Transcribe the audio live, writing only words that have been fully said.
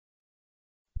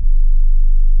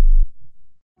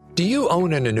Do you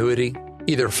own an annuity,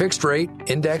 either fixed rate,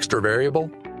 indexed, or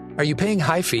variable? Are you paying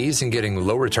high fees and getting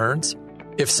low returns?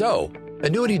 If so,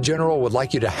 Annuity General would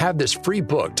like you to have this free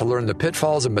book to learn the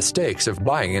pitfalls and mistakes of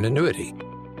buying an annuity.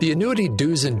 The Annuity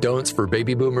Do's and Don'ts for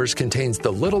Baby Boomers contains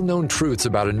the little-known truths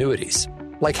about annuities,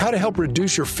 like how to help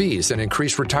reduce your fees and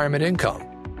increase retirement income.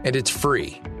 And it's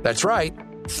free. That's right,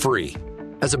 free.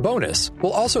 As a bonus,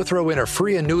 we'll also throw in a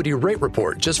free annuity rate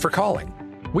report just for calling.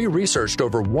 We researched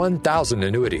over 1,000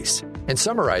 annuities and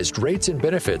summarized rates and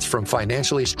benefits from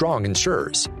financially strong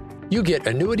insurers. You get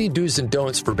Annuity Do's and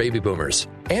Don'ts for Baby Boomers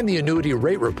and the Annuity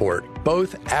Rate Report,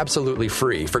 both absolutely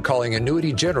free for calling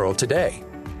Annuity General today.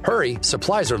 Hurry,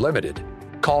 supplies are limited.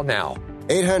 Call now.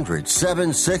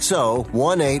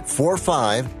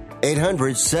 800-760-1845.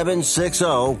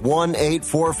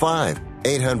 800-760-1845.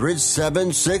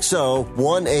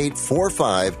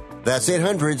 800-760-1845. That's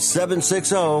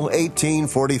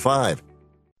 800-760-1845.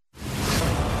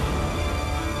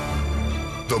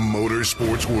 The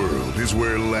motorsports world is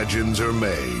where legends are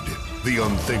made, the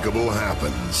unthinkable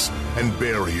happens, and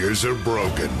barriers are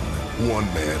broken.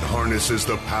 One man harnesses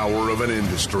the power of an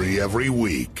industry every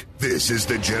week. This is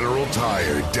the General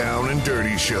Tire Down and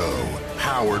Dirty Show,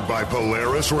 powered by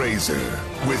Polaris Razor,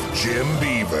 with Jim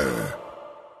Beaver.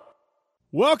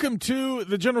 Welcome to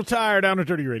the General Tire Down and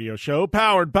Dirty Radio Show,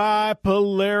 powered by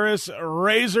Polaris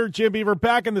Razor. Jim Beaver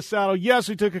back in the saddle. Yes,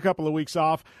 we took a couple of weeks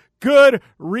off. Good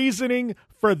reasoning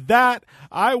for that.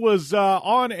 I was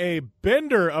on a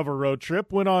bender of a road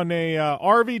trip, went on a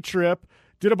RV trip,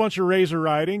 did a bunch of razor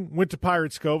riding, went to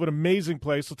Pirates Cove, an amazing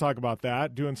place. We'll talk about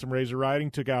that. Doing some razor riding,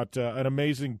 took out an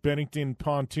amazing Bennington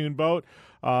pontoon boat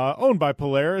owned by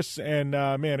Polaris, and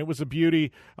man, it was a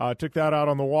beauty. Took that out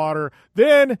on the water.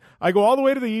 Then I go all the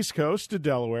way to the East Coast to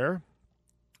Delaware.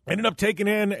 Ended up taking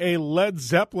in a Led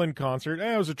Zeppelin concert.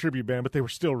 It was a tribute band, but they were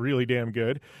still really damn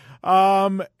good.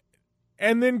 And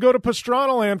then go to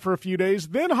Pastrana Land for a few days,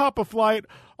 then hop a flight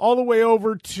all the way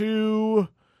over to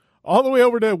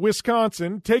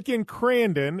Wisconsin, take in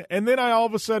Crandon, and then I all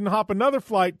of a sudden hop another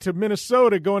flight to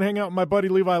Minnesota, go and hang out with my buddy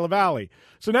Levi LaValle.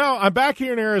 So now I'm back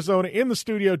here in Arizona in the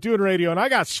studio doing radio, and I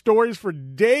got stories for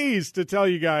days to tell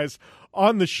you guys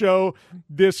on the show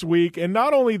this week. And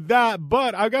not only that,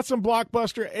 but I've got some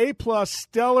blockbuster A+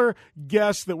 stellar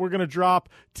guests that we're going to drop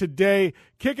today.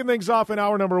 Kicking things off in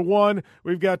hour number one,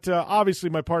 we've got obviously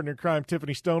my partner in crime,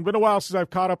 Tiffany Stone. Been a while since I've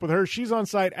caught up with her. She's on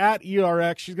site at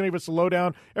ERX. She's going to give us a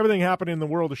lowdown, everything happening in the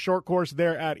world of short course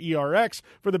there at ERX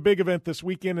for the big event this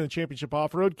weekend in the championship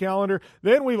off-road calendar.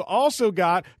 Then we've also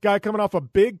got a guy coming off a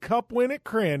big cup win at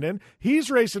Crandon. He's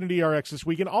racing at ERX this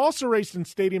weekend, also raced in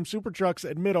Stadium Super Trucks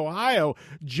at Mid-Ohio.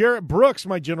 Jarrett Brooks,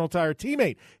 my General Tire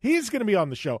teammate, he's going to be on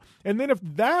the show. And then if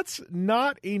that's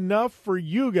not enough for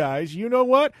you guys, you know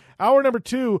what? Hour number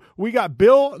two, we got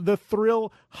Bill the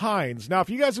Thrill Hines. Now, if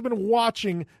you guys have been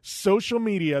watching social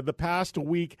media the past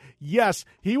week, yes,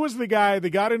 he was the guy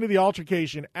that got into the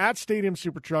altercation at Stadium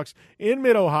Super Trucks in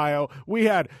Mid-Ohio. We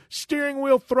had steering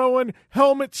wheel throwing,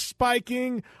 helmet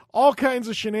spiking, all kinds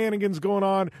of shenanigans going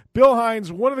on. Bill Hines,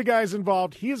 one of the guys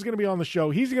involved, he's going to be on the show.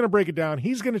 He's going to break it down.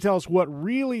 He's going to tell us what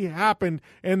really happened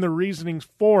and the reasonings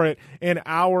for it in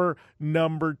hour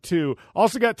number two.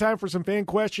 Also got time for some fan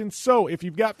questions. So if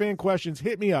you've got fan questions,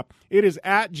 hit me up. It is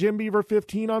at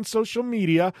JimBeaver15 on social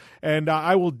media, and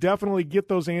I will definitely get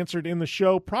those answered in the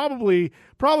show. Probably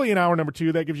in hour number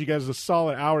two. That gives you guys a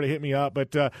solid hour to hit me up.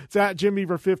 But it's at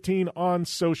JimBeaver15 on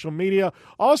social media.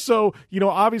 Also,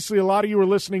 obviously a lot of you are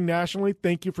listening nationally.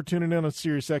 Thank you for tuning in on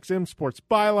SiriusXM Sports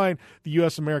Byline, the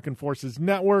U.S. American Forces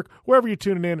Network, wherever you're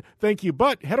tuning in. Thank you.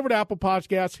 But head over to Apple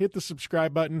Podcasts, hit the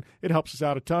subscribe button. It helps us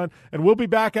out a ton. And we'll be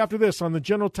back after this on the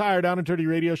General Tire Down and Dirty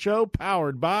Radio Show,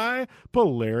 powered by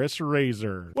Polaris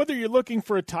Razor. Whether you're looking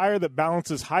for a tire that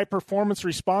balances high performance,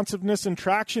 responsiveness, and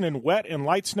traction in wet and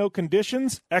light snow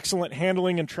conditions, excellent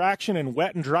handling and traction in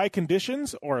wet and dry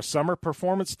conditions, or a summer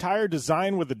performance tire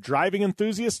designed with a driving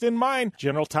enthusiast in mind,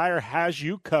 General Tire has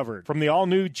you covered. From the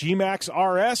all-new G-Max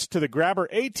RS to the Grabber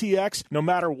ATX, no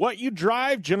matter what you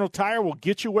drive, General Tire will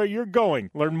get you where you're going.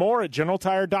 Learn more at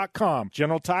GeneralTire.com.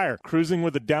 General Tire, cruising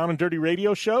with the Down and Dirty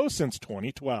Radio Show since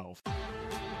 2012.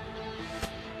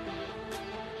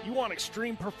 You want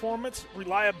extreme performance,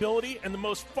 reliability, and the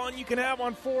most fun you can have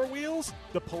on four wheels?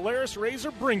 The Polaris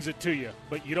Razor brings it to you.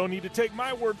 But you don't need to take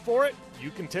my word for it.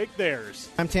 You can take theirs.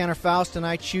 I'm Tanner Faust, and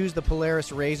I choose the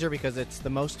Polaris Razor because it's the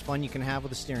most fun you can have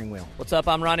with a steering wheel. What's up?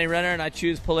 I'm Ronnie Renner, and I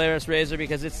choose Polaris Razor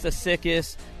because it's the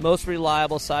sickest, most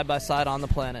reliable side-by-side on the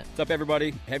planet. What's up,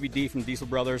 everybody? Heavy D from Diesel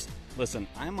Brothers. Listen,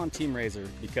 I'm on Team Razor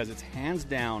because it's hands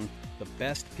down the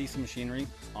best piece of machinery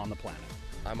on the planet.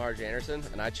 I'm RJ Anderson,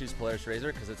 and I choose Polaris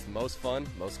RZR because it's the most fun,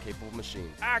 most capable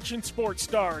machine. Action sports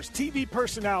stars, TV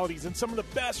personalities, and some of the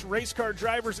best race car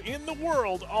drivers in the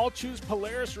world all choose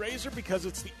Polaris RZR because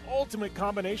it's the ultimate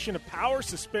combination of power,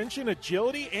 suspension,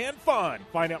 agility, and fun.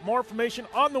 Find out more information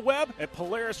on the web at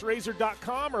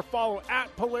PolarisRZR.com or follow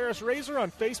at Polaris RZR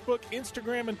on Facebook,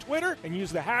 Instagram, and Twitter, and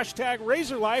use the hashtag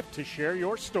RazorLife to share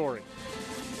your story.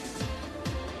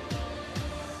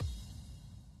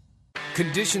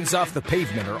 Conditions off the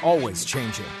pavement are always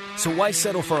changing, so why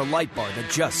settle for a light bar that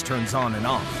just turns on and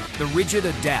off? The Rigid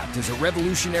Adapt is a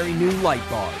revolutionary new light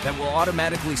bar that will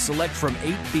automatically select from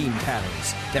 8 beam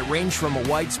patterns that range from a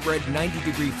widespread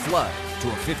 90-degree flood to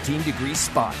a 15-degree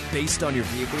spot based on your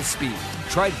vehicle's speed.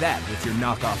 Try that with your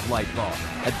knockoff light bar.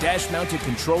 A dash-mounted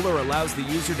controller allows the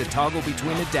user to toggle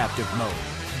between adaptive mode,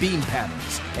 beam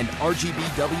patterns, and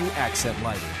RGBW accent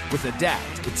lighting. With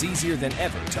Adapt, it's easier than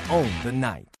ever to own the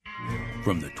night.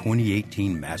 From the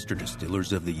 2018 Master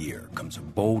Distillers of the Year comes a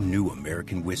bold new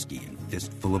American whiskey and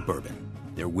fistful of bourbon.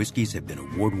 Their whiskeys have been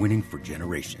award-winning for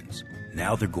generations.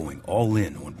 Now they're going all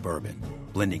in on bourbon,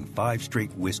 blending 5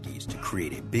 straight whiskeys to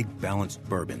create a big balanced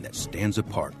bourbon that stands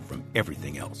apart from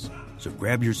everything else. So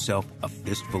grab yourself a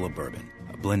fistful of bourbon,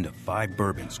 a blend of 5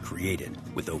 bourbons created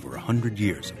with over 100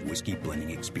 years of whiskey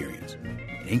blending experience.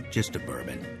 It ain't just a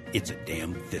bourbon, it's a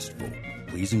damn fistful.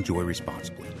 Please enjoy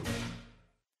responsibly.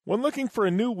 When looking for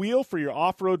a new wheel for your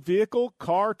off-road vehicle,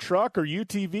 car, truck, or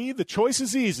UTV, the choice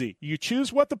is easy. You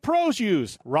choose what the pros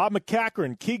use. Rob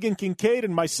McCachran, Keegan Kincaid,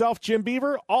 and myself, Jim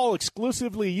Beaver, all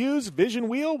exclusively use Vision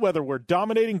Wheel, whether we're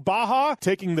dominating Baja,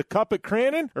 taking the cup at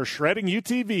Crandon, or shredding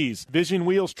UTVs. Vision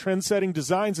Wheel's trend-setting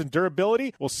designs and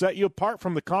durability will set you apart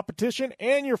from the competition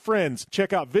and your friends.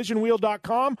 Check out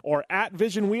visionwheel.com or at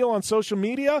Vision Wheel on social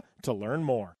media to learn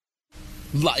more.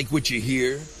 Like what you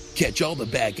hear? Catch all the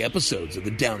back episodes of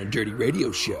the Down and Dirty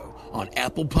Radio Show on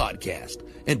Apple Podcast,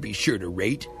 and be sure to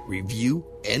rate, review,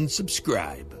 and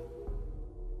subscribe.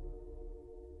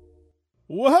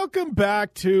 Welcome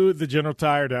back to the General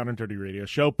Tire Down and Dirty Radio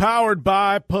Show, powered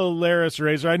by Polaris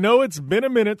RZR. I know it's been a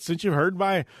minute since you've heard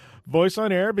my voice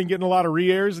on air. Been getting a lot of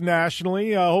re-airs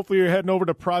nationally. Hopefully you're heading over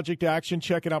to Project Action,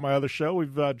 checking out my other show.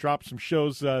 We've dropped some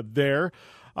shows there.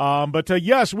 But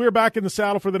yes, we're back in the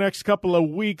saddle for the next couple of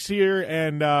weeks here,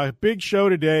 and big show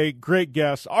today. Great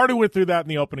guests. Already went through that in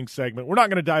the opening segment. We're not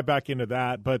going to dive back into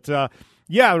that, but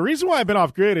yeah, the reason why I've been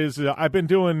off grid is I've been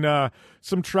doing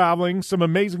some traveling, some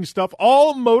amazing stuff,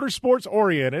 all motorsports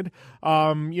oriented.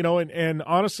 And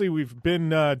honestly, we've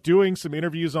been doing some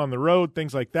interviews on the road,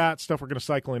 things like that, stuff we're going to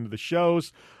cycle into the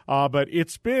shows. But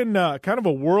it's been kind of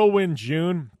a whirlwind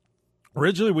June.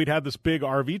 Originally, we'd had this big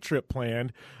RV trip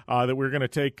planned that we were going to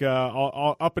take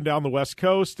all up and down the West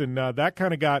Coast, and that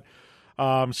kind of got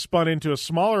spun into a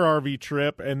smaller RV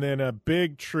trip and then a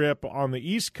big trip on the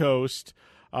East Coast,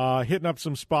 hitting up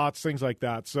some spots, things like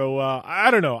that. So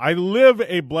I don't know. I live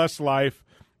a blessed life.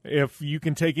 If you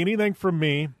can take anything from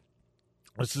me,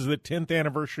 this is the 10th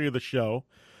anniversary of the show.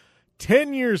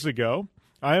 10 years ago,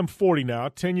 I am 40 now.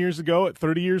 10 years ago, at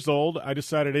 30 years old, I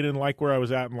decided I didn't like where I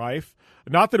was at in life.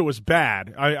 Not that it was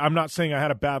bad. I'm not saying I had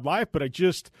a bad life, but I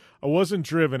wasn't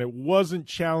driven. It wasn't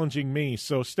challenging me.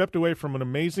 So stepped away from an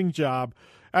amazing job.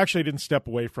 Actually, I didn't step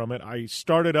away from it. I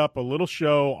started up a little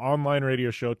show, online radio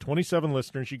show, 27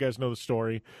 listeners. You guys know the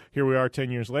story. Here we are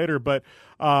 10 years later. But,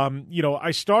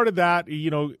 I started that,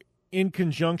 in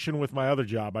conjunction with my other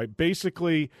job. I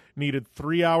basically needed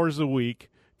 3 hours a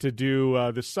week to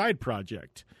do this side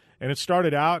project. And it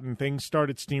started out, and things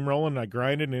started steamrolling, and I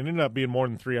grinded, and it ended up being more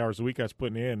than 3 hours a week I was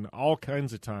putting in, all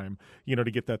kinds of time, to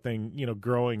get that thing,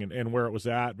 growing and where it was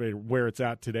at, where it's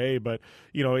at today. But,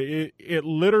 it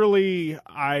literally,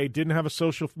 I didn't have a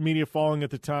social media following at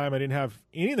the time. I didn't have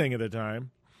anything at the time.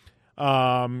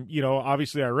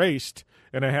 Obviously I raced,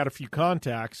 and I had a few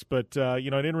contacts, but, I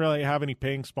didn't really have any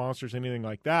paying sponsors, anything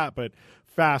like that. But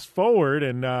fast forward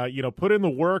and, put in the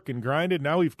work and grinded.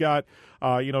 Now we've got,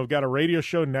 we've got a radio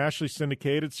show nationally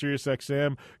syndicated, Sirius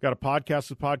XM, got a podcast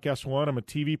with Podcast One. I'm a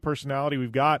TV personality.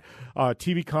 We've got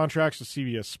TV contracts with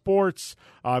CBS Sports.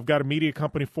 I've got a media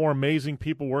company, 4 amazing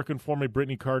people working for me.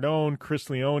 Brittany Cardone, Chris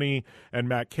Leone, and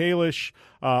Matt Kalish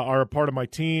are a part of my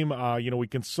team. We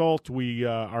consult. We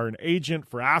are an agent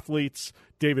for athletes.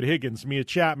 David Higgins, Mia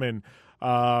Chapman,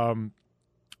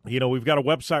 we've got a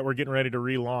website we're getting ready to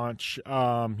relaunch.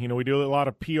 We do a lot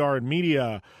of PR and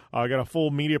media. I got a full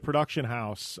media production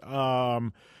house.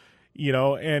 And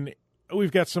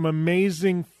we've got some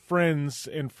amazing friends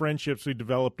and friendships we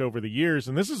developed over the years.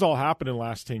 And this has all happened in the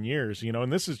last 10 years,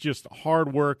 and this is just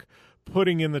hard work,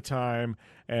 putting in the time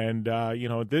And,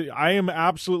 I am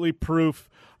absolutely proof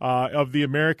of the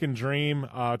American dream.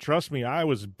 Trust me, I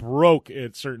was broke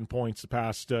at certain points the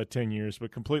past 10 years,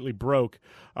 but completely broke,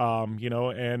 and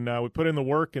we put in the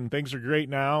work, and things are great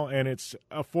now, and it's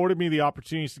afforded me the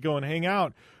opportunities to go and hang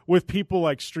out with people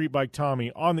like Street Bike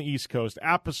Tommy on the East Coast,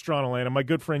 at Pastrana Land, and my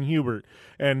good friend Hubert,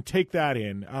 and take that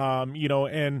in,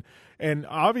 and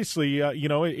obviously,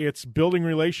 it's building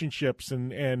relationships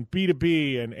and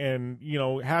B2B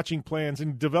and hatching plans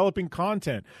and developing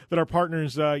content that our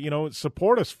partners,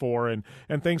 support us for and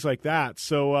things like that.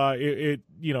 So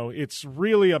it's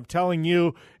really, I'm telling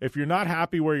you, if you're not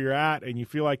happy where you're at and you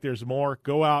feel like there's more,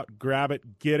 go out, grab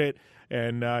it, get it.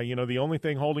 And, the only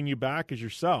thing holding you back is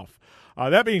yourself.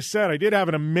 That being said, I did have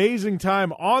an amazing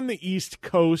time on the East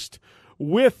Coast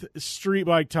with Street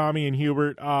Bike Tommy and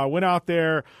Hubert. Went out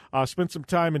there, spent some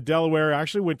time in Delaware.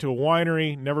 Actually went to a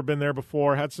winery, never been there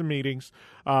before, had some meetings.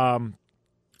 Went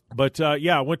to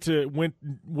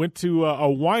a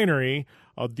winery,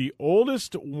 the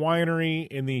oldest winery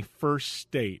in the first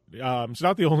state. It's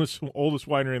not the oldest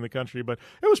winery in the country, but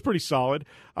it was pretty solid.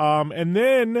 And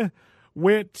then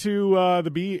went to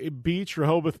the beach,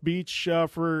 Rehoboth Beach,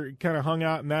 for kind of hung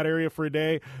out in that area for a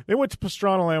day. Then went to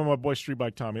Pastrana Land with my boy Street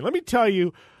Bike Tommy. Let me tell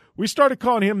you, we started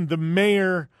calling him the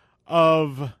mayor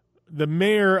of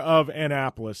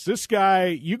Annapolis. This guy,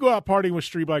 you go out partying with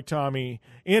Street Bike Tommy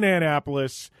in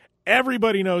Annapolis,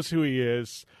 everybody knows who he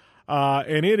is,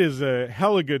 and it is a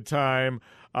hella good time.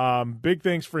 Big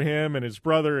thanks for him and his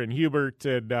brother and Hubert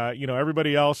and,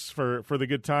 everybody else for the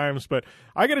good times. But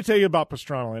I got to tell you about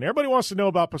Pastrana Land. Everybody wants to know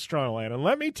about Pastrana Land. And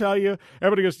let me tell you,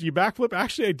 everybody goes, do you backflip?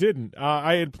 Actually, I didn't.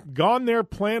 I had gone there,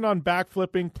 planned on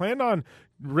backflipping, planned on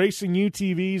racing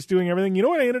UTVs, doing everything. You know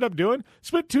what I ended up doing?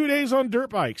 Spent 2 days on dirt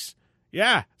bikes.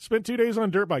 Yeah, spent 2 days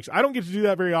on dirt bikes. I don't get to do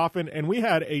that very often, and we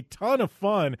had a ton of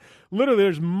fun. Literally,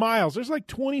 there's miles. There's like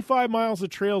 25 miles of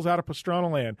trails out of Pastrana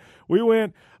Land. We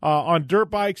went on dirt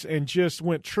bikes and just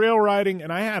went trail riding,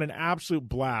 and I had an absolute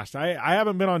blast. I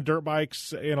haven't been on dirt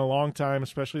bikes in a long time,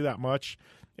 especially that much.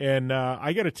 And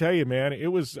I got to tell you, man,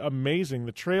 it was amazing.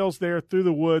 The trails there through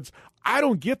the woods. I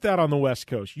don't get that on the West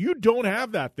Coast. You don't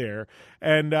have that there.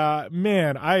 And,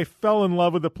 man, I fell in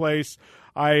love with the place.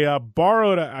 I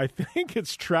borrowed, I think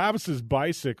it's Travis's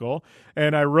bicycle,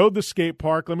 and I rode the skate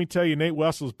park. Let me tell you, Nate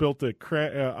Wessels built a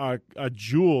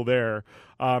jewel there.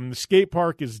 The skate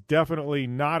park is definitely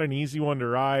not an easy one to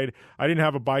ride. I didn't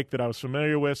have a bike that I was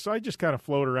familiar with, so I just kind of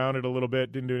floated around it a little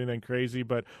bit, didn't do anything crazy,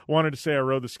 but wanted to say I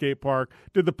rode the skate park,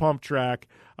 did the pump track.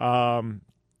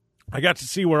 I got to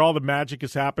see where all the magic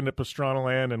has happened at Pastrana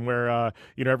Land and where,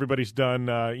 everybody's done,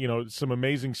 some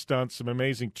amazing stunts, some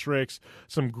amazing tricks,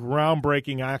 some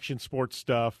groundbreaking action sports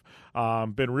stuff.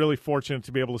 Been really fortunate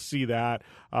to be able to see that.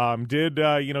 Did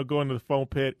go into the foam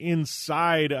pit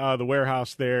inside the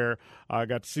warehouse there. I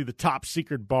got to see the top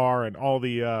secret bar and all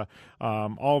the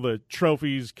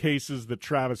trophies, cases that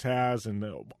Travis has and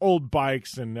the old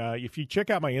bikes. And if you check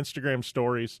out my Instagram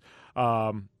stories,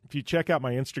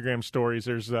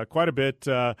 there's quite a bit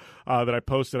that I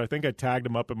posted. I think I tagged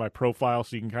them up in my profile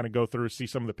so you can kind of go through and see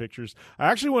some of the pictures. I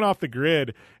actually went off the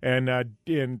grid and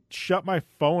shut my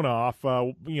phone off,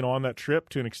 on that trip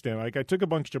to an extent. Like, I took a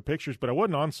bunch of pictures, but I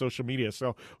wasn't on social media, so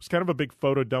it was kind of a big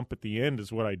photo dump at the end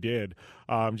is what I did,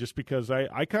 just because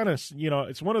I kind of,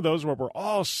 it's one of those where we're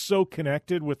all so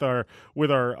connected with our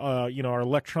our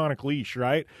electronic leash,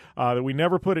 right, that we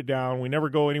never put it down. We never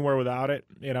go anywhere without it.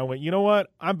 And I went, you know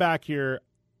what? I'm back here.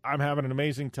 I'm having an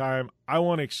amazing time. I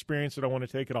want to experience it. I want to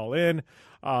take it all in.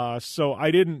 So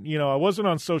I didn't, I wasn't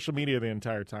on social media the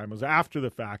entire time. It was after the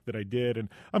fact that I did, and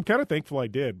I'm kind of thankful I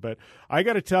did. But I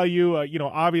got to tell you,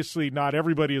 obviously not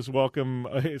everybody is welcome.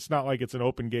 It's not like it's an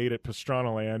open gate at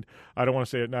Pastrana Land. I don't want to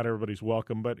say that not everybody's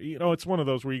welcome, but, it's one of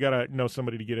those where you got to know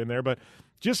somebody to get in there. But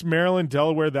just Maryland,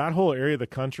 Delaware, that whole area of the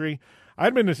country.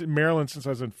 I'd been to Maryland since I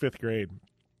was in 5th grade.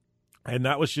 And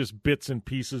that was just bits and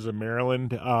pieces of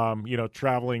Maryland,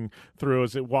 traveling through. I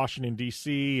was at Washington,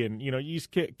 D.C., and, you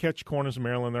just catch corners of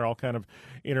Maryland. They're all kind of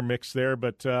intermixed there.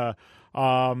 But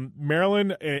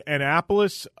Maryland,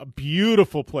 Annapolis, a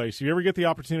beautiful place. If you ever get the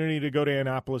opportunity to go to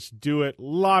Annapolis, do it. A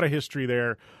lot of history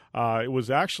there. It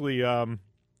was actually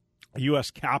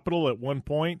U.S. Capitol at one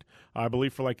point, I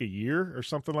believe, for like a year or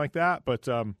something like that. But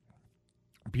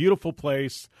beautiful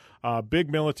place,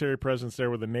 big military presence there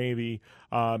with the Navy.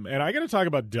 And I got to talk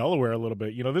about Delaware a little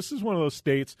bit. This is one of those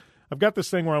states. I've got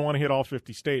this thing where I want to hit all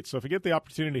 50 states. So if I get the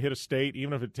opportunity to hit a state,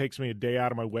 even if it takes me a day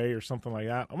out of my way or something like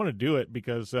that, I'm going to do it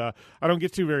because I don't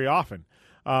get to very often.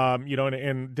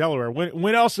 in Delaware.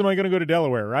 When else am I going to go to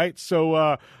Delaware, right?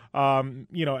 So,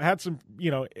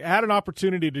 had an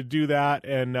opportunity to do that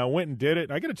and went and did it.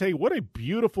 And I got to tell you, what a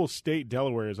beautiful state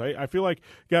Delaware is. I feel like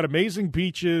got amazing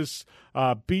beaches,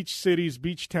 beach cities,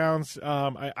 beach towns.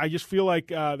 I just feel like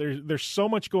there's so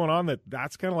much going on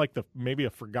that's kind of like maybe a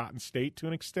forgotten state to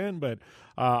an extent. But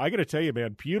I got to tell you,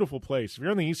 man, beautiful place. If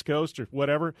you're on the East Coast or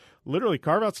whatever, literally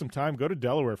carve out some time, go to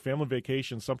Delaware, family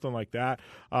vacation, something like that.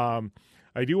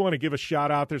 I do want to give a shout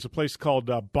out. There's a place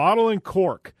called Bottle and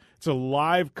Cork. It's a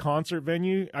live concert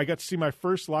venue. I got to see my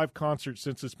first live concert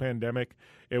since this pandemic.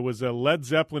 It was a Led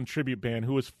Zeppelin tribute band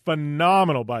who was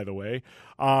phenomenal, by the way.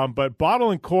 But Bottle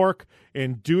and Cork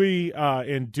in Dewey,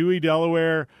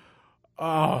 Delaware.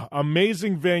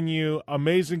 Amazing venue,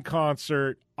 amazing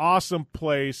concert, awesome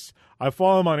place. I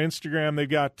follow them on Instagram. They've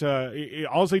got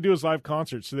all they do is live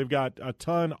concerts, so they've got a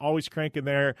ton always cranking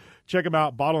there. Check them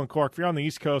out, Bottle and Cork. If you're on the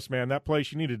East Coast, man, that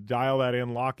place, you need to dial that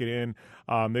in, lock it in.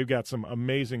 They've got some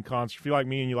amazing concerts. If you like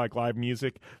me and you like live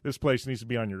music, this place needs to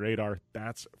be on your radar.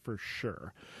 That's for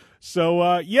sure. So,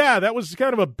 that was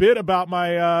kind of a bit about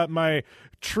my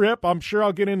trip. I'm sure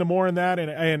I'll get into more in that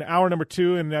in hour number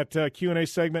 2 in that Q&A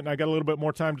segment, and I got a little bit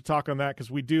more time to talk on that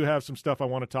because we do have some stuff I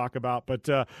want to talk about. But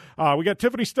we got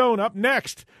Tiffany Stone up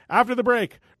next after the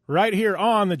break right here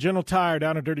on the General Tire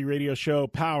Down and Dirty Radio Show,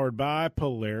 powered by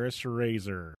Polaris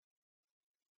Razor.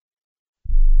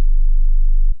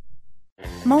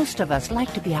 Most of us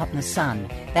like to be out in the sun.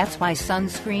 That's why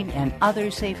sunscreen and other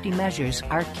safety measures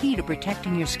are key to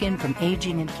protecting your skin from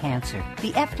aging and cancer.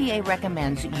 The FDA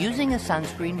recommends using a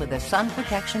sunscreen with a sun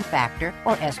protection factor,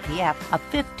 or SPF, of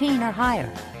 15 or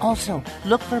higher. Also,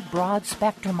 look for broad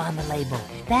spectrum on the label.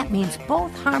 That means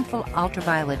both harmful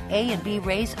ultraviolet A and B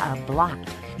rays are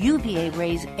blocked. UVA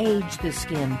rays age the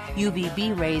skin,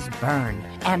 UVB rays burn,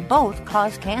 and both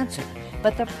cause cancer.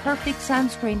 But the perfect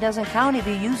sunscreen doesn't count if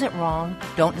you use it wrong.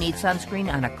 Don't need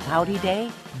sunscreen on a cloudy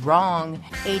day? Wrong.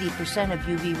 80% of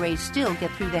UV rays still get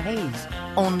through the haze.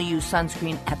 Only use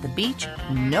sunscreen at the beach?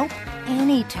 Nope.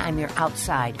 Anytime you're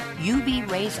outside, UV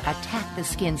rays attack the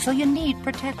skin, so you need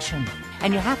protection.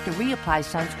 And you have to reapply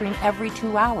sunscreen every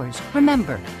 2 hours.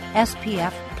 Remember,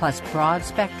 SPF plus broad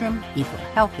spectrum equal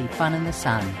healthy fun in the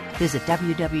sun. Visit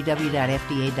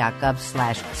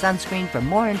www.fda.gov/sunscreen for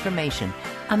more information.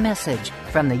 A message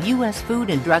from the U.S. Food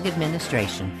and Drug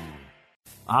Administration.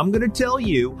 I'm going to tell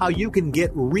you how you can get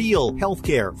real health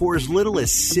care for as little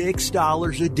as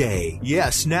 $6 a day.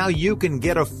 Yes, now you can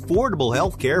get affordable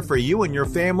health care for you and your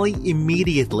family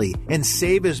immediately and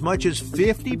save as much as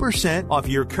 50% off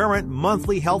your current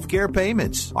monthly health care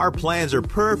payments. Our plans are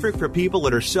perfect for people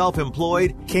that are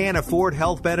self-employed, can't afford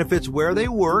health benefits where they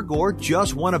work, or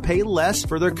just want to pay less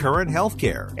for their current health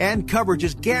care. And coverage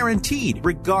is guaranteed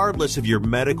regardless of your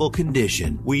medical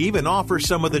condition. We even offer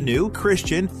some of the new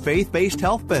Christian faith-based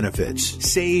health benefits.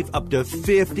 Save up to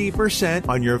 50%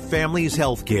 on your family's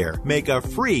health care. Make a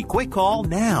free quick call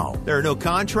now. There are no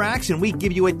contracts, and we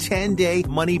give you a 10-day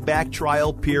money-back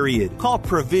trial period. Call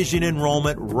Provision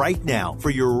Enrollment right now for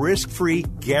your risk-free,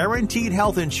 guaranteed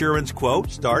health insurance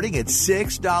quote starting at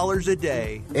 $6 a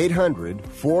day.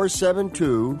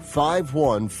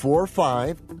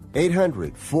 800-472-5145.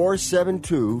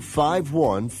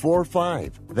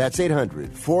 800-472-5145. That's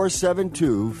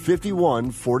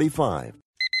 800-472-5145.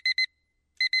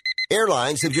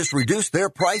 Airlines have just reduced their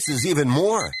prices even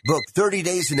more. Book 30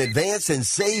 days in advance and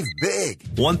save big.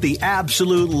 Want the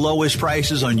absolute lowest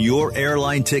prices on your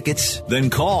airline tickets? Then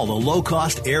call the Low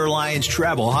Cost Airlines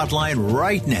Travel Hotline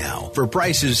right now for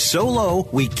prices so low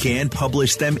we can't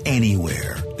publish them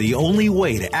anywhere. The only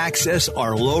way to access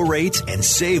our low rates and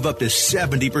save up to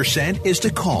 70% is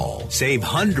to call. Save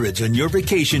hundreds on your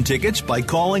vacation tickets by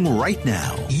calling right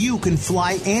now. You can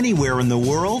fly anywhere in the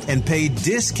world and pay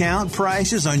discount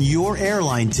prices on your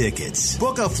airline tickets.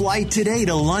 Book a flight today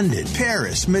to London,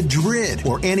 Paris, Madrid,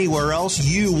 or anywhere else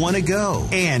you want to go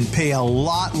and pay a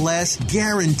lot less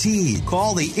guaranteed.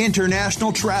 Call the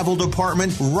International Travel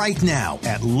Department right now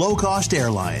at Low Cost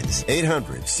Airlines.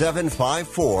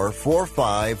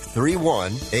 800-754-4531.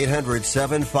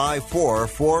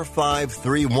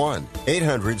 800-754-4531.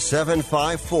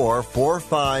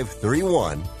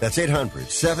 800-754-4531. That's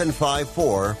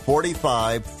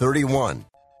 800-754-4531.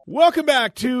 Welcome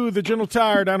back to the General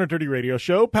Tire Down and Dirty Radio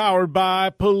Show, powered by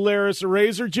Polaris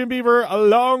Razor. Jim Beaver,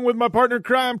 along with my partner in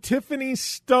crime, Tiffany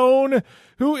Stone,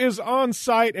 who is on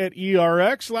site at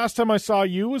ERX. Last time I saw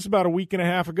you was about a week and a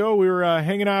half ago. We were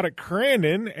hanging out at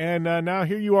Crandon, and now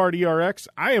here you are at ERX.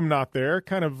 I am not there,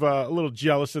 kind of a little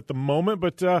jealous at the moment,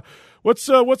 but what's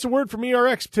a word from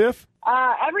ERX, Tiff?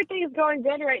 Everything is going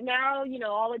good right now. You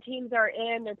know, all the teams are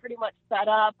in. They're pretty much set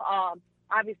up.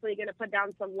 obviously going to put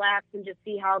down some laps and just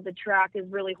see how the track is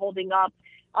really holding up.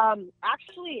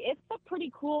 Actually, it's a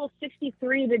pretty cool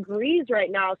 63 degrees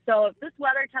right now. So if this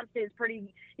weather temp stays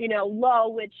pretty, low,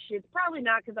 which it's probably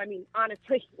not, because, I mean,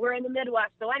 honestly, we're in the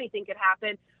Midwest, so anything could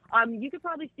happen. You could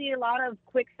probably see a lot of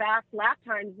quick, fast lap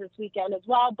times this weekend as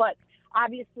well. But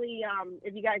obviously,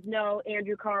 if you guys know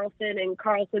Andrew Carlson and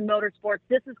Carlson Motorsports,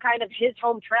 this is kind of his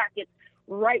home track. It's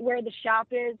right where the shop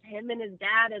is, him and his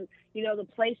dad, and, the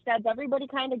place steads. Everybody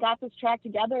kind of got this track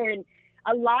together, and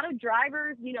a lot of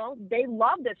drivers, they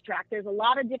love this track. There's a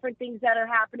lot of different things that are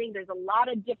happening. There's a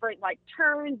lot of different,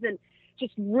 turns and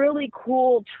just really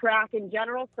cool track in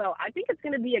general. So I think it's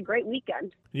going to be a great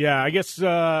weekend. Yeah, I guess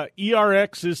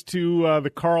ERX is to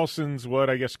the Carlsons what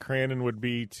I guess Crandon would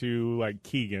be to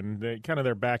Keegan, kind of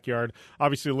their backyard.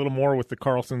 Obviously a little more with the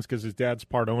Carlsons because his dad's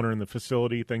part owner in the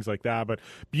facility, things like that. But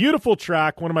beautiful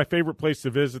track, one of my favorite places to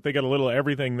visit. They got a little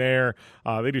everything there.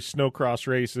 They do snowcross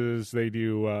races. They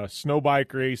do snow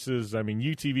bike races. I mean,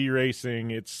 UTV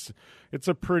racing. It's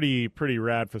a pretty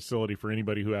rad facility for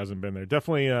anybody who hasn't been there.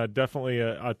 Definitely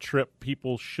a trip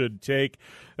people should take.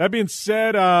 That being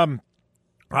said,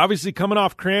 obviously coming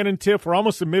off Crandon, Tiff, we're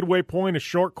almost the midway point of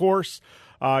short course.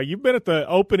 You've been at the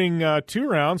opening 2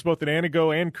 rounds, both at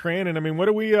Anago and Crandon. I mean, what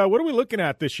are we looking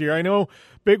at this year? I know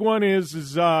big one is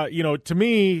to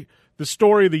me the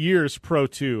story of the year is Pro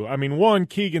 2. I mean,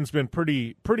 Keegan's been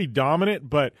pretty dominant,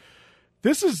 but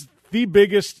this is the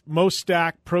biggest, most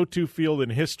stacked Pro 2 field in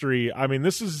history. I mean,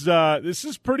 this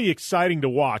is pretty exciting to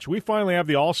watch. We finally have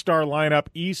the all-star lineup,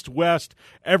 East, West.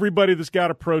 Everybody that's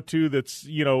got a Pro 2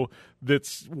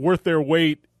 that's worth their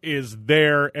weight is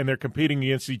there, and they're competing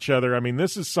against each other. I mean,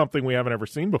 this is something we haven't ever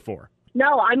seen before.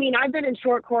 No, I mean, I've been in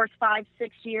short course 5-6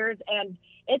 years, and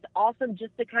it's awesome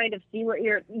just to kind of see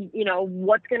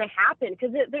what's going to happen,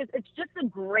 because it's just a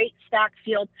great stacked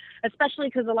field, especially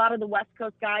because a lot of the West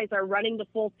Coast guys are running the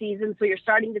full season, so you're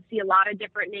starting to see a lot of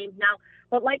different names now.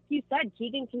 But like you said,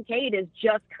 Keegan Kincaid is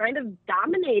just kind of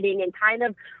dominating and kind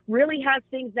of really has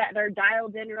things that are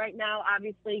dialed in right now.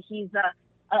 Obviously, he's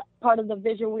a part of the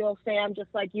Vision Wheel fam, just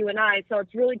like you and I, so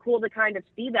it's really cool to kind of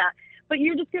see that. But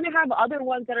you're just going to have other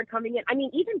ones that are coming in. I mean,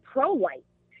 even Pro Light.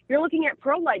 You're looking at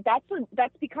Pro Light.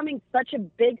 That's becoming such a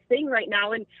big thing right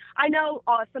now. And I know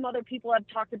some other people have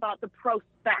talked about the Pro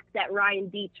Spec that Ryan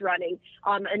Beat's running.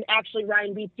 And actually,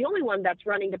 Ryan Beat's the only one that's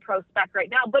running the Pro Spec right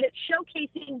now. But it's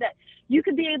showcasing that you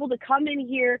could be able to come in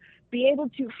here, be able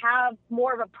to have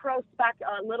more of a Pro Spec,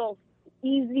 little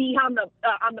easy on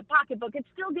the pocketbook. It's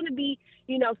still going to be,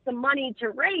 some money to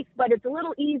race, but it's a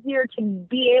little easier to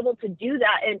be able to do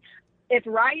that. And if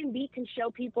Ryan Beat can show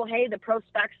people, hey, the Pro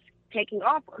Spec's taking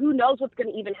off, who knows what's going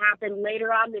to even happen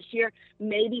later on this year,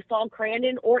 maybe fall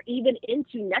Crandon or even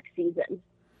into next season.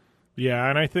 Yeah,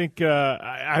 and I think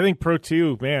Pro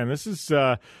 2, man, this is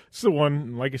the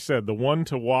one, like I said, the one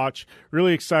to watch.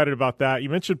 Really excited about that. You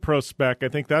mentioned Pro Spec. I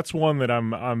think that's one that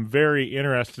I'm very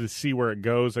interested to see where it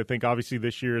goes. I think obviously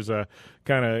this year is a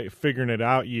kind of figuring it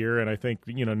out year, and I think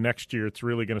next year it's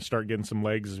really going to start getting some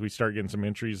legs as we start getting some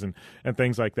entries and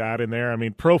things like that in there. I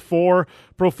mean, Pro 4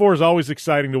 is always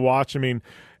exciting to watch. I mean,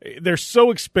 they're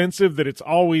so expensive that it's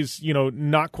always,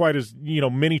 not quite as,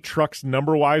 many trucks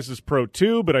number-wise as Pro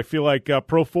 2, but I feel like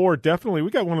Pro 4 definitely, we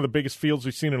got one of the biggest fields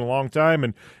we've seen in a long time,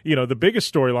 and, the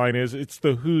biggest storyline is it's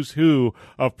the who's who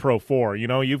of Pro 4.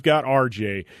 You've got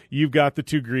RJ, you've got the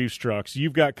 2 Greaves trucks,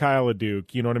 you've got Kyle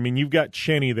LeDuc, you know what I mean? You've got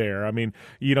Cheney there. I mean,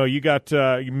 you got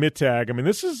Mittag. I mean,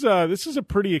 this is a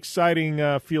pretty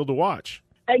exciting field to watch.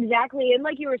 Exactly, and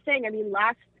like you were saying, I mean,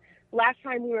 last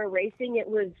time we were racing, it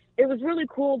was really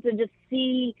cool to just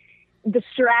see the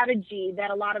strategy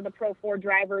that a lot of the Pro 4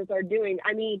 drivers are doing.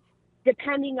 I mean,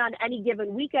 depending on any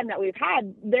given weekend that we've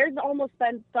had, there's almost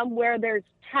been somewhere there's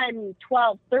 10,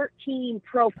 12, 13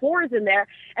 Pro 4s in there.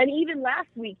 And even last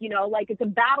week, it's a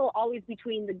battle always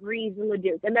between the Greaves and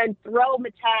LeDuc. And then throw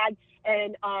Mittag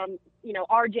and,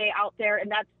 RJ out there. And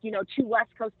that's, 2 West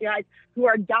Coast guys who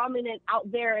are dominant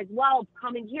out there as well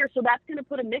coming here. So that's going to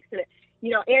put a mix in it.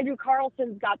 Andrew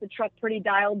Carlson's got the truck pretty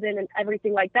dialed in and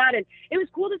everything like that. And it was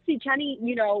cool to see Cheney,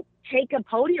 take a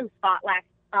podium spot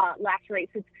last race.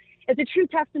 It's a true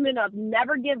testament of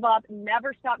never give up,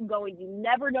 never stop going. You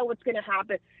never know what's going to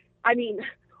happen. I mean,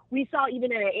 we saw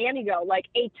even in Anago,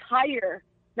 a tire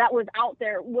that was out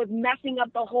there was messing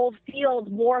up the whole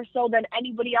field more so than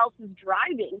anybody else is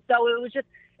driving. So it was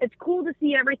it's cool to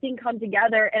see everything come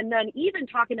together. And then even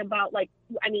talking about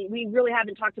we really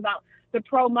haven't talked about the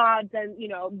pro mods and,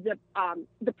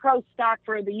 the pro stock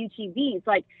for the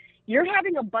UTVs. You're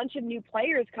having a bunch of new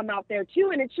players come out there too.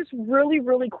 And it's just really,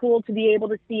 really cool to be able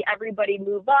to see everybody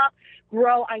move up,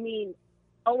 grow. I mean,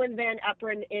 Owen Van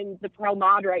Eperen in the Pro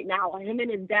Mod right now. Him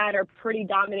and his dad are pretty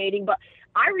dominating. But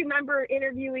I remember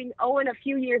interviewing Owen a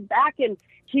few years back, and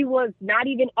he was not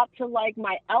even up to like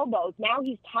my elbows. Now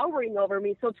he's towering over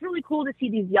me. So it's really cool to see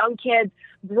these young kids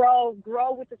grow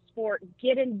with the sport,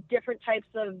 get in different types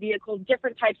of vehicles,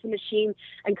 different types of machines,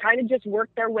 and kind of just work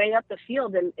their way up the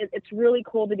field. And it's really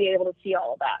cool to be able to see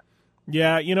all of that.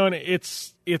 Yeah, and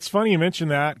it's funny you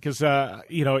mentioned that because,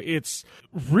 it's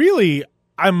really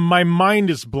my mind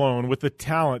is blown with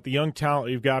the young talent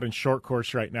you've got in short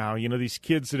course right now. These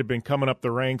kids that have been coming up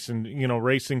the ranks and,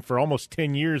 racing for almost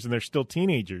 10 years and they're still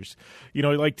teenagers.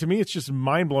 To me, it's just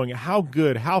mind blowing how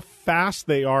good, how fast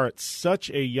they are at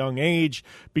such a young age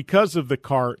because of the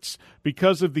karts,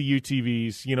 because of the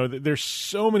UTVs. There's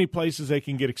so many places they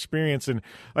can get experience. And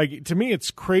to me,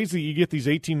 it's crazy you get these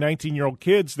 18, 19-year-old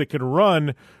kids that can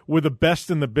run with the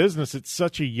best in the business at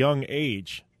such a young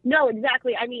age. No,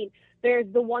 exactly. I mean, there's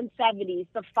the 170s,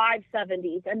 the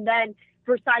 570s, and then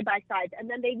for side-by-sides. And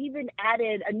then they've even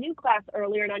added a new class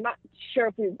earlier, and I'm not sure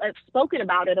if we've spoken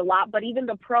about it a lot, but even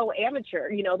the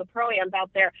pro-amateur, the pro-ams out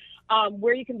there,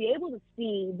 where you can be able to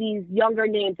see these younger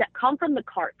names that come from the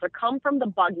karts or come from the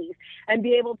buggies and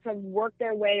be able to work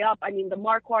their way up. I mean, the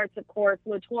Marquards, of course,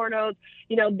 Letourneaus,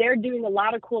 they're doing a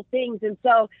lot of cool things. And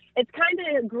so it's kind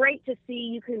of great to see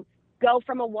you can go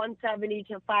from a 170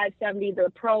 to 570,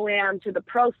 the Pro-Am to the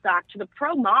Pro Stock to the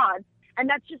Pro Mod, and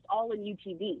that's just all in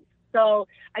UTVs. So,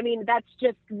 I mean, that's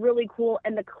just really cool.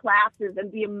 And the classes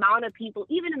and the amount of people,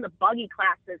 even in the buggy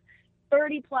classes,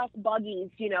 30-plus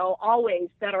buggies, always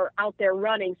that are out there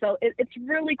running. So it's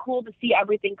really cool to see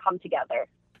everything come together.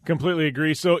 Completely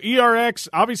agree. So ERX,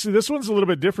 obviously this one's a little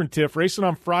bit different, Tiff. Racing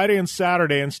on Friday and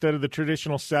Saturday instead of the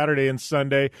traditional Saturday and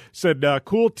Sunday. Said,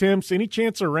 cool temps. Any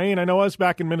chance of rain? I know I was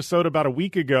back in Minnesota about a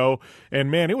week ago, and,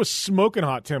 man, it was smoking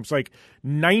hot temps, like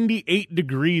 98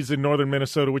 degrees in northern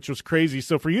Minnesota, which was crazy.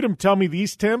 So for you to tell me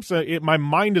these temps, my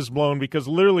mind is blown because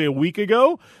literally a week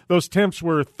ago, those temps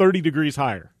were 30 degrees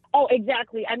higher. Oh,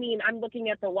 exactly. I mean, I'm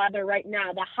looking at the weather right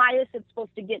now. The highest it's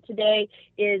supposed to get today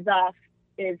is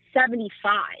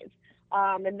 75.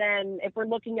 And then if we're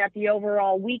looking at the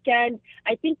overall weekend,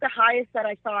 I think the highest that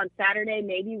I saw on Saturday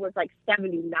maybe was like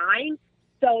 79.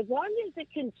 So as long as it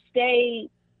can stay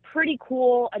pretty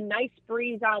cool, a nice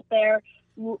breeze out there.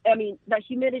 I mean, the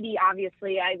humidity,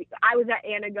 obviously, I was at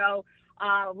Anago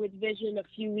with Vision a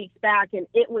few weeks back, and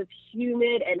it was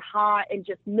humid and hot and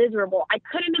just miserable. I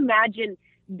couldn't imagine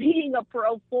being a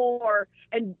Pro 4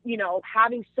 and,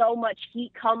 having so much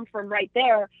heat come from right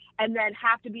there and then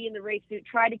have to be in the race suit,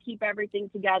 try to keep everything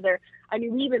together. I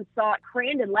mean, we even saw at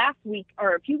Crandon last week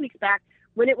or a few weeks back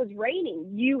when it was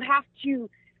raining. You have to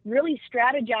really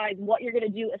strategize what you're going to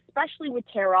do, especially with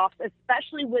tear-offs,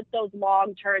 especially with those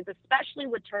long turns, especially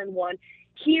with turn one.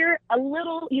 Here, a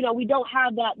little, we don't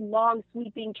have that long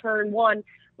sweeping turn one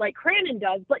like Crandon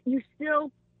does, but you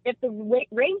still, if the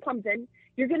rain comes in,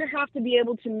 you're going to have to be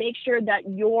able to make sure that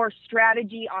your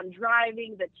strategy on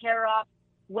driving, the tear-off,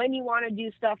 when you want to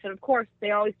do stuff, and of course,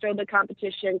 they always throw the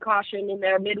competition caution in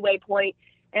their midway point,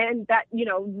 and that,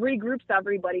 regroups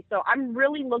everybody. So I'm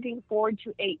really looking forward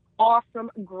to a awesome,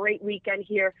 great weekend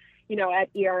here,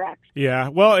 at ERX. Yeah,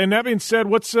 well, and that being said,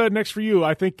 what's next for you?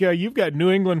 I think you've got New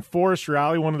England Forest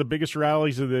Rally, one of the biggest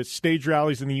rallies of the stage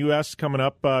rallies in the U.S. coming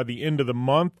up the end of the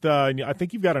month. I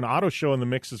think you've got an auto show in the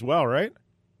mix as well, right?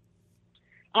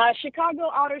 Chicago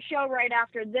Auto Show right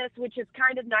after this, which is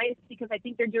kind of nice because I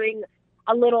think they're doing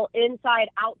a little inside,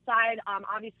 outside,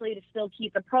 obviously to still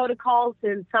keep the protocols.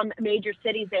 In some major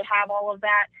cities, they have all of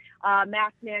that,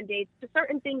 mask mandates,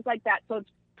 certain things like that. So it's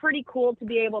pretty cool to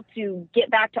be able to get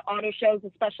back to auto shows,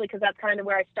 especially because that's kind of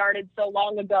where I started so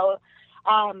long ago.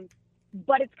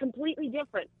 But it's completely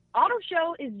different. Auto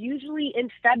show is usually in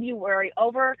February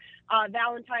over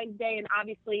Valentine's Day, and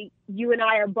obviously you and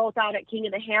I are both out at King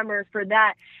of the Hammer for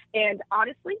that. And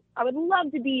honestly, I would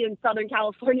love to be in Southern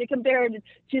California compared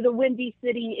to the Windy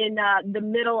City in the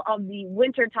middle of the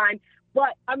winter time.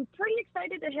 But I'm pretty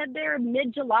excited to head there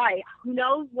mid-July. Who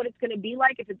knows what it's going to be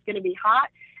like, if it's going to be hot.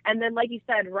 And then, like you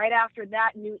said, right after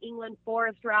that, New England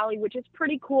Forest Rally, which is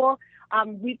pretty cool.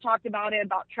 We've talked about it,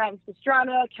 about Travis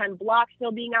Pastrana, Ken Block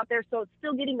still being out there. So it's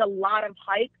still getting a lot of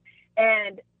hype.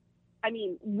 And, I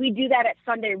mean, we do that at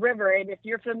Sunday River. And if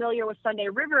you're familiar with Sunday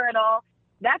River at all,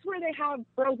 that's where they have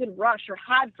Frozen Rush or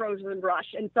had Frozen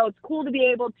Rush. And so it's cool to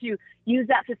be able to use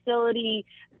that facility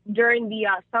during the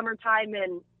summertime,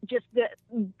 and just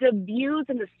the views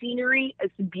and the scenery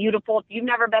is beautiful. If you've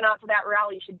never been out to that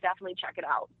rally, you should definitely check it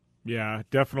out. Yeah,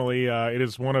 definitely. It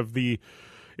is one of the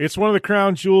It's one of the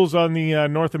crown jewels on the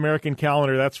North American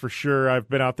calendar, that's for sure. I've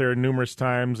been out there numerous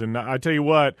times, and I tell you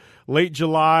what, late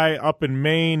July up in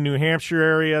Maine, New Hampshire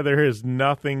area, there is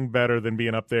nothing better than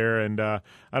being up there. And I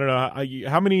don't know,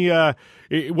 how many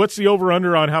what's the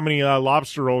over-under on how many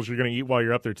lobster rolls you're going to eat while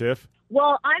you're up there, Tiff?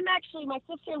 Well, my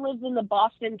sister lives in the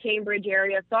Boston, Cambridge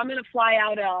area, so I'm going to fly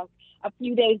out a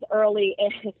few days early.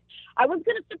 And I was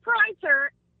going to surprise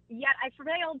her, yet I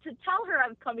failed to tell her I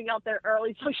was coming out there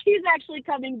early, so she's actually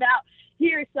coming back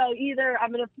here. So either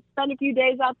I'm going to spend a few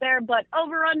days out there, but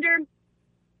over-under,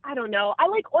 I don't know. I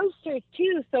like oysters,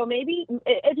 too, so maybe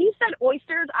if you said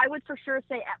oysters, I would for sure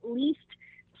say at least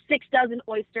 6 dozen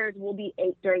oysters will be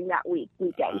ate during that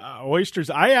weekend. Oysters.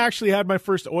 I actually had my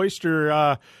first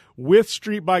oyster with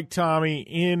Street Bike Tommy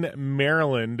in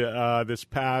Maryland this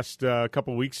past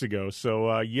couple weeks ago.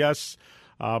 So, yes,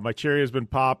 my cherry has been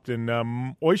popped.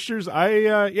 And oysters,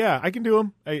 I can do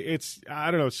them.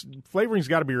 I don't know. Flavoring's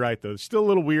got to be right, though. It's still a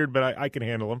little weird, but I can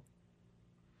handle them.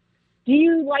 Do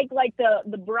you like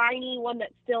the briny one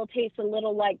that still tastes a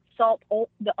little like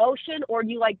the ocean, or do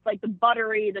you like the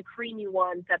buttery, the creamy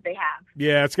ones that they have?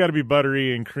 Yeah, it's got to be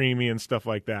buttery and creamy and stuff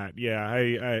like that.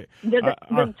 Yeah, do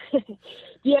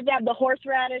you have to have the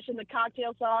horseradish and the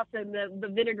cocktail sauce and the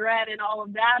vinaigrette and all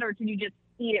of that, or can you just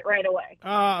eat it right away?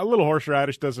 A little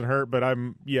horseradish doesn't hurt, but I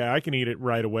can eat it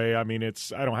right away. I mean,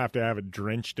 I don't have to have it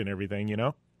drenched and everything, you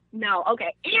know? No,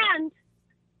 okay. And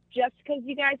just because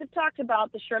you guys have talked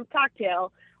about the shrimp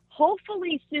cocktail,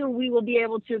 hopefully soon we will be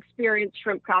able to experience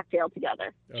shrimp cocktail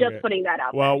together. Okay. Just putting that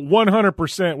out there. Well,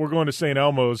 100% we're going to St.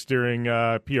 Elmo's during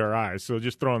PRI, so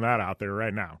just throwing that out there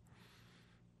right now.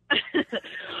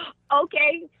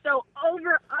 Okay, so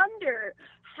over-under,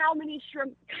 how many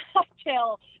shrimp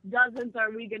cocktail dozens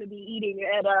are we going to be eating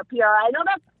at PRI? I know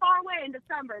that's far away in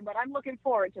December, but I'm looking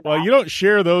forward to that. Well, you don't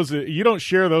share those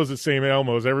at St.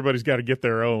 Elmo's. Everybody's got to get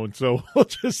their own. So we'll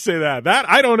just say that. That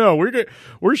I don't know. We're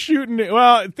shooting.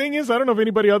 Well, the thing is, I don't know if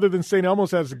anybody other than St.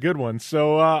 Elmo's has a good one.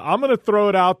 So I'm going to throw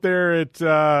it out there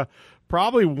at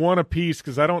probably one apiece,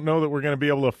 because I don't know that we're going to be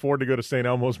able to afford to go to St.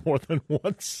 Elmo's more than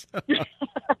once.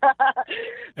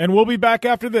 And we'll be back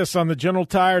after this on the General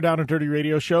Tire Down and Dirty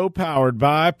Radio Show, powered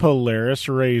by Polaris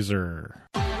Razor.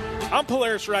 I'm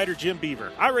Polaris rider Jim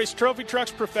Beaver. I race trophy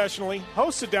trucks professionally,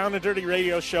 host a Down and Dirty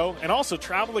radio show, and also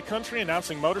travel the country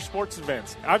announcing motorsports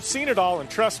events. I've seen it all, and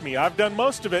trust me, I've done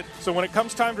most of it, so when it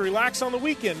comes time to relax on the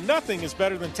weekend, nothing is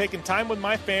better than taking time with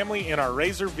my family in our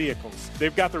Razor vehicles.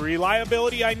 They've got the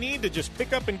reliability I need to just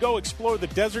pick up and go explore the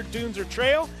desert, dunes, or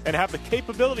trail, and have the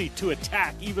capability to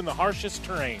attack even the harshest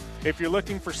terrain. If you're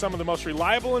looking for some of the most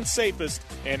reliable and safest,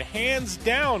 and hands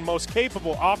down most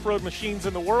capable off-road machines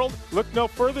in the world, look no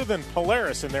further than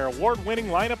Polaris and their award-winning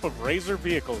lineup of Razor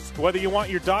vehicles. Whether you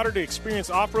want your daughter to experience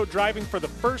off-road driving for the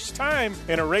first time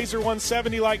in a Razor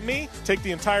 170 like me, take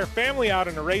the entire family out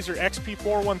in a Razor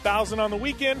XP4 1000 on the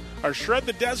weekend, or shred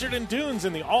the desert and dunes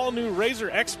in the all-new Razor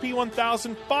XP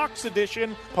 1000 Fox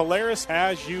Edition, Polaris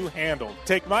has you handled.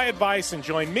 Take my advice and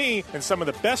join me and some of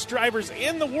the best drivers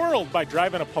in the world by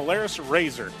driving a Polaris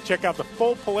Razor. Check out the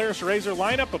full Polaris Razor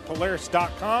lineup at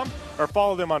Polaris.com, or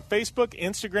follow them on Facebook,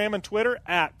 Instagram, and Twitter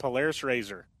at Polaris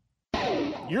Razor.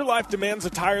 Your life demands a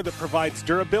tire that provides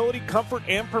durability, comfort,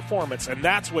 and performance, and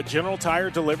that's what General Tire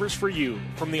delivers for you.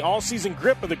 From the all-season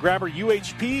grip of the Grabber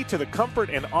UHP to the comfort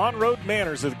and on-road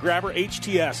manners of the Grabber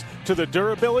HTS to the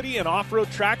durability and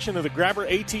off-road traction of the Grabber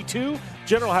AT2,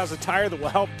 General has a tire that will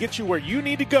help get you where you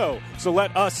need to go. So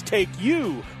let us take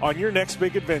you on your next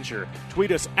big adventure.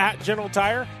 Tweet us at General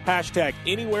Tire, hashtag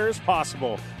anywhere is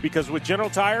possible, because with General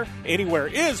Tire, anywhere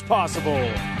is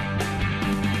possible.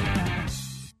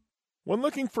 When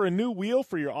looking for a new wheel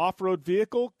for your off-road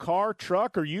vehicle, car,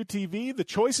 truck, or UTV, the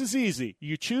choice is easy.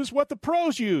 You choose what the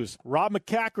pros use. Rob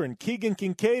McCachran, Keegan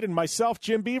Kincaid, and myself,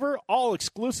 Jim Beaver, all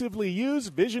exclusively use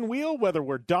Vision Wheel, whether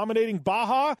we're dominating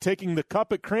Baja, taking the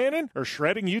cup at Crandon, or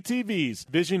shredding UTVs.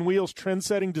 Vision Wheel's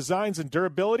trend-setting designs and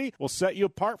durability will set you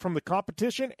apart from the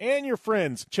competition and your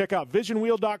friends. Check out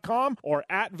VisionWheel.com or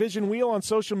at Vision Wheel on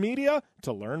social media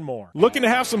to learn more. Looking to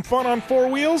have some fun on four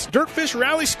wheels? Dirtfish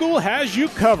Rally School has you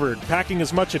covered. Packing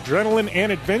as much adrenaline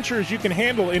and adventure as you can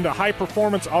handle into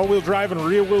high-performance all-wheel drive and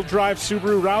rear-wheel drive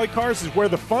Subaru rally cars is where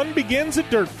the fun begins at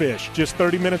Dirtfish. Just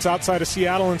 30 minutes outside of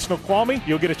Seattle and Snoqualmie,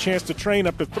 you'll get a chance to train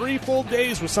up to 3 full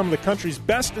days with some of the country's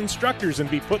best instructors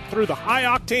and be put through the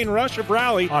high-octane rush of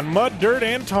rally on mud, dirt,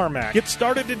 and tarmac. Get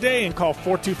started today and call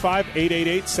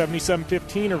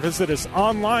 425-888-7715 or visit us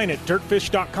online at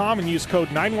dirtfish.com and use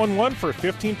code 911 for a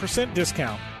 15%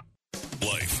 discount.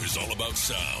 Life is all about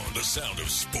sound. The sound of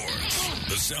sports.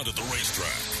 The sound at the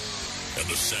racetrack. And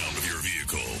the sound of your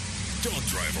vehicle. Don't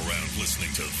drive around listening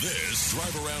to this.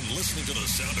 Drive around listening to the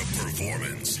sound of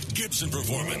performance. Gibson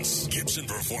Performance. Gibson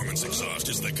Performance Exhaust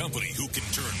is the company who can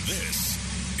turn this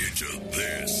into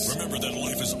this. Remember that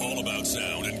life is all about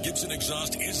sound, and Gibson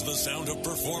Exhaust is the sound of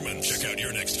performance. Check out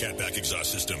your next catback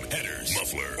exhaust system, headers,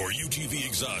 muffler, or UTV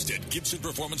exhaust at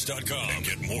GibsonPerformance.com and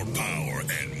get more power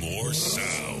and more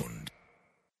sound.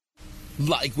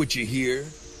 Like what you hear?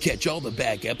 Catch all the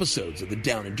back episodes of the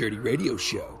Down and Dirty Radio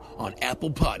Show on Apple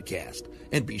Podcast,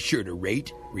 and be sure to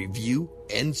rate, review,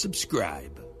 and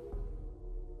subscribe.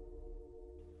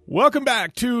 Welcome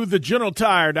back to the General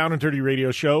Tire Down and Dirty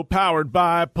Radio Show, powered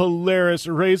by Polaris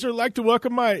Razor. I'd like to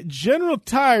welcome my General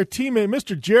Tire teammate,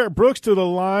 Mr. Jarrett Brooks, to the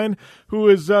line, who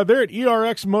is there at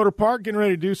ERX Motor Park, getting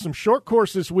ready to do some short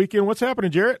course this weekend. What's happening,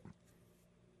 Jarrett?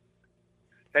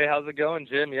 Hey, how's it going,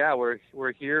 Jim? Yeah,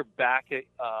 we're here back at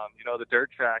the dirt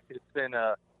track. It's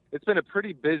been a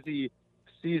pretty busy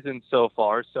season so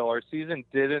far. So our season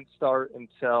didn't start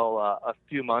until a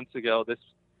few months ago.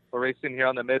 We're racing here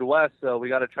on the Midwest, so we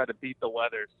got to try to beat the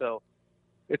weather. So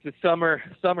it's a summer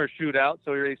shootout,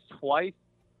 so we race twice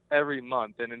every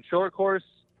month. And in short course,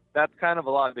 that's kind of a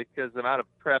lot because the amount of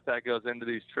prep that goes into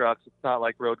these trucks, it's not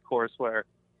like road course where,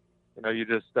 you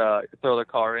just throw the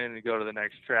car in and you go to the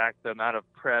next track. The amount of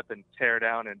prep and tear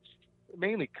down and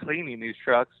mainly cleaning these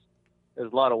trucks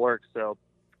is a lot of work. So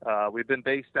we've been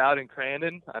based out in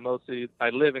Crandon. I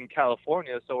live in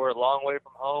California, so we're a long way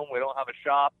from home. We don't have a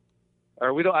shop.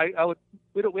 Or we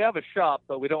have a shop,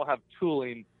 but we don't have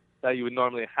tooling that you would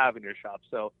normally have in your shop.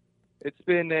 So it's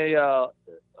been a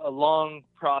long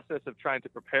process of trying to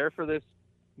prepare for this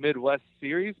Midwest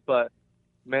series. But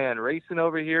man, racing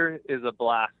over here is a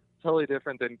blast. Totally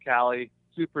different than Cali.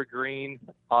 Super green,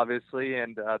 obviously,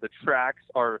 and the tracks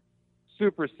are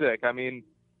super sick. I mean,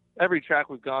 every track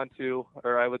we've gone to,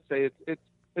 or I would say it's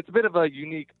a bit of a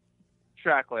unique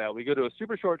track layout. We go to a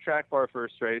super short track for our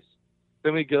first race.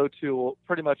 Then we go to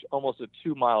pretty much almost a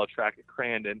 2-mile track at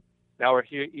Crandon. Now we're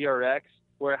here at ERX,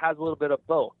 where it has a little bit of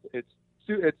both.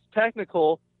 It's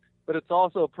technical, but it's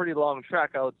also a pretty long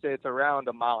track. I would say it's around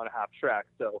a 1.5 mile track.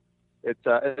 So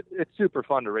it's super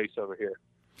fun to race over here.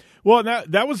 Well,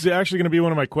 that was actually going to be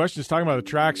one of my questions, talking about the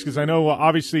tracks, because I know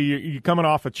obviously you're coming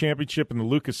off a championship in the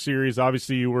Lucas Series.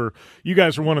 Obviously, you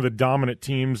guys were one of the dominant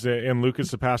teams in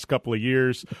Lucas the past couple of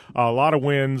years. A lot of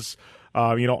wins,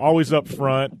 always up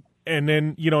front. And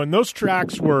then, and those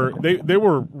tracks were they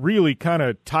were really kind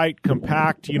of tight,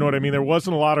 compact. You know what I mean? There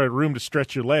wasn't a lot of room to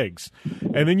stretch your legs.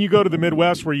 And then you go to the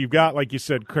Midwest where you've got, like you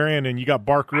said, Crandon, you got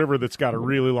Bark River that's got a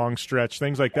really long stretch,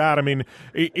 things like that. I mean,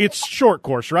 it's short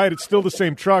course, right? It's still the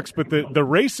same trucks, but the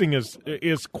racing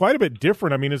is quite a bit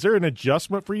different. I mean, is there an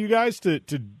adjustment for you guys to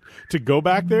go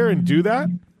back there and do that?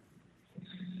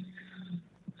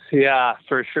 Yeah,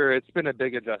 for sure. It's been a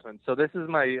big adjustment. So this is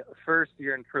my first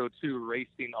year in Pro 2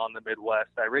 racing on the Midwest.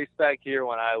 I raced back here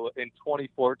in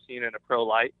 2014 in a Pro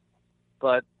Light.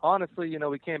 But honestly,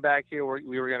 we came back here,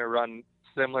 we were going to run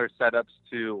similar setups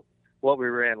to what we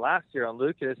ran last year on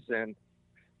Lucas. And,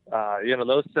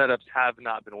 those setups have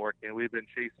not been working. We've been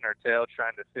chasing our tail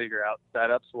trying to figure out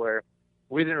setups where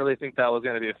we didn't really think that was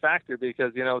going to be a factor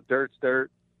because, dirt's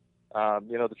dirt.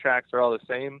 The tracks are all the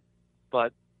same.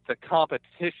 But the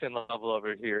competition level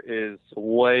over here is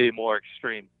way more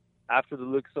extreme. After the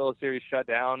Lucas Oil Series shut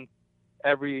down,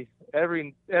 every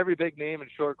big name in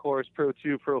short course, Pro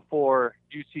 2, Pro 4,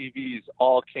 UTVs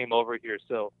all came over here.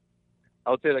 So I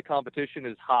would say the competition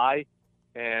is high,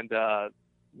 and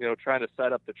trying to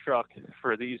set up the truck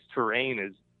for these terrain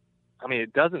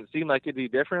it doesn't seem like it'd be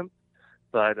different,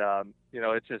 but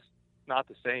it's just not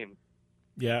the same.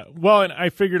 Yeah, well, and I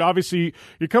figured obviously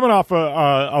you're coming off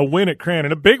a win at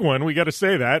Crandon, a big one. We got to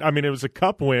say that. I mean, it was a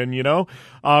cup win,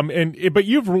 but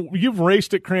you've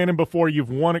raced at Crandon before,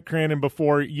 you've won at Crandon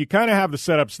before. You kind of have the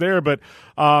setups there, but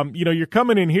you're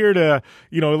coming in here to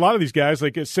a lot of these guys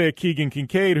like say a Keegan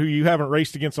Kincaid, who you haven't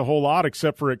raced against a whole lot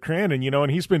except for at Crandon,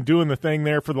 and he's been doing the thing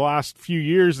there for the last few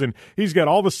years, and he's got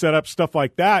all the setup stuff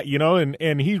like that,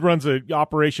 and he runs an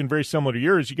operation very similar to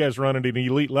yours. You guys run it at an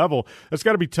elite level. That's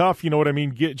got to be tough. You know what I mean?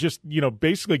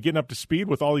 Basically getting up to speed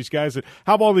with all these guys that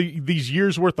have all these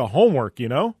years worth of homework,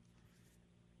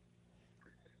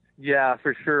 Yeah,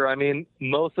 for sure. I mean,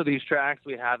 most of these tracks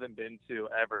we haven't been to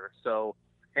ever. So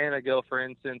Hanago, for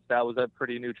instance, that was a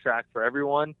pretty new track for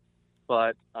everyone.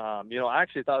 But, I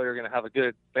actually thought we were going to have a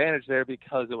good advantage there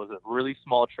because it was a really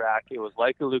small track. It was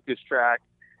like a Lucas track,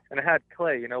 and it had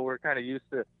clay. We're kind of used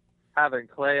to having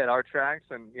clay at our tracks,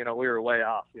 and, we were way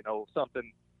off,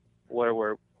 something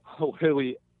where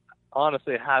we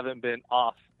honestly haven't been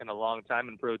off in a long time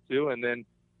in Pro 2. And then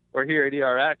we're here at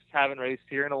ERX. Haven't raced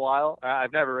here in a while.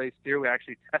 I've never raced here. We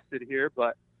actually tested here,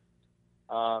 but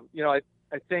I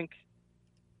think,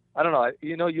 I don't know.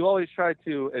 You always try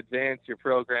to advance your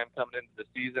program coming into the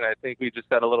season. I think we just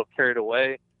got a little carried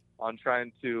away on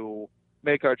trying to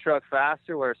make our truck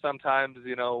faster, where sometimes,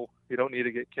 you don't need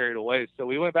to get carried away. So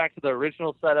we went back to the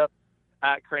original setup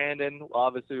at Crandon.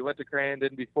 Obviously, we went to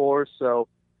Crandon before. So,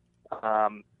 I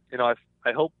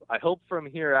hope from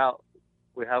here out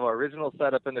we have our original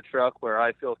setup in the truck where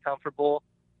I feel comfortable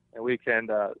and we can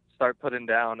start putting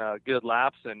down good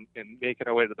laps and making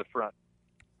our way to the front.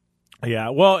 Yeah,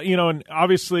 well, and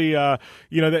obviously,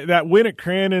 that win at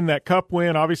Crandon, that Cup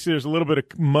win, obviously there's a little bit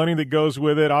of money that goes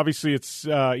with it. Obviously, it's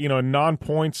a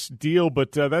non-points deal,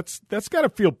 but that's got to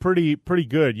feel pretty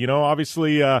good.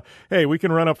 Obviously, hey, we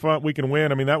can run up front, we can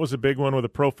win. I mean, that was a big one with the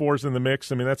Pro 4s in the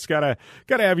mix. I mean, that's got to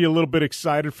have you a little bit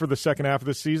excited for the second half of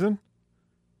the season.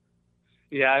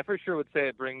 Yeah, I for sure would say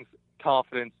it brings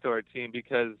confidence to our team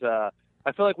because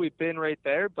I feel like we've been right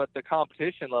there, but the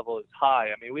competition level is high.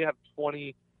 I mean, we have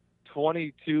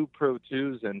 22 Pro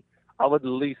 2s, and I would at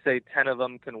least say 10 of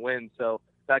them can win. So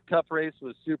that Cup race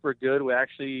was super good. We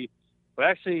actually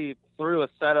threw a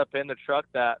setup in the truck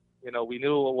that, we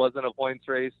knew it wasn't a points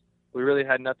race. We really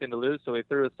had nothing to lose, so we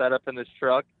threw a setup in this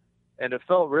truck, and it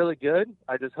felt really good.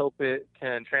 I just hope it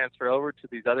can transfer over to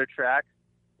these other tracks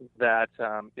that,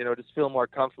 just feel more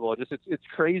comfortable. It's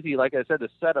crazy. Like I said, the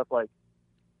setup, like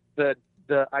the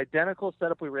identical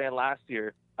setup we ran last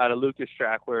year at a Lucas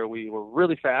track where we were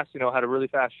really fast, had a really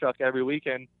fast truck every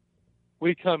weekend.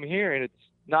 We come here and it's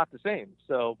not the same.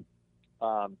 So,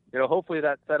 hopefully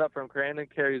that setup from Crandon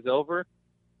carries over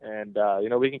and,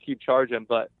 we can keep charging,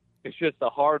 but it's just a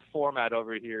hard format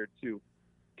over here to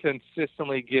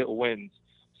consistently get wins.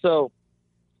 So,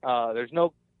 there's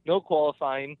no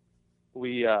qualifying.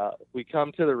 We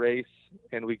come to the race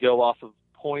and we go off of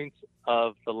points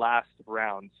of the last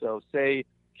round. So say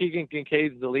Keegan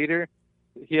Kincaid's the leader.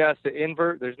 He has to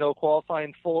invert. There's no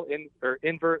qualifying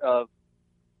invert of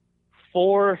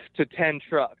 4 to 10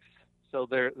 trucks. So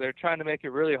they're trying to make it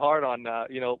really hard on,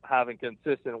 having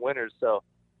consistent winners. So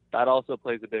that also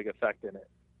plays a big effect in it.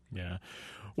 Yeah.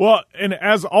 Well, and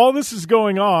as all this is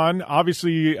going on,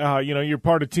 obviously, you're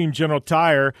part of Team General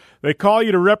Tire. They call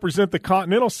you to represent the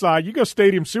Continental side. You go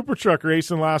Stadium Super Truck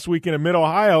racing last weekend in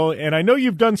Mid-Ohio, and I know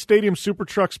you've done Stadium Super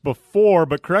Trucks before,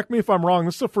 but correct me if I'm wrong,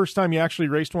 this is the first time you actually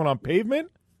raced one on pavement?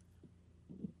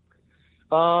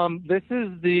 This is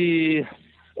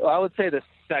I would say the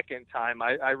second time.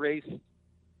 I raced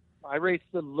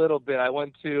a little bit. I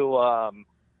went to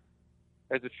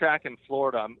there's a track in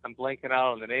Florida. I'm blanking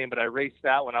out on the name, but I raced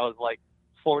that when I was like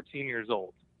 14 years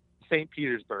old. St.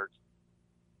 Petersburg.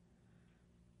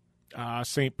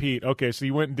 St. Pete. Okay, so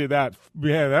you went and did that.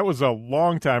 Yeah, that was a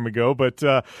long time ago. But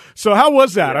so how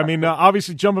was that? Yeah. I mean,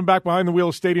 obviously jumping back behind the wheel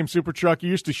of Stadium Super Truck, you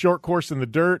used to short course in the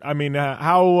dirt. I mean,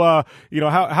 how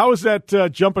is that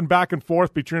jumping back and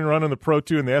forth between running the Pro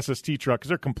 2 and the SST truck? Because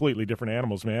they're completely different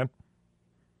animals, man.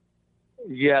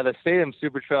 Yeah, the Stadium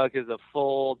Super Truck is a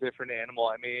full different animal.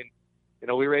 I mean,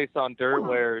 we race on dirt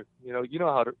where,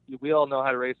 we all know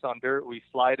how to race on dirt. We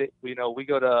slide it. We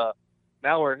go to,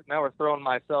 now we're throwing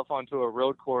myself onto a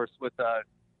road course with a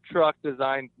truck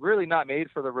designed really not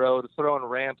made for the road, throwing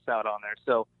ramps out on there.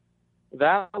 So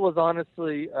that was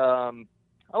honestly, I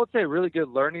would say really good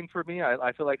learning for me.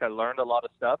 I feel like I learned a lot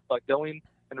of stuff, but going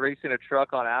and racing a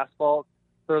truck on asphalt,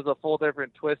 there's a full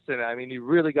different twist in it. I mean, you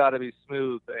really got to be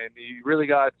smooth, and you really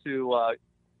got to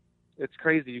it's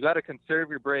crazy. You got to conserve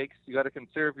your brakes. You got to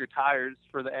conserve your tires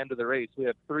for the end of the race. We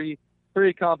have three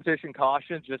competition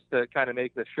cautions just to kind of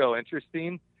make the show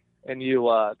interesting. And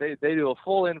they do a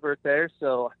full invert there.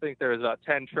 So I think there's about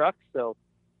 10 trucks. So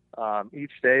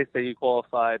each day, say you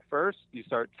qualified first, you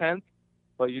start 10th,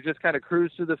 but you just kind of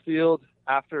cruise through the field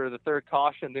after the third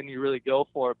caution, then you really go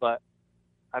for it. But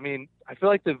I mean, I feel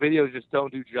like the videos just don't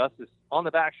do justice. On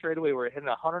the back straightaway, we're hitting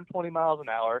 120 miles an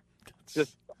hour,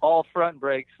 just all front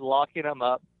brakes, locking them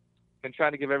up, and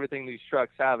trying to give everything these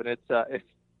trucks have. And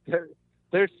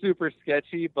they're super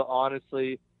sketchy, but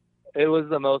honestly, it was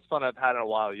the most fun I've had in a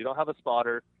while. You don't have a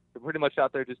spotter. You're pretty much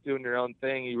out there just doing your own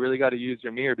thing. You really got to use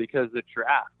your mirror because the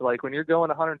draft, like when you're going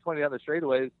 120 down the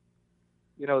straightaways,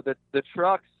 the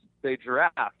trucks, they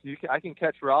draft. I can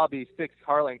catch Robbie 6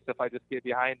 car lengths if I just get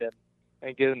behind him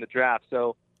and get in the draft.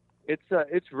 So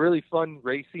it's really fun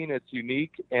racing. It's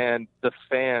unique, and the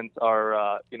fans are,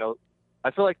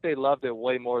 I feel like they loved it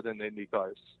way more than the Indy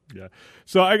cars. Yeah.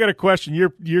 So I got a question.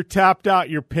 You're tapped out.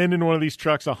 You're pinned in one of these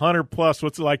trucks, 100 plus.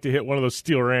 What's it like to hit one of those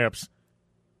steel ramps?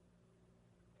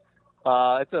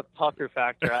 It's a pucker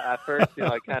factor. At first,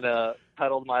 I kind of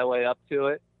pedaled my way up to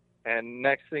it, And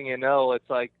next thing you know, it's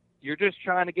like you're just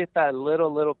trying to get that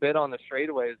little bit on the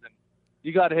straightaways, and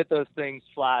you got to hit those things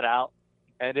flat out.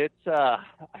 And it's, I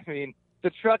mean,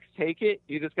 the trucks take it.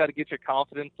 You just got to get your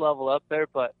confidence level up there.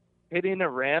 But hitting a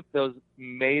ramp, those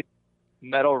made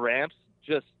metal ramps,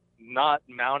 just not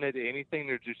mounted to anything,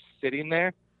 they're just sitting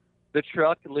there. The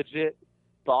truck legit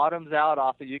bottoms out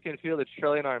off it. You can feel the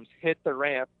trailing arms hit the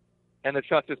ramp, and the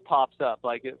truck just pops up.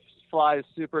 Like, it flies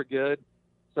super good.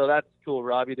 So that's cool.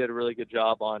 Robbie did a really good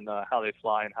job on how they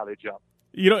fly and how they jump.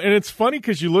 You know, and it's funny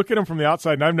because you look at them from the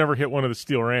outside, and I've never hit one of the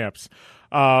steel ramps.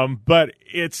 But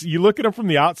you look at them from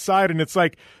the outside, and it's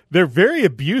like they're very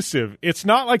abusive. It's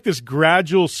not like this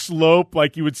gradual slope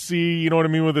like you would see, you know what I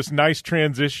mean, with this nice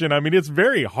transition. I mean, it's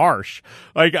very harsh.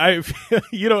 Like,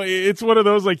 it's one of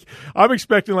those, like, I'm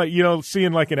expecting, like, you know,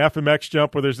 seeing like an FMX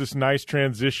jump where there's this nice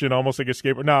transition, almost like a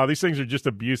skateboard. No, these things are just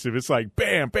abusive. It's like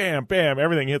bam, bam, bam.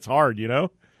 Everything hits hard, you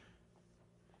know?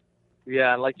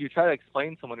 Yeah, and like you try to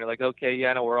explain to someone, you're like, okay,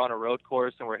 yeah, no, we're on a road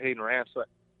course and we're hitting ramps. But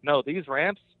no, these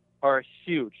ramps are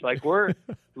huge. Like, we're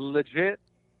legit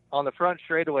on the front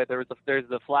straightaway. There's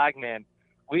the flagman.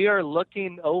 We are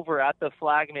looking over at the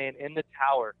flagman in the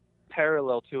tower,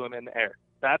 parallel to him in the air.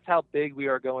 That's how big we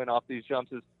are going off these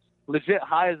jumps. Is legit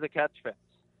high as the catch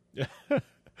fence.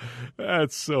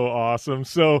 That's so awesome.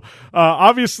 So,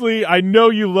 obviously, I know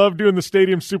you love doing the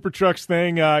Stadium Super Trucks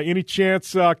thing. Any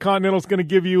chance Continental's going to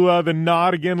give you the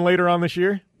nod again later on this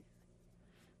year?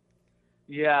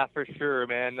 Yeah, for sure,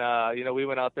 man. You know, we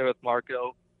went out there with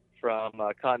Marco from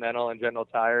Continental and General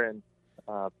Tire, and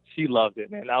he loved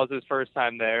it, man. That was his first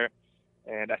time there,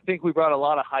 and I think we brought a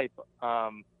lot of hype.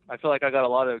 I feel like I got a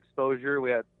lot of exposure.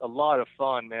 We had a lot of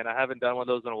fun, man. I haven't done one of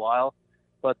those in a while.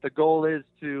 But the goal is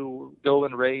to go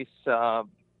and race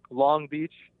Long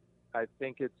Beach. I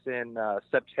think it's in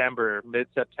September,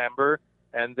 mid-September.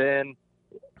 And then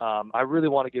I really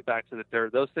want to get back to the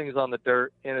dirt. Those things on the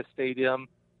dirt in a stadium,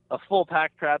 a full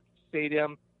pack crap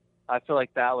stadium, I feel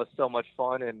like that was so much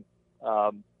fun. And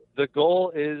the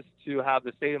goal is to have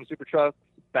the Stadium Super Trucks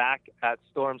back at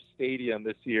Storm Stadium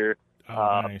this year,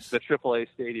 nice. The AAA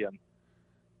stadium.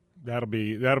 That'll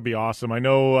be awesome. I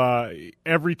know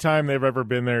every time they've ever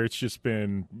been there, it's just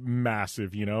been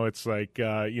massive. You know, it's like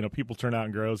you know, people turn out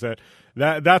in groves.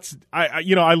 That's I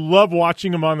love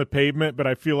watching them on the pavement, but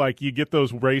I feel like you get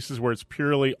those races where it's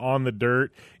purely on the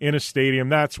dirt in a stadium.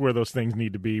 That's where those things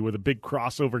need to be, with a big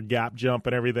crossover gap jump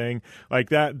and everything like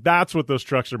that. That's what those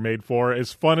trucks are made for.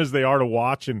 As fun as they are to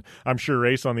watch, and I'm sure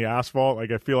race on the asphalt. Like,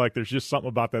 I feel like there's just something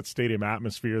about that stadium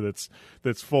atmosphere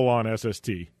that's full on SST.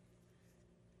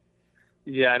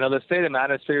 Yeah, I know the stadium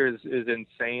atmosphere is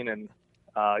insane, and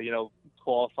you know,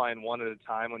 qualifying one at a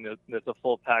time when there's a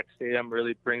full packed stadium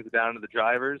really brings it down to the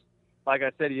drivers. Like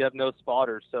I said, you have no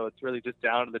spotters, so it's really just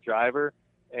down to the driver,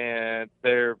 and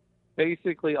they're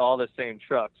basically all the same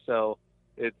trucks. So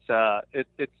it's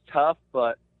tough,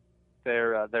 but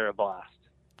they're a blast.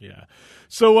 Yeah.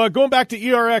 So going back to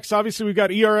ERX, obviously we've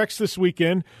got ERX this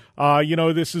weekend. You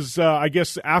know, this is, I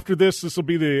guess after this will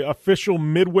be the official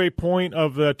midway point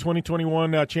of the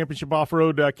 2021 Championship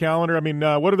Off-Road calendar. I mean,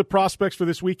 what are the prospects for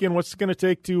this weekend? What's it going to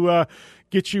take to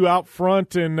get you out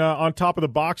front and on top of the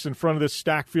box in front of this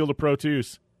stacked field of Pro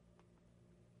 2s?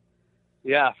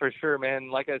 Yeah, for sure, man.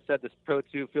 Like I said, this Pro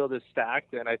 2 field is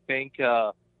stacked, and I think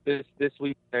this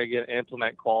week they're going to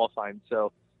implement qualifying.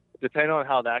 So depending on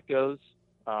how that goes,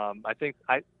 I think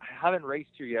I haven't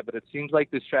raced here yet, but it seems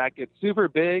like this track, it's super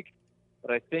big,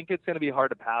 but I think it's going to be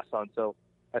hard to pass on. So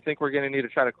I think we're going to need to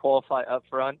try to qualify up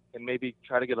front and maybe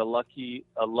try to get a lucky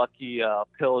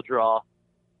pill draw,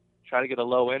 try to get a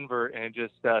low invert and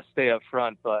just stay up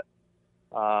front. But,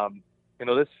 you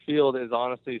know, this field is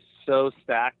honestly so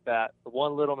stacked that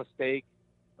one little mistake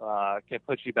can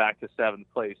put you back to 7th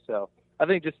place. So I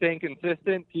think just staying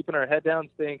consistent, keeping our head down,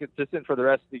 staying consistent for the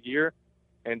rest of the year,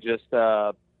 and just,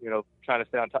 you know, trying to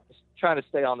stay on top, trying to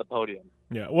stay on the podium.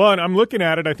 Yeah, well, and I'm looking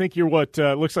at it. I think you're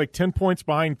looks like 10 points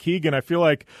behind Keegan. I feel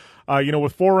like, you know,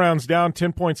 with 4 rounds down,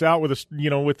 10 points out, with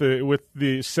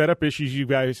the setup issues you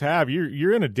guys have,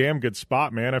 you're in a damn good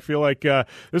spot, man. I feel like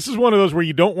this is one of those where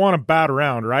you don't want to bat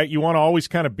around, right? You want to always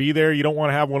kind of be there. You don't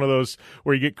want to have one of those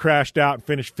where you get crashed out and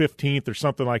finish 15th or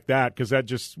something like that, because that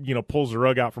just, you know, pulls the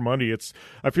rug out from under you.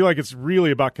 I feel like it's really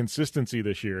about consistency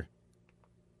this year.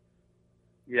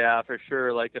 Yeah, for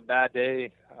sure. Like a bad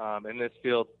day in this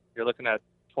field, you're looking at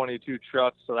 22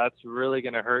 trucks, so that's really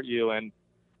going to hurt you. And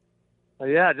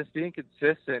yeah, just being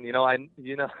consistent. You know, I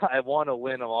want to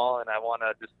win them all, and I want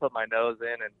to just put my nose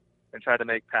in and try to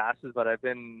make passes. But I've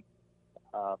been,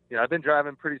 I've been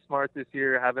driving pretty smart this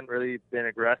year. Haven't really been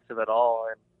aggressive at all.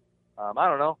 And I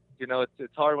don't know. You know,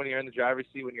 it's hard when you're in the driver's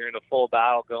seat, when you're in a full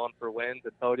battle going for wins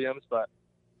and podiums. But,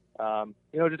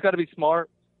 you know, just got to be smart.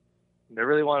 They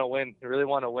really want to win. They really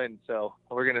want to win. So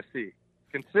we're going to see.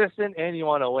 Consistent and you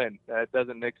want to win. That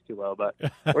doesn't mix too well, but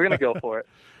we're going to go for it.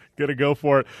 Going to go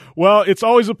for it. Well, it's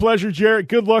always a pleasure, Jarrett.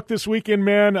 Good luck this weekend,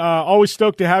 man. Always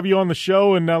stoked to have you on the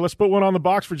show, and let's put one on the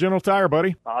box for General Tire,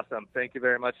 buddy. Awesome. Thank you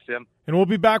very much, Jim. And we'll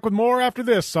be back with more after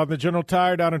this on the General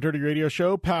Tire Down and Dirty Radio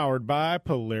Show, powered by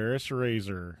Polaris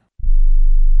Razor.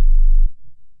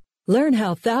 Learn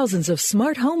how thousands of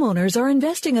smart homeowners are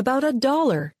investing about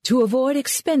 $1 to avoid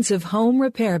expensive home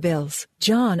repair bills.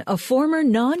 John, a former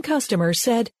non-customer,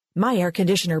 said, "My air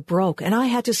conditioner broke and I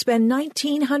had to spend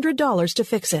 $1,900 to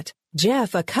fix it."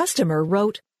 Jeff, a customer,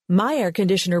 wrote, "My air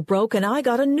conditioner broke and I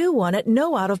got a new one at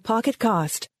no out-of-pocket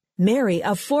cost." Mary,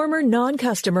 a former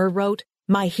non-customer, wrote,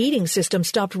 "My heating system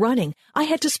stopped running. I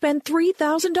had to spend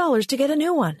 $3,000 to get a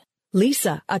new one."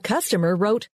 Lisa, a customer,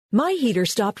 wrote, "My heater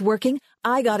stopped working.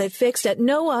 I got it fixed at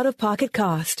no out-of-pocket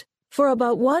cost." For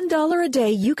about $1 a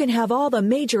day, you can have all the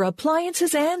major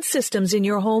appliances and systems in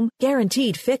your home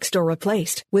guaranteed fixed or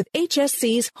replaced with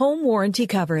HSC's home warranty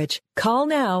coverage. Call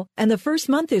now, and the first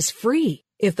month is free.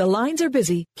 If the lines are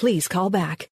busy, please call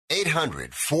back.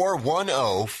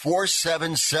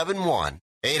 800-410-4771.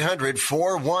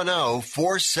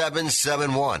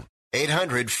 800-410-4771.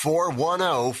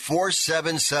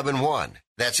 800-410-4771.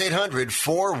 That's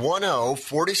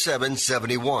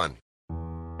 800-410-4771.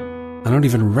 I don't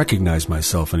even recognize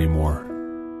myself anymore.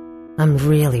 I'm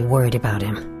really worried about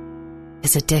him.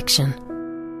 His addiction.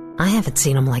 I haven't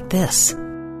seen him like this.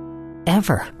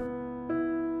 Ever.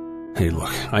 Hey,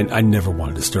 look, I never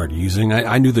wanted to start using.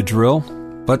 I knew the drill,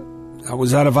 but I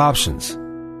was out of options.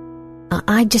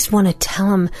 I just want to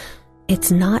tell him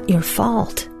it's not your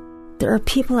fault. There are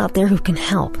people out there who can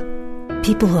help.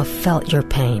 People who have felt your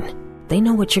pain. They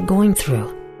know what you're going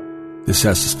through. This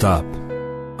has to stop.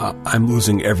 I'm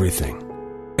losing everything.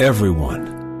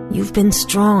 Everyone. You've been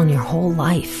strong your whole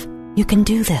life. You can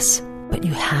do this, but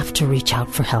you have to reach out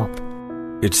for help.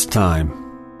 It's time.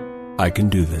 I can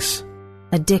do this.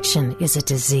 Addiction is a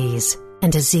disease,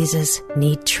 and diseases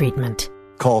need treatment.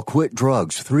 Call Quit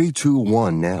Drugs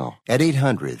 321 now at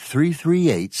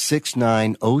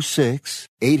 800-338-6906.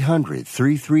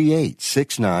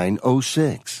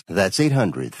 800-338-6906. That's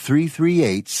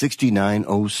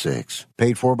 800-338-6906.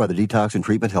 Paid for by the Detox and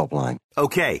Treatment Helpline.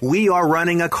 Okay, we are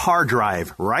running a car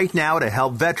drive right now to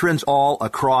help veterans all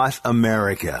across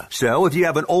America. So if you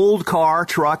have an old car,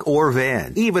 truck, or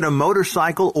van, even a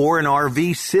motorcycle or an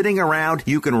RV sitting around,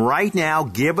 you can right now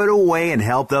give it away and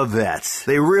help the vets.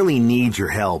 They really need your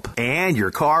help. And your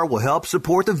car will help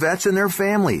support the vets and their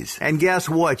families. And guess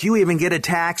what? You even get a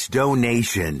tax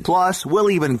donation. Plus, we'll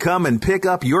even come and pick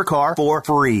up your car for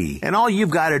free. And all you've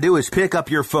got to do is pick up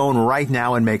your phone right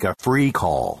now and make a free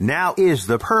call. Now is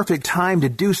the perfect time to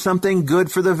do something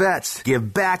good for the vets.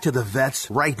 Give back to the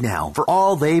vets right now for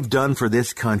all they've done for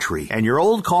this country. And your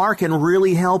old car can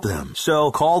really help them. So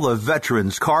call the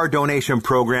Veterans Car Donation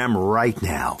Program right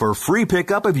now for free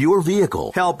pickup of your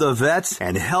vehicle. Help the vets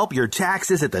and help your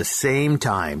taxes at the same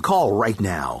time. Call right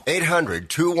now.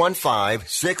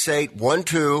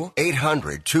 800-215-6812.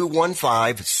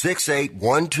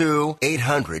 800-215-6812.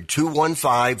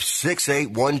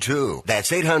 800-215-6812.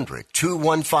 That's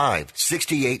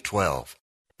 800-215-6812.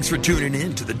 Thanks for tuning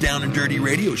in to the Down and Dirty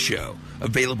Radio Show,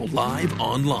 available live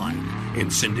online, in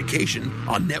syndication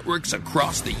on networks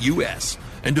across the U.S.,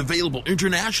 and available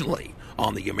internationally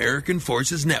on the American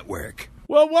Forces Network.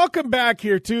 Well, welcome back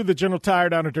here to the General Tire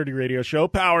Down and Dirty Radio Show,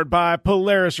 powered by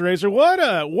Polaris Razor.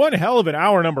 One hell of an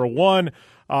hour number one.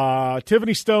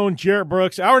 Tiffany Stone, Jarrett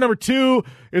Brooks. Hour number two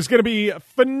is going to be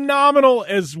phenomenal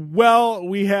as well.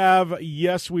 We've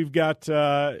got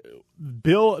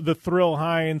Bill the Thrill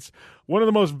Hines, one of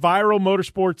the most viral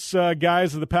motorsports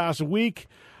guys of the past week.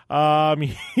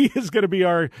 He is going to be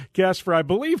our guest for, I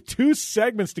believe, 2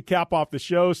 segments to cap off the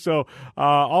show. So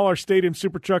all our Stadium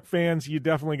Super Truck fans, you're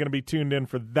definitely going to be tuned in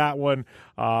for that one.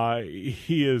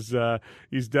 He's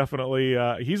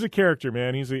definitely he's a character,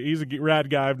 man. He's a rad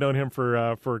guy. I've known him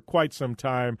for quite some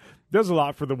time. Does a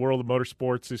lot for the world of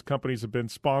motorsports. His companies have been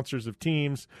sponsors of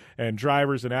teams and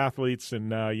drivers and athletes,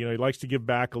 and he likes to give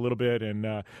back a little bit.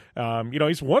 And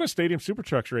he's won a Stadium Super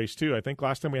Trucks race too. I think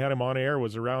last time we had him on air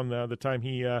was around the time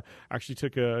he actually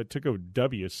took a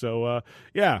W. So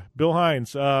Bill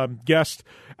Hines, guest,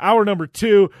 hour number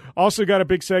 2. Also got a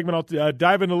big segment. I'll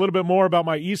dive in a little bit more about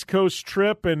my East Coast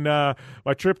trip and my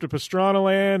trip to Pastrana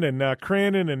Land and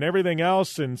Crandon and everything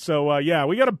else. And so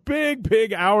we got a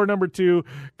big hour number 2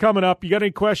 coming up. You got any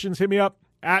questions, hit me up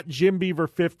at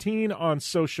JimBeaver15 on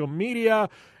social media.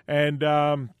 And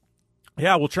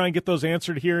Yeah, we'll try and get those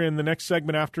answered here in the next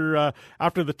segment after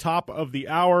the top of the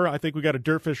hour. I think we got a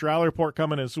Dirtfish Rally Report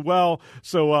coming as well.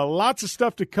 So lots of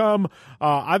stuff to come.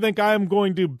 I think I am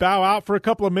going to bow out for a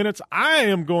couple of minutes. I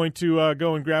am going to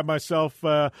go and grab myself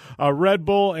a Red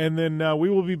Bull, and then we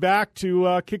will be back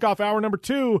to kick off hour number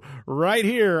 2 right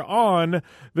here on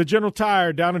the General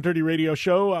Tire Down and Dirty Radio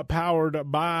Show,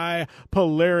 powered by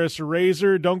Polaris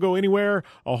Razor. Don't go anywhere.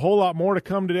 A whole lot more to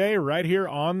come today right here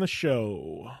on the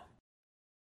show.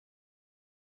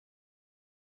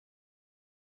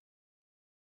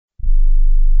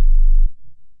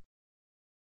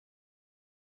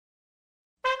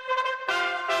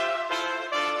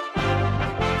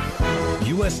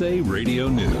 USA Radio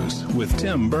News with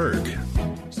Tim Berg.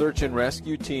 Search and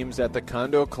rescue teams at the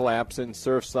condo collapse in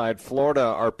Surfside, Florida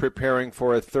are preparing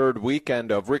for a third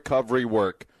weekend of recovery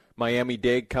work.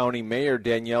 Miami-Dade County Mayor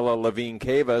Daniela Levine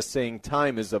Cava saying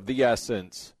time is of the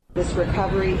essence. This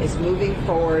recovery is moving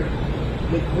forward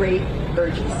with great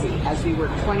urgency as we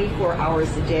work 24 hours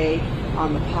a day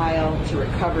on the pile to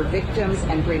recover victims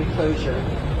and bring closure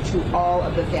to all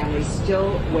of the families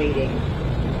still waiting.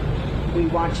 We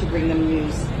want to bring them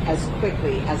news as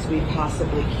quickly as we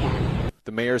possibly can.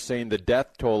 The mayor saying the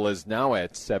death toll is now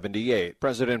at 78.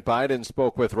 President Biden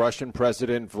spoke with Russian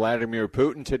President Vladimir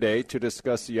Putin today to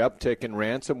discuss the uptick in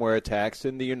ransomware attacks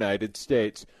in the United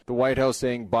States. The White House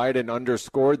saying Biden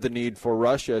underscored the need for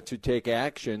Russia to take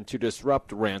action to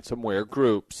disrupt ransomware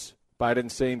groups.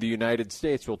 Biden saying the United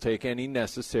States will take any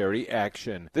necessary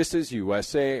action. This is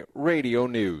USA Radio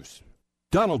News.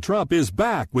 Donald Trump is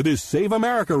back with his Save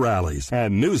America rallies,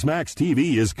 and Newsmax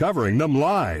TV is covering them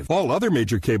live. All other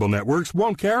major cable networks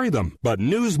won't carry them, but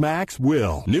Newsmax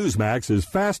will. Newsmax is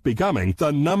fast becoming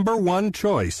the #1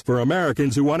 choice for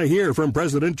Americans who want to hear from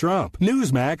President Trump.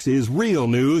 Newsmax is real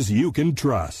news you can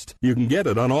trust. You can get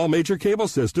it on all major cable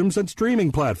systems and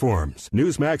streaming platforms.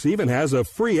 Newsmax even has a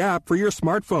free app for your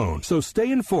smartphone, so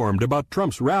stay informed about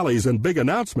Trump's rallies and big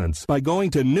announcements by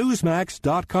going to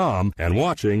Newsmax.com and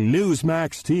watching Newsmax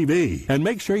TV. And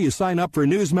make sure you sign up for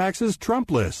Newsmax's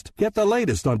Trump List. Get the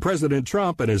latest on President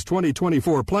Trump and his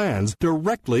 2024 plans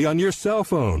directly on your cell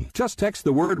phone. Just text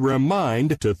the word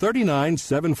REMIND to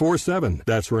 39747.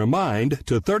 That's REMIND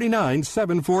to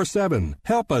 39747.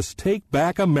 Help us take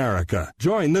back America.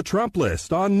 Join the Trump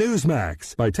List on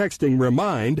Newsmax by texting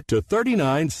REMIND to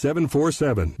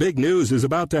 39747. Big news is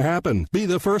about to happen. Be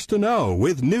the first to know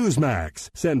with Newsmax.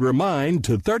 Send REMIND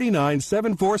to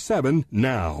 39747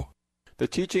 now. The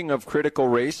teaching of critical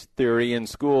race theory in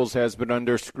schools has been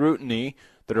under scrutiny.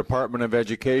 The Department of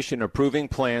Education approving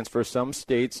plans for some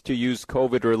states to use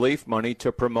COVID relief money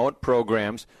to promote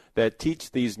programs that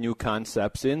teach these new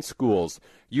concepts in schools.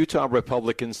 Utah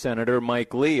Republican Senator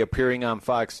Mike Lee, appearing on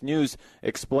Fox News,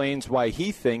 explains why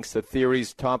he thinks the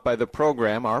theories taught by the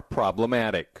program are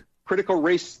problematic. Critical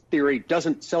race theory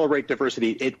doesn't celebrate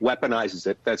diversity. It weaponizes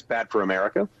it. That's bad for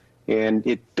America. And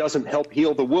it doesn't help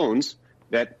heal the wounds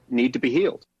that need to be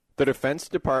healed. The Defense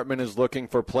Department is looking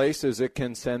for places it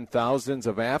can send thousands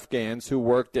of Afghans who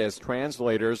worked as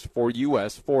translators for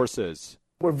U.S. forces.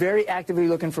 We're very actively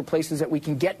looking for places that we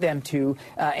can get them to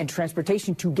and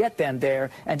transportation to get them there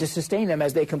and to sustain them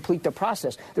as they complete the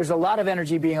process. There's a lot of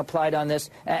energy being applied on this.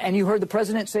 And you heard the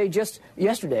president say just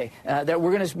yesterday that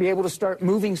we're going to be able to start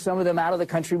moving some of them out of the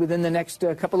country within the next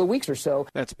couple of weeks or so.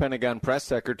 That's Pentagon Press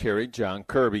Secretary John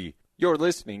Kirby. You're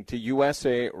listening to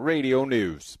USA Radio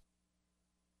News.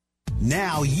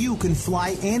 Now you can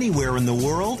fly anywhere in the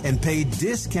world and pay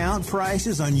discount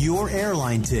prices on your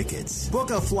airline tickets.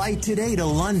 Book a flight today to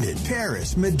London,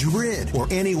 Paris, Madrid, or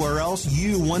anywhere else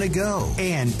you want to go.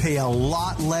 And pay a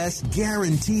lot less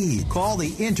guaranteed. Call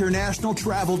the International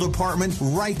Travel Department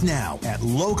right now at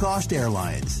Low Cost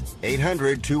Airlines.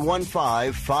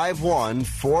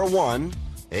 800-215-5141.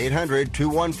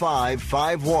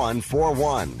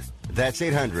 800-215-5141. That's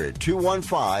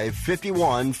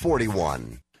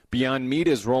 800-215-5141. Beyond Meat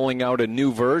is rolling out a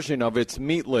new version of its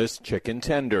meatless chicken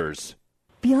tenders.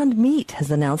 Beyond Meat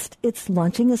has announced it's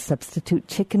launching a substitute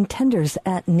chicken tenders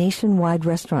at nationwide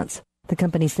restaurants. The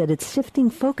company said it's shifting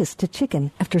focus to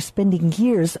chicken after spending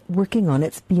years working on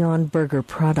its Beyond Burger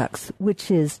products,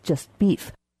 which is just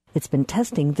beef. It's been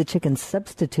testing the chicken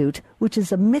substitute, which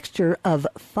is a mixture of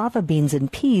fava beans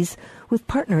and peas, with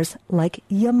partners like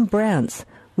Yum Brands,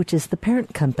 which is the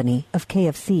parent company of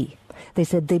KFC. They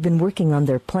said they've been working on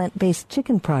their plant-based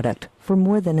chicken product for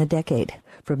more than a decade.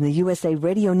 From the USA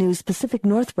Radio News Pacific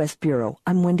Northwest Bureau,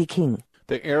 I'm Wendy King.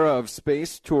 The era of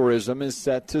space tourism is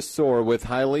set to soar with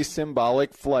highly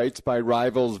symbolic flights by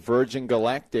rivals Virgin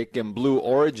Galactic and Blue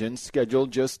Origin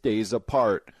scheduled just days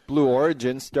apart. Blue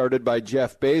Origin, started by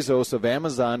Jeff Bezos of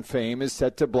Amazon fame, is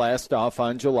set to blast off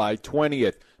on July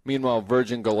 20th. Meanwhile,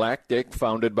 Virgin Galactic,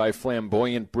 founded by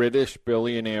flamboyant British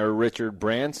billionaire Richard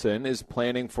Branson, is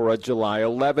planning for a July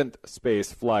 11th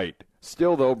space flight.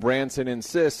 Still, though, Branson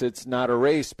insists it's not a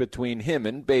race between him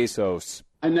and Bezos.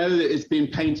 I know that it's been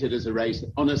painted as a race.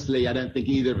 Honestly, I don't think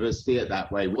either of us see it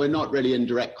that way. We're not really in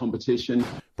direct competition.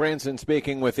 Branson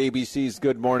speaking with ABC's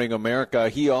Good Morning America.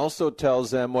 He also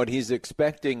tells them what he's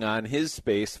expecting on his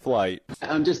space flight.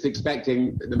 I'm just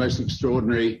expecting the most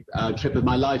extraordinary trip of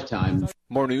my lifetime.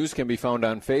 More news can be found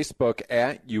on Facebook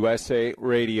at USA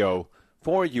Radio.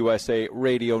 For USA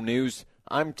Radio News,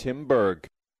 I'm Tim Berg.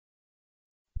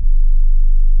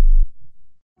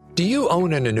 Do you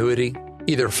own an annuity?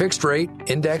 Either fixed rate,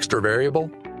 indexed, or variable?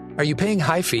 Are you paying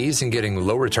high fees and getting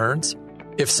low returns?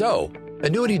 If so,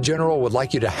 Annuity General would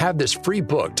like you to have this free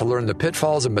book to learn the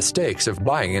pitfalls and mistakes of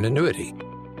buying an annuity.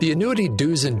 The Annuity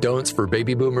Do's and Don'ts for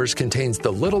Baby Boomers contains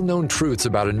the little-known truths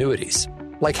about annuities,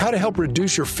 like how to help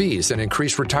reduce your fees and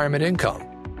increase retirement income.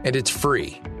 And it's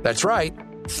free. That's right,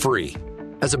 free.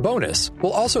 As a bonus,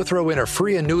 we'll also throw in a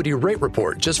free annuity rate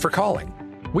report just for calling.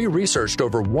 We researched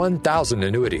over 1,000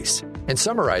 annuities and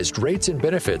summarized rates and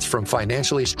benefits from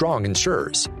financially strong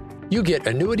insurers. You get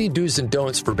Annuity Do's and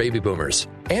Don'ts for Baby Boomers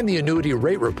and the Annuity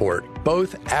Rate Report,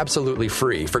 both absolutely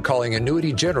free, for calling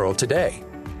Annuity General today.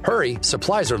 Hurry,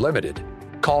 supplies are limited.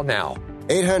 Call now.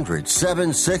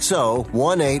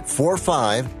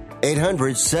 800-760-1845.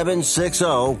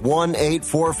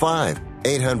 800-760-1845.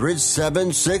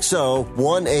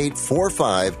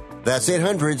 800-760-1845. That's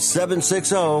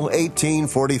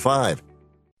 800-760-1845.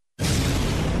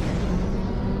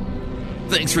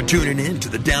 Thanks for tuning in to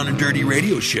the Down and Dirty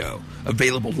Radio Show,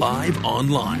 available live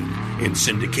online, in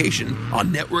syndication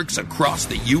on networks across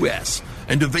the U.S.,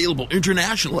 and available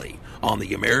internationally on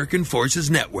the American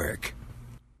Forces Network.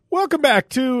 Welcome back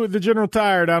to the General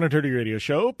Tire Down and Dirty Radio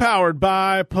Show, powered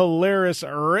by Polaris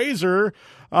Razor.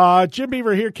 Jim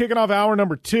Beaver here, kicking off hour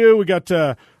number 2. We got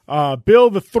Bill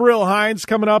the Thrill Hines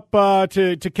coming up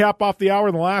to cap off the hour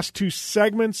in the last 2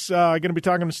 segments. Going to be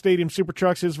talking to Stadium Super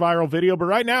Trucks, his viral video. But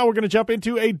right now, we're going to jump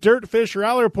into a Dirtfish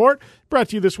Rally Report, brought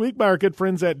to you this week by our good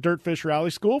friends at Dirtfish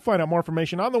Rally School. Find out more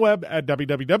information on the web at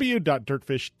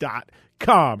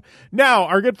www.dirtfish.com. Now,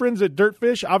 our good friends at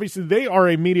Dirtfish, obviously they are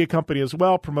a media company as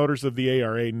well, promoters of the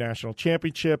ARA National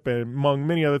Championship, and among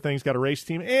many other things, got a race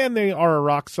team, and they are a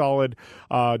rock-solid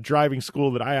driving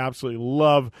school that I absolutely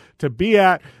love to be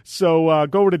at. So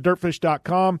go over to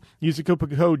dirtfish.com, use the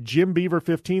coupon code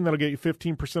JimBeaver15. That'll get you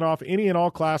 15% off any and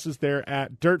all classes there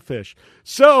at Dirtfish.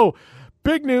 So,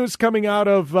 big news coming out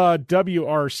of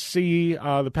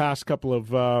WRC the past couple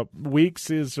of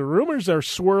weeks is rumors are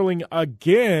swirling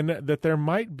again that there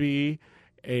might be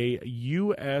a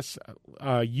U.S.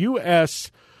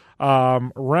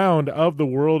 Round of the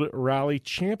World Rally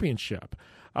Championship.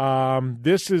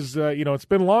 This is, it's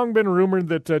long been rumored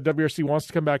that WRC wants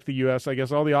to come back to the U.S. I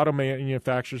guess all the auto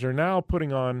manufacturers are now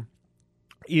putting on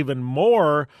even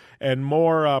more and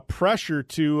more pressure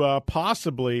to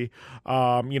possibly,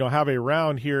 have a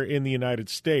round here in the United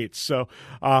States. So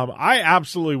I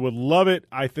absolutely would love it.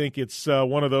 I think it's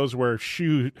one of those where,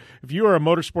 shoot, if you are a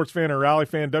motorsports fan or rally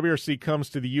fan, WRC comes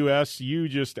to the U.S., you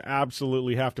just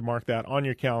absolutely have to mark that on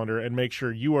your calendar and make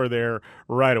sure you are there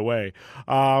right away.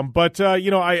 But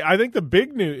I think the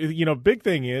big big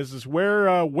thing is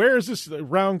where is this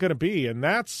round going to be? And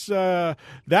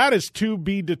that is to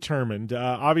be determined.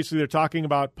 Obviously, they're talking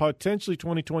about potentially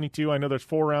 2022. I know there's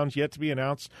 4 rounds yet to be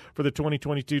announced for the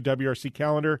 2022 WRC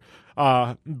calendar,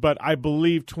 but I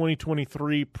believe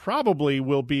 2023 probably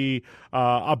will be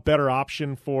a better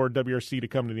option for WRC to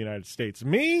come to the United States.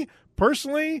 Me,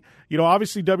 personally,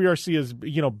 obviously WRC has,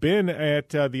 been at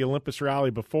the Olympus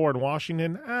Rally before in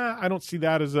Washington. I don't see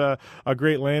that as a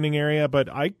great landing area, but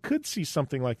I could see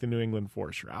something like the New England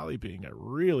Forest Rally being a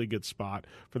really good spot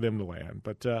for them to land.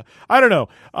 But I don't know.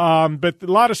 But a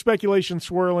lot of speculation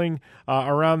swirling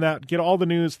around that. Get all the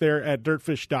news there at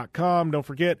dirtfish.com. Don't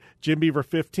forget, Jim Beaver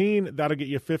 15. That'll get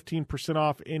you 15%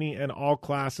 off any and all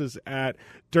classes at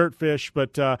Dirtfish.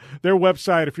 But their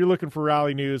website, if you're looking for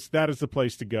rally news, that is the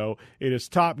place to go. It is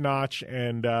top-notch,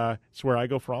 and it's where I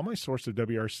go for all my source of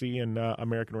WRC and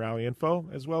American Rally info,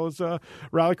 as well as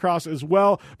Rallycross as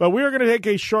well. But we are going to take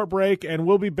a short break, and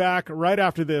we'll be back right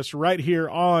after this, right here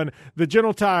on the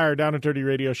General Tire Down and Dirty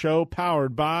Radio Show,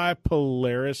 powered by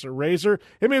Polaris Razor.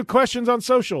 Hit me with questions on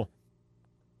social.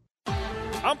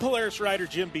 I'm Polaris rider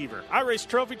Jim Beaver. I race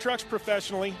trophy trucks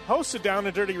professionally, host a Down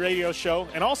and Dirty radio show,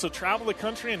 and also travel the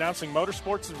country announcing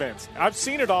motorsports events. I've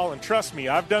seen it all, and trust me,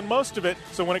 I've done most of it,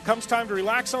 so when it comes time to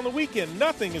relax on the weekend,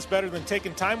 nothing is better than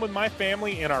taking time with my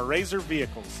family in our RZR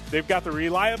vehicles. They've got the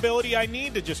reliability I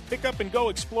need to just pick up and go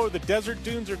explore the desert,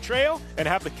 dunes, or trail, and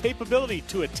have the capability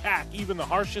to attack even the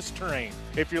harshest terrain.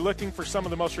 If you're looking for some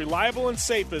of the most reliable and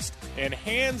safest, and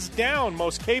hands down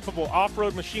most capable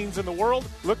off-road machines in the world,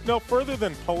 look no further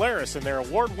than Polaris and their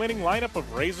award-winning lineup of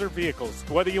RZR vehicles.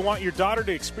 Whether you want your daughter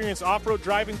to experience off-road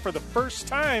driving for the first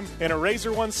time in a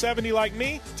RZR 170 like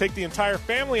me, take the entire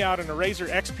family out in a RZR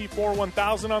XP4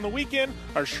 1000 on the weekend,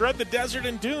 or shred the desert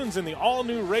and dunes in the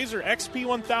all-new RZR XP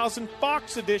 1000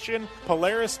 Fox Edition,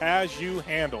 Polaris has you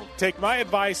handled. Take my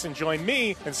advice and join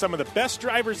me and some of the best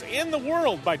drivers in the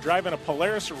world by driving a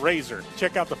Polaris RZR.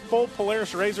 Check out the full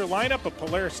Polaris RZR lineup at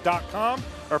Polaris.com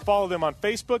or follow them on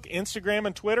Facebook, Instagram,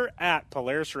 and Twitter at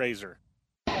Polaris RZR.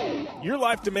 Your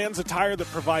life demands a tire that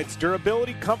provides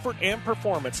durability, comfort, and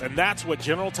performance, and that's what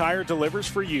General Tire delivers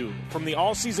for you. From the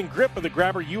all-season grip of the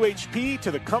Grabber UHP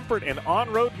to the comfort and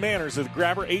on-road manners of the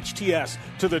Grabber HTS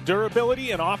to the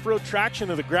durability and off-road traction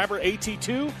of the Grabber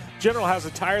AT2, General has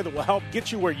a tire that will help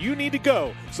get you where you need to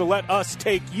go. So let us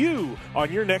take you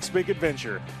on your next big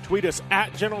adventure. Tweet us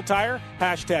at General Tire,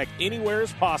 hashtag anywhere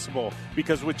is possible,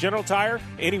 because with General Tire,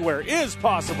 anywhere is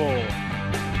possible.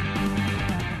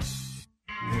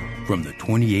 From the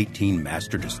 2018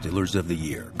 Master Distillers of the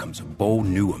Year comes a bold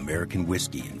new American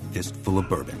whiskey and fistful of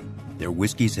bourbon. Their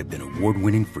whiskeys have been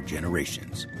award-winning for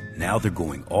generations. Now they're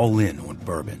going all in on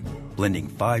bourbon, blending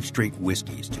 5 straight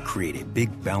whiskeys to create a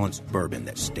big balanced bourbon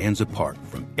that stands apart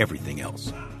from everything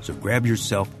else. So grab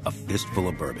yourself a fistful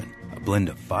of bourbon, a blend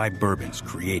of 5 bourbons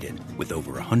created with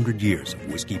over 100 years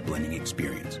of whiskey blending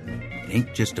experience. It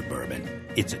ain't just a bourbon,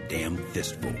 it's a damn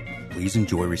fistful. Please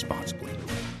enjoy responsibly.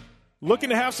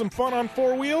 Looking to have some fun on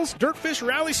 4 wheels? Dirtfish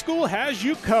Rally School has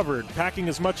you covered. Packing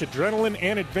as much adrenaline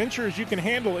and adventure as you can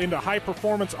handle into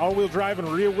high-performance all-wheel drive and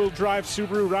rear-wheel drive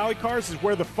Subaru rally cars is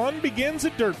where the fun begins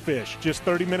at Dirtfish. Just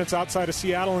 30 minutes outside of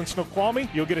Seattle and Snoqualmie,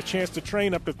 you'll get a chance to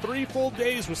train up to 3 full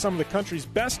days with some of the country's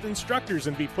best instructors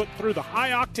and be put through the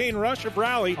high-octane rush of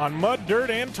rally on mud, dirt,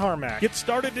 and tarmac. Get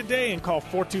started today and call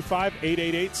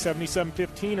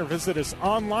 425-888-7715 or visit us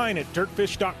online at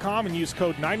dirtfish.com and use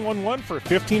code 911 for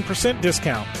 15%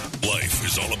 discount. Life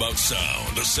is all about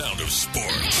sound. The sound of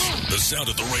sports, the sound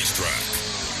of the racetrack,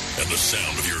 and the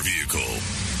sound of your vehicle.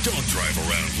 Don't drive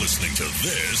around listening to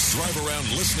this. Drive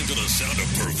around listening to the sound of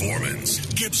performance.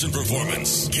 Gibson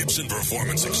Performance. Gibson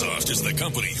Performance Exhaust is the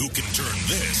company who can turn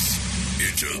this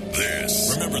into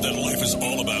this. Remember that life is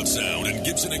all about sound, and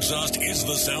Gibson Exhaust is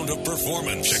the sound of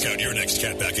performance. Check out your next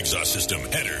catback exhaust system,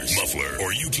 headers, muffler,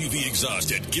 or UTV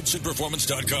exhaust at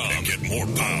GibsonPerformance.com and get more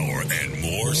power and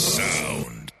more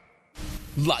sound.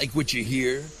 Like what you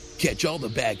hear? Catch all the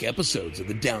back episodes of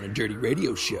the Down and Dirty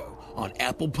Radio Show on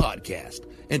Apple Podcast,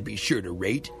 and be sure to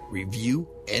rate, review,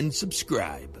 and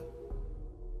subscribe.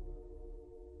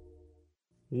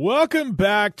 Welcome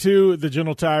back to the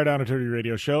General Tire Down and Dirty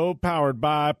Radio Show, powered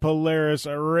by Polaris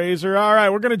RZR. All right,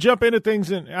 we're going to jump into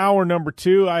things in hour number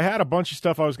 2. I had a bunch of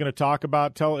stuff I was going to talk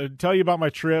about, tell you about my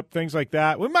trip, things like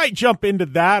that. We might jump into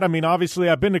that. I mean, obviously,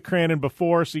 I've been to Crandon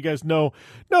before, so you guys know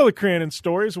the Crandon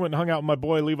stories. Went and hung out with my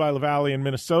boy Levi LaValle in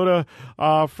Minnesota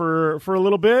for a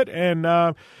little bit,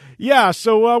 and yeah,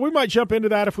 so we might jump into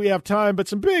that if we have time. But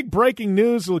some big breaking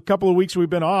news a couple of weeks we've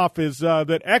been off is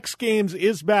that X Games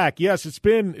is back. Yes, it's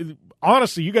been,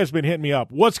 honestly, you guys have been hitting me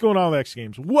up. What's going on with X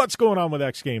Games? What's going on with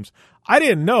X Games? I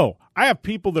didn't know. I have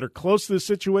people that are close to this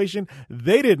situation.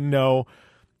 They didn't know.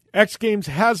 X Games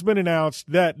has been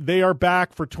announced that they are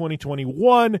back for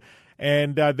 2021.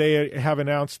 And they have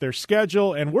announced their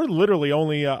schedule, and we're literally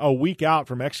only a week out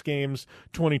from X Games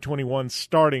 2021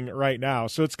 starting right now.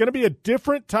 So it's going to be a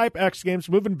different type X Games,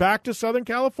 moving back to Southern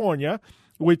California,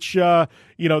 which,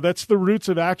 that's the roots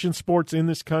of action sports in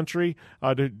this country,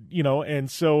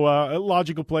 and so a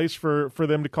logical place for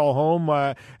them to call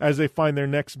home as they find their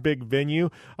next big venue.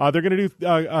 They're going to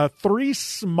do 3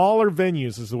 smaller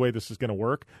venues is the way this is going to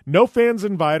work. No fans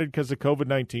invited because of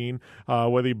COVID-19,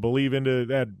 whether you believe into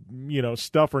that,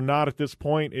 stuff or not at this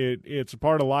point. It's a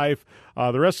part of life.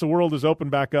 The rest of the world is open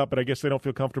back up, but I guess they don't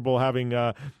feel comfortable having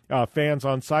fans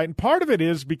on site. And part of it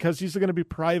is because these are going to be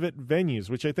private venues,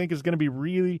 which I think is going to be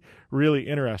really, really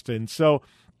interesting. So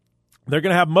they're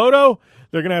going to have moto,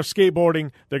 they're going to have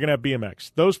skateboarding, they're going to have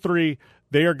BMX. Those three,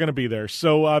 they are going to be there.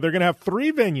 So they're going to have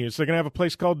 3 venues. They're going to have a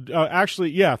place called, 3 venues.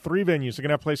 They're going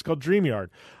to have a place called Dream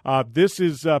Yard. This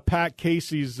is Pat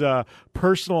Casey's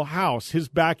personal house, his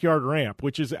backyard ramp,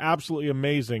 which is absolutely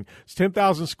amazing. It's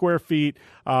 10,000 square feet.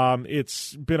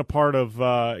 It's been a part of,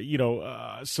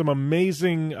 some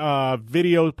amazing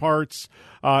video parts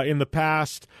in the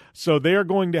past. So they are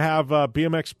going to have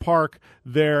BMX Park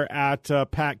there at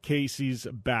Pat Casey's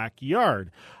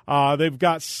backyard. They've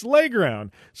got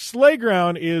Slayground.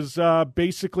 Slayground is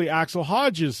basically Axel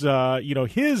Hodges,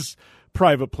 his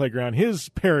private playground, his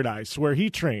paradise where he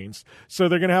trains. So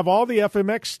they're going to have all the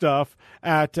FMX stuff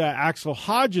at Axel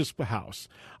Hodges' house.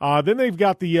 Then they've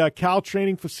got the Cal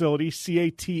Training Facility,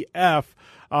 CATF.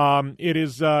 It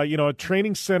is, a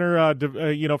training center,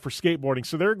 for skateboarding.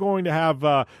 So they're going to have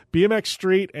BMX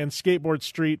Street and Skateboard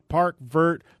Street, Park,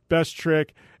 Vert, Best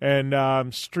Trick,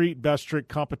 and Street Best Trick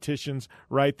competitions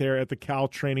right there at the Cal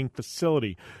Training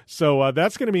Facility. So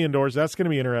that's going to be indoors. That's going to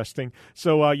be interesting.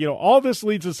 So, all this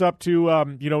leads us up to,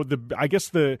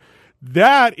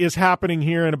 that is happening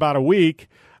here in about a week.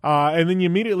 And then you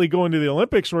immediately go into the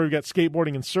Olympics where we've got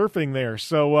skateboarding and surfing there.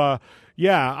 So,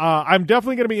 I'm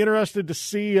definitely going to be interested to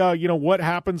see, what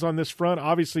happens on this front.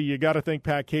 Obviously, you got to think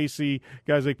Pat Casey,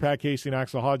 guys like Pat Casey and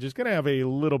Axel Hodges is going to have a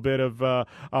little bit of a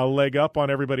leg up on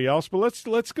everybody else. But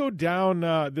let's go down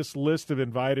this list of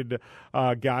invited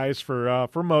guys for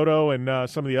Moto and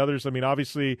some of the others. I mean,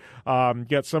 obviously,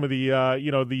 get some of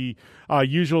the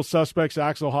usual suspects: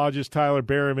 Axel Hodges, Tyler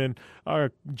Berryman,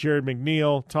 Jared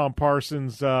McNeil, Tom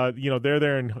Parsons. They're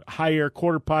there in high air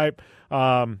quarter pipe.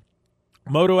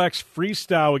 Moto X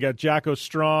Freestyle, we got Jacko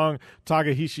Strong,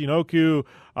 Takahashi Inoku,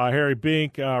 Harry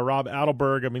Bink, Rob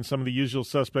Adelberg. I mean, some of the usual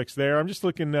suspects there. I'm just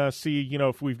looking to see,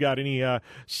 if we've got any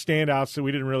standouts that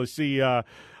we didn't really see.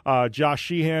 Josh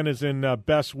Sheehan is in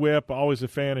Best Whip, always a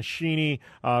fan of Sheeny.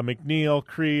 McNeil,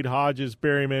 Creed, Hodges,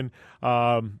 Berryman.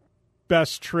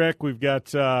 Best Trick, we've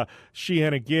got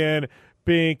Sheehan again,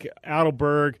 Bink,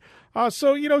 Adelberg.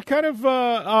 Some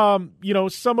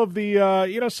of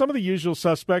the usual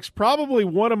suspects. Probably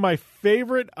one of my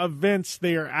favorite events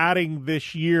they are adding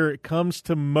this year. It comes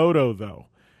to Moto, though.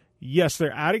 Yes,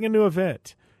 they're adding a new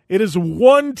event. It is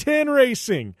 110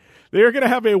 racing. They're going to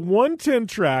have a 110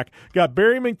 track. Got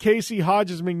Berryman, Casey,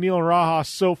 Hodges, McNeil, and Rajas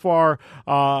so far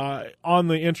on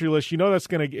the entry list. That's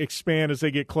going to expand as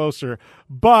they get closer.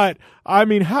 But, I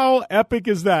mean, how epic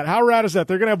is that? How rad is that?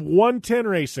 They're going to have 110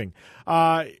 racing.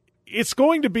 It's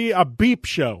going to be a beep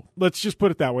show. Let's just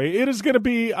put it that way. It is going to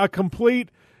be a complete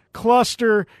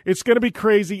cluster. It's going to be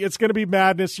crazy. It's going to be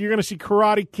madness. You're going to see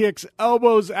karate kicks,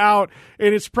 elbows out,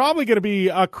 and it's probably going to be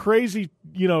a crazy,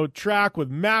 track with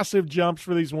massive jumps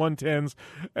for these 110s.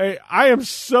 I am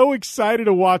so excited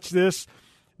to watch this.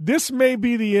 This may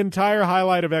be the entire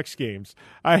highlight of X Games.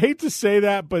 I hate to say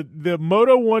that, but the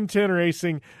Moto 110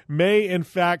 racing may, in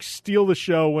fact, steal the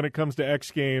show when it comes to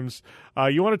X Games.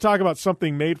 You want to talk about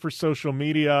something made for social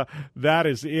media, that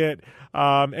is it.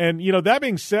 That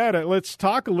being said, let's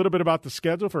talk a little bit about the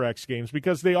schedule for X Games,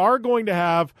 because they are going to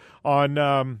have on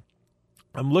I'm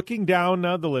looking down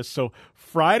the list. So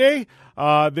Friday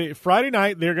night, they're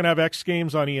going to have X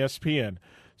Games on ESPN.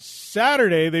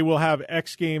 Saturday, they will have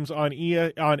X Games on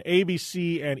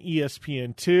ABC and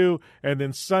ESPN2, and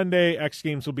then Sunday, X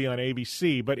Games will be on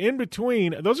ABC. But in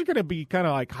between, those are going to be kind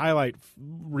of like highlight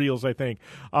reels, I think.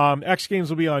 X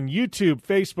Games will be on YouTube,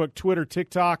 Facebook, Twitter,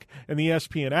 TikTok, and the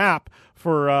ESPN app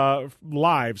for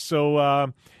live.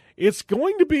 So it's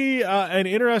going to be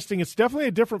it's definitely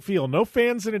a different feel. No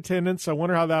fans in attendance. I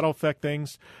wonder how that'll affect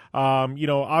things.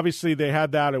 Obviously they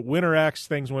had that at Winter X.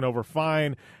 Things went over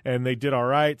fine, and they did all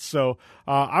right. So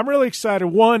I'm really excited.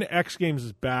 One, X Games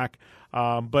is back.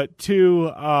 But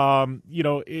two,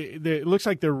 it looks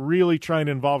like they're really trying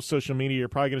to involve social media. You're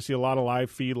probably going to see a lot of live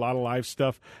feed, a lot of live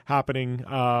stuff happening.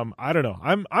 I don't know.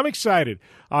 I'm excited.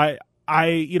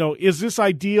 Is this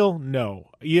ideal? No.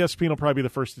 ESPN will probably be the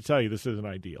first to tell you this isn't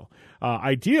ideal.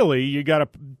 Ideally, you got a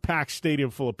packed stadium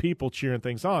full of people cheering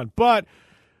things on, but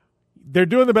they're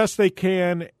doing the best they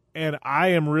can, and I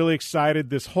am really excited.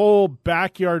 This whole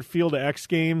backyard field of X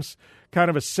Games,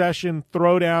 kind of a session,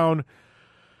 throwdown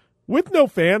with no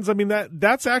fans. I mean,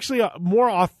 that's actually more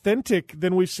authentic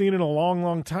than we've seen in a long,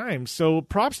 long time. So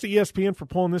props to ESPN for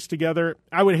pulling this together.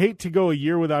 I would hate to go a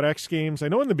year without X Games. I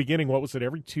know in the beginning, what was it,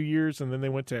 every 2 years, and then they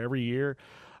went to every year.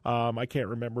 I can't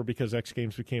remember because X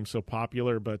Games became so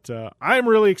popular, but I'm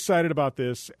really excited about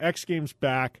this. X Games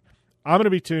back. I'm going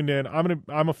to be tuned in.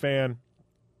 I'm a fan.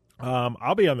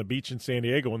 I'll be on the beach in San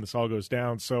Diego when this all goes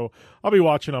down, so I'll be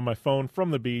watching on my phone from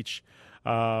the beach.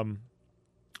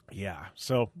 Yeah.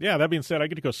 So, yeah, that being said, I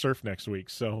get to go surf next week.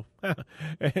 So,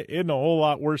 isn't a whole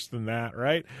lot worse than that,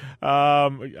 right?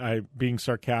 Being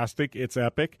sarcastic, it's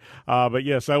epic. But,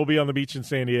 yes, I will be on the beach in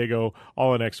San Diego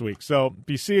all of next week. So, if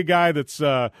you see a guy that's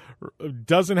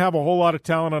doesn't have a whole lot of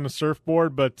talent on the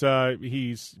surfboard, but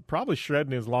he's probably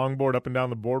shredding his longboard up and down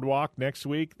the boardwalk next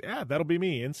week, yeah, that'll be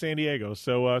me in San Diego.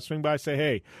 So, swing by, say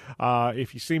hey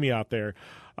if you see me out there.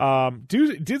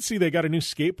 Did see they got a new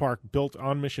skate park built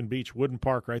on Mission Beach, wooden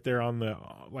park right there on the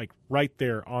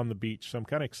beach. So I'm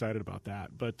kind of excited about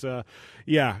that. But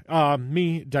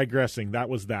me digressing. That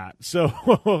was that.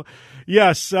 So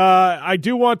yes, I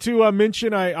do want to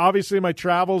mention. Obviously my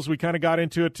travels. We kind of got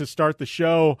into it to start the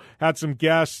show. Had some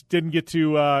guests. Didn't get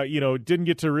to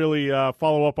really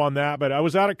follow up on that. But I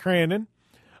was out at Crandon.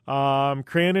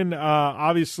 Crandon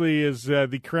obviously is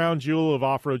the crown jewel of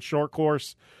off-road short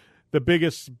course. The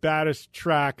biggest, baddest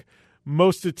track,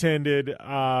 most attended. It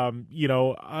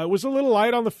was a little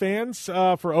light on the fans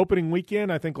for opening weekend.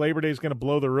 I think Labor Day is going to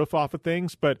blow the roof off of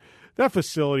things. But that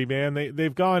facility, man,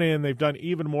 they've gone in. They've done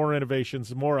even more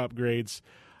renovations, more upgrades.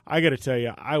 I got to tell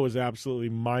you, I was absolutely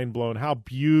mind blown how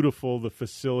beautiful the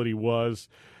facility was.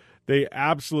 They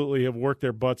absolutely have worked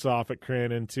their butts off at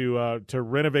Crandon to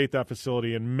renovate that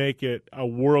facility and make it a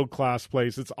world-class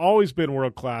place. It's always been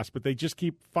world-class, but they just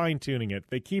keep fine-tuning it.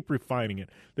 They keep refining it.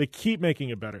 They keep making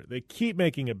it better.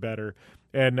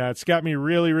 And it's got me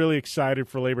really, really excited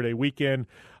for Labor Day weekend.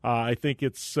 I think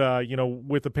it's,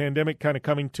 with the pandemic kind of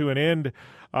coming to an end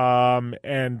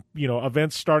and,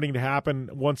 events starting to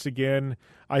happen once again,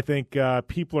 I think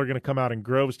people are going to come out in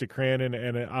groves to Crandon,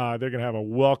 and they're going to have a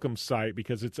welcome sight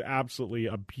because it's absolutely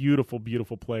a beautiful,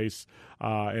 beautiful place,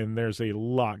 and there's a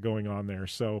lot going on there.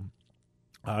 So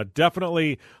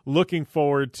definitely looking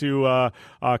forward to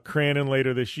Crandon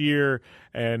later this year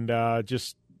and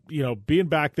being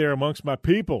back there amongst my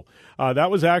people. That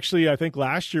was actually, I think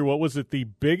last year, what was it? The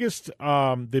biggest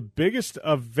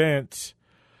event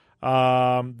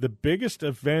in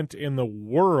the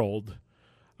world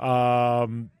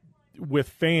with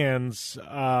fans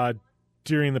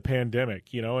during the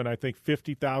pandemic, and I think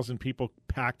 50,000 people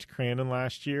packed Crandon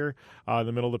last year in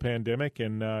the middle of the pandemic.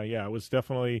 And it was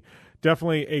definitely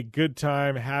a good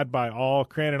time had by all.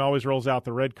 Crandon always rolls out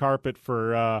the red carpet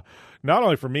for not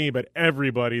only for me, but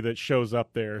everybody that shows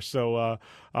up there. So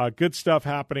good stuff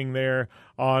happening there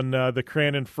on the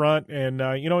Crandon front. And,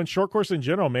 in short course in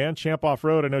general, man, Champ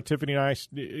Off-Road, I know Tiffany and I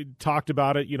talked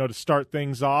about it, to start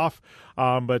things off.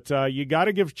 But you got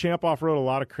to give Champ Off-Road a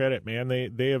lot of credit, man.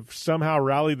 They have somehow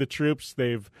rallied the troops.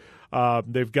 They've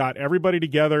got everybody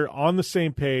together on the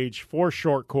same page for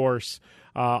short course.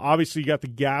 Obviously, you got the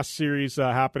Gas Series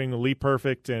happening, Lee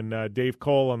Perfect and Dave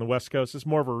Cole on the West Coast. It's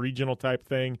more of a regional type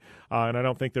thing, and I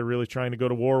don't think they're really trying to go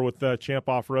to war with Champ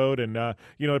Off-Road. And,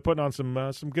 they're putting on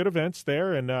some good events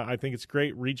there, and I think it's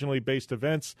great regionally based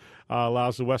events.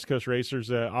 Allows the West Coast racers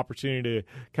an opportunity to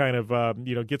kind of,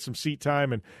 get some seat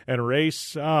time and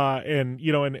race and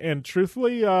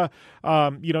truthfully,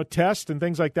 test and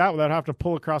things like that without having to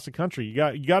pull across the country. You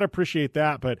got to appreciate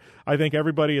that, but I think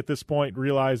everybody at this point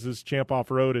realizes Champ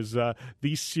Off-Road is the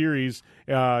series,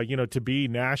 to be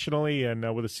nationally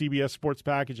and with a CBS Sports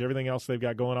package, everything else they've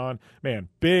got going on. Man,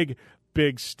 big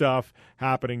stuff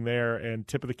happening there, and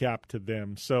tip of the cap to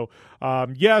them. So,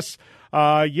 yes. We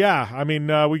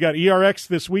got ERX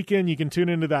this weekend. You can tune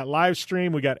into that live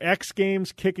stream. We got X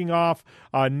Games kicking off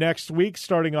next week,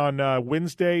 starting on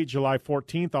Wednesday, July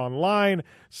 14th online.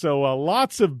 So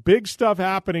lots of big stuff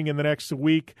happening in the next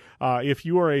week. If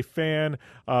you are a fan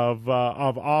of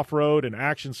off-road and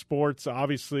action sports,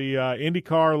 obviously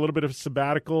IndyCar, a little bit of a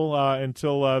sabbatical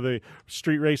until the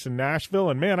street race in Nashville.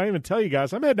 And, man, I didn't even tell you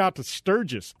guys, I'm heading out to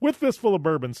Sturgis with Fistful of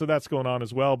Bourbon, so that's going on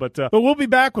as well. But we'll be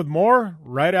back with more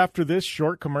right after this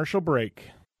short commercial break.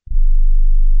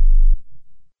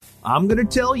 I'm going to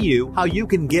tell you how you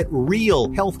can get real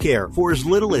healthcare for as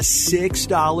little as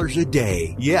 $6 a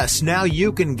day. Yes, now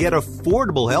you can get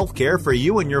affordable healthcare for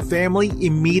you and your family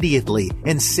immediately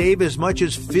and save as much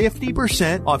as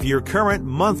 50% off your current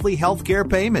monthly healthcare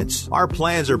payments. Our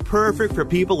plans are perfect for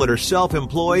people that are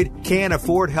self-employed, can't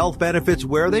afford health benefits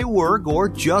where they work, or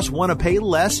just want to pay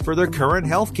less for their current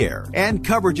healthcare. And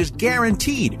coverage is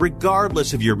guaranteed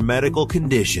regardless of your medical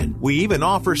condition. We even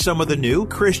offer some of the new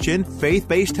Christian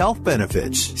faith-based health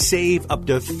benefits. Save up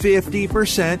to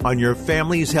 50% on your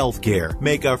family's health care.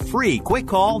 Make a free quick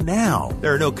call now.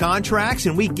 There are no contracts,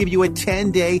 and we give you a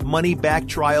 10-day money-back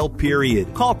trial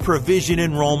period. Call Provision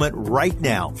Enrollment right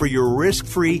now for your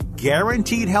risk-free,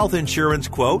 guaranteed health insurance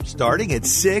quote starting at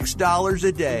 $6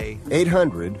 a day.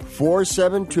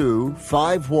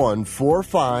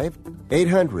 800-472-5145.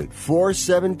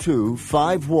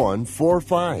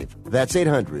 800-472-5145. That's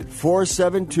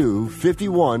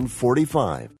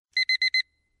 800-472-5145.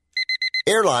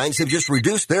 Airlines have just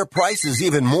reduced their prices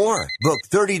even more. Book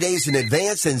 30 days in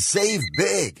advance and save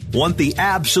big. Want the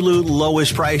absolute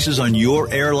lowest prices on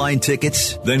your airline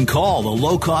tickets? Then call the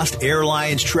Low Cost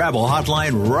Airlines Travel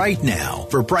Hotline right now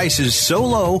for prices so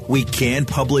low we can't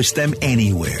publish them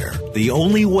anywhere. The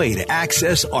only way to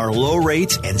access our low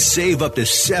rates and save up to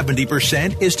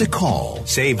 70% is to call.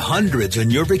 Save hundreds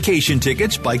on your vacation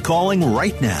tickets by calling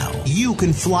right now. You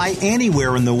can fly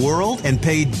anywhere in the world and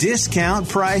pay discount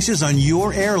prices on your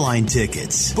airline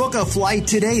tickets. Book a flight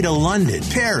today to London,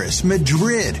 Paris,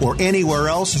 Madrid, or anywhere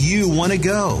else you want to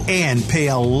go and pay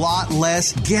a lot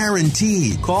less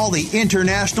guaranteed. Call the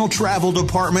International Travel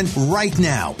Department right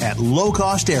now at Low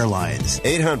Cost Airlines.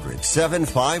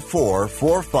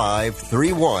 800-754-4531.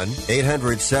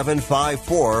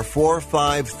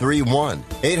 800-754-4531.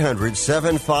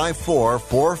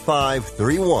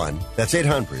 800-754-4531. That's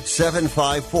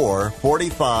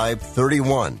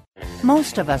 800-754-4531.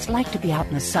 Most of us like to be out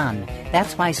in the sun.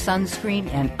 That's why sunscreen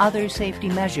and other safety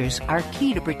measures are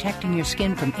key to protecting your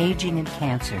skin from aging and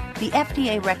cancer. The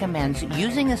FDA recommends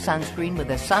using a sunscreen with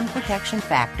a sun protection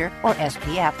factor, or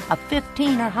SPF, of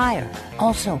 15 or higher.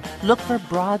 Also, look for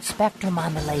broad spectrum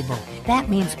on the label. That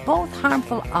means both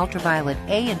harmful ultraviolet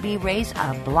A and B rays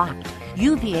are blocked.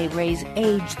 UVA rays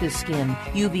age the skin,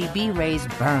 UVB rays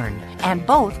burn, and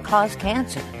both cause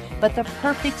cancer. But the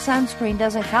perfect sunscreen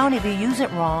doesn't count if you use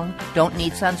it wrong. Don't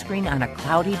need sunscreen on a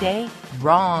cloudy day?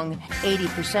 Wrong.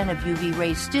 80% of UV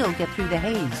rays still get through the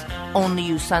haze. Only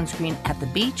use sunscreen at the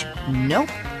beach?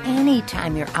 Nope.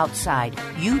 Anytime you're outside,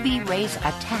 UV rays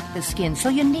attack the skin, so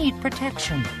you need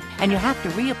protection. And you have to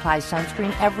reapply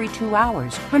sunscreen every 2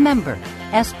 hours. Remember,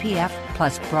 SPF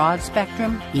plus broad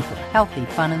spectrum equal healthy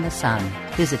fun in the sun.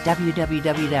 Visit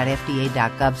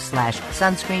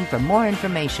www.fda.gov/sunscreen for more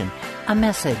information. A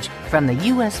message from the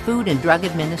U.S. Food and Drug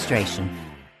Administration.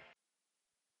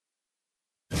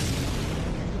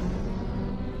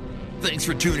 Thanks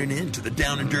for tuning in to the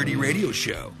Down and Dirty Radio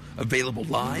Show, available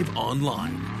live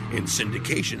online, in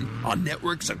syndication on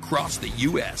networks across the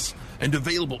U.S., and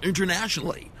available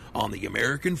internationally on the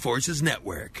American Forces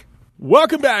Network.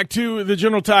 Welcome back to the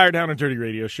General Tire Down and Dirty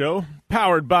Radio Show,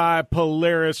 powered by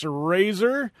Polaris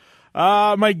Razor.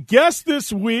 My guest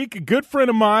this week, a good friend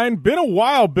of mine, been a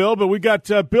while, Bill, but we got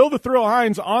Bill the Thrill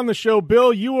Hines on the show.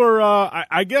 Bill, you were,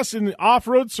 I guess, in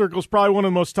off-road circles, probably one of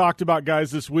the most talked about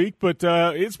guys this week, but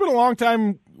it's been a long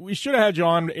time. We should have had you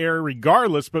on air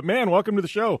regardless, but man, welcome to the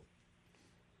show.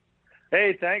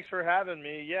 Hey, thanks for having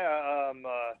me. Yeah,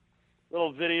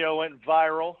 little video went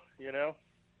viral,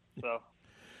 so.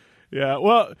 Yeah,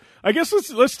 well, I guess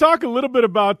let's talk a little bit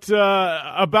about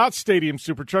Stadium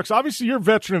Super Trucks. Obviously, you're a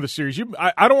veteran of the series.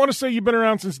 I don't want to say you've been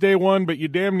around since day one, but you're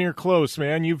damn near close,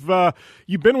 man. You've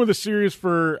been with the series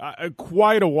for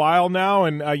quite a while now,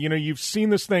 and you've seen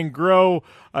this thing grow.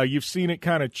 You've seen it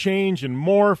kind of change and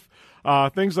morph.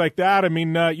 Things like that. I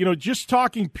mean, just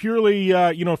talking purely,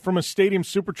 from a Stadium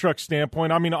Super Truck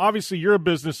standpoint, I mean, obviously you're a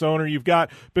business owner. You've got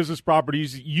business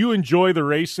properties. You enjoy the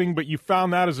racing, but you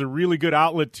found that as a really good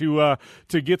outlet to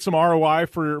get some ROI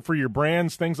for your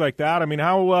brands, things like that. I mean,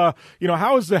 how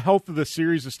is the health of the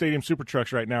series of Stadium Super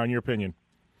Trucks right now, in your opinion?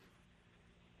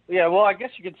 Yeah, well, I guess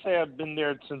you could say I've been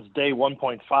there since day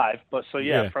 1.5. But so,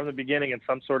 yeah, from the beginning in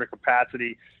some sort of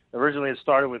capacity. Originally, it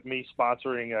started with me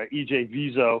sponsoring EJ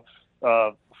Vizo,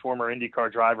 former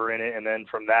IndyCar driver in it, and then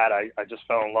from that I just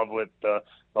fell in love with the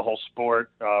whole sport.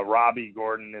 Robbie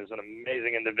Gordon is an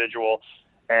amazing individual,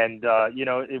 and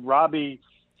Robbie,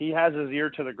 he has his ear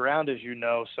to the ground, as you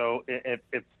know, so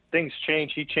if things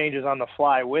change, he changes on the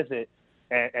fly with it,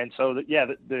 and so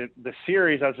the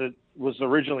series as it was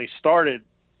originally started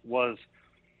was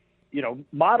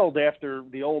modeled after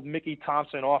the old Mickey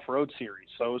Thompson off-road series,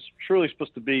 so it was truly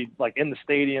supposed to be like in the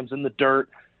stadiums, in the dirt.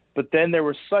 But then there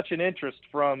was such an interest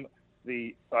from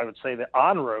the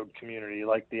on-road community,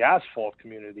 like the asphalt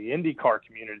community, the IndyCar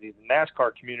community, the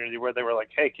NASCAR community, where they were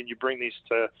like, hey, can you bring these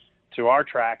to our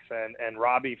tracks? And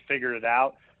Robbie figured it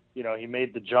out. He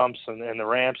made the jumps and the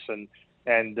ramps and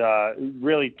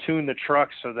really tuned the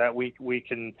trucks so that we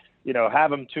can,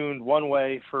 have them tuned one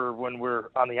way for when we're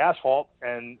on the asphalt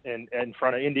and in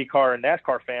front of IndyCar and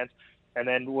NASCAR fans. And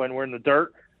then when we're in the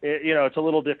dirt, it's a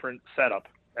little different setup,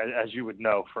 as you would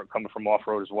know, coming from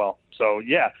off-road as well. So,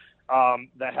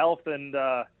 the health and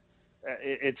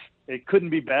it couldn't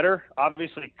be better.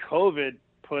 Obviously, COVID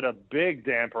put a big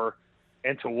damper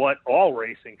into what all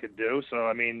racing could do. So,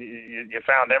 I mean, you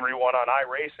found everyone on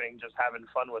iRacing just having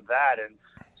fun with that and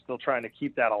still trying to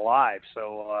keep that alive.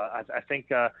 So, I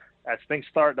think, as things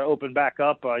start to open back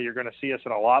up, you're going to see us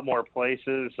in a lot more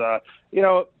places. You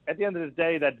know, at the end of the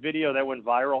day, that video that went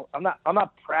viral, I'm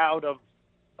not proud of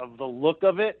the look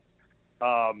of it.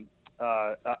 I'm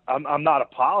not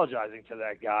apologizing to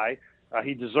that guy.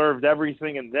 He deserved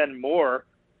everything and then more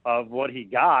of what he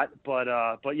got. But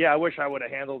yeah, I wish I would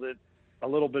have handled it a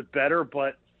little bit better.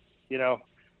 But you know,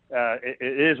 it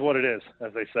is what it is,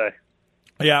 as they say.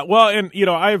 Yeah, well, and you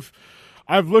know, I've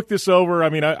looked this over. I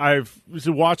mean, I've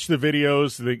watched the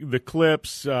videos, the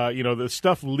clips, you know, the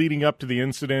stuff leading up to the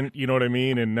incident. You know what I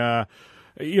mean? And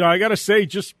you know, I got to say,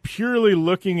 just purely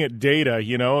looking at data,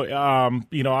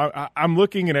 I'm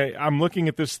looking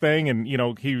at this thing, and you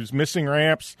know, he was missing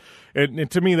ramps.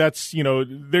 And to me, that's, you know,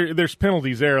 there's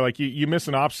penalties there. Like you miss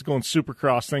an obstacle in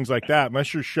Supercross, things like that.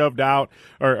 Unless you're shoved out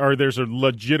or there's a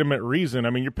legitimate reason. I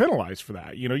mean, you're penalized for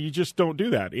that. You know, you just don't do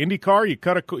that. IndyCar, you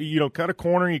cut a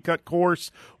corner, you cut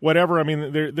course, whatever. I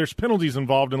mean, there's penalties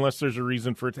involved unless there's a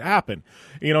reason for it to happen.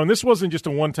 You know, and this wasn't just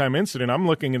a one-time incident. I'm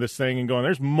looking at this thing and going,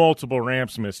 there's multiple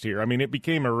ramps missed here. I mean, it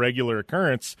became a regular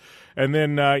occurrence. And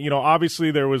then, you know,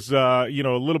 obviously there was, you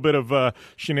know, a little bit of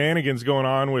shenanigans going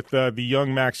on with the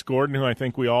young Max Gordon, who I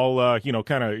think we all, you know,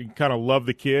 kind of love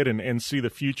the kid and see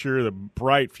the future, the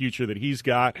bright future that he's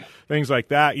got, things like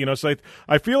that. You know, so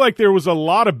I feel like there was a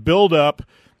lot of buildup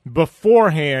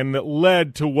beforehand that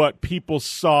led to what people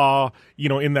saw, you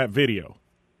know, in that video.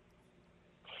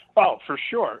 Oh, for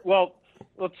sure. Well,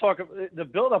 let's talk. The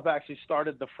buildup actually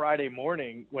started the Friday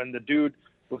morning when the dude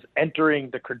was entering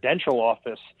the credential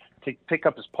office to pick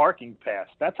up his parking pass.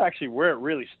 That's actually where it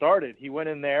really started. He went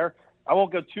in there. I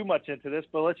won't go too much into this,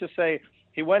 but let's just say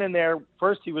he went in there.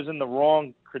 First, he was in the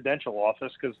wrong credential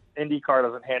office because IndyCar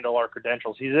doesn't handle our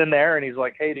credentials. He's in there, and he's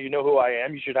like, hey, do you know who I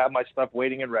am? You should have my stuff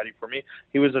waiting and ready for me.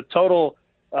 He was a total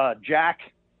jack,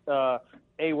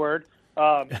 A-word,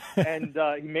 and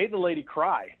he made the lady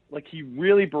cry. Like, he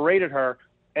really berated her,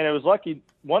 and it was lucky.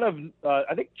 One of,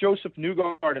 I think Joseph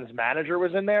Newgarden's manager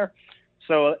was in there.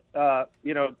 So,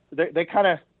 you know, they kind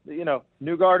of, you know,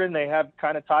 Newgarden, they have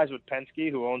kind of ties with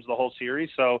Penske, who owns the whole series.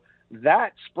 So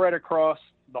that spread across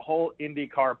the whole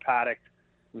IndyCar paddock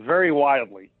very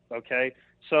wildly, okay?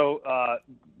 So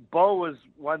Bo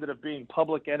ended up being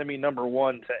public enemy number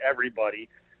one to everybody.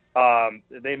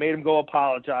 They made him go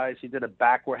apologize. He did a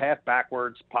half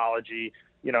backwards apology.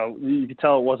 You know, you could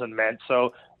tell it wasn't meant.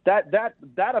 So that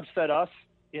upset us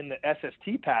in the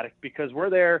SST paddock because we're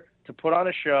there to put on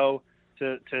a show,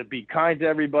 to be kind to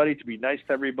everybody, to be nice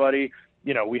to everybody.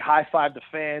 You know, we high-five the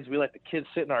fans. We let the kids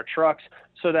sit in our trucks.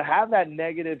 So to have that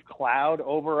negative cloud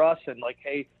over us and like,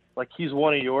 hey, like he's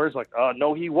one of yours, like,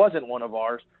 no, he wasn't one of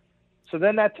ours. So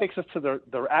then that takes us to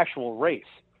the actual race.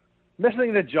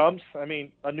 Missing the jumps, I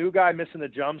mean, a new guy missing the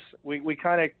jumps, we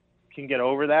kind of can get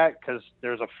over that because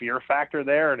there's a fear factor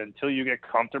there. And until you get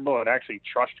comfortable and actually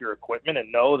trust your equipment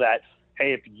and know that,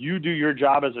 hey, if you do your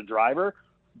job as a driver,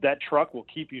 that truck will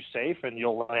keep you safe and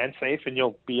you'll land safe and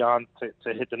you'll be on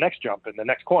to hit the next jump in the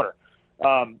next corner.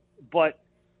 But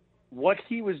what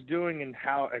he was doing and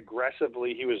how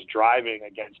aggressively he was driving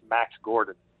against Max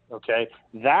Gordon, okay,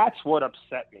 that's what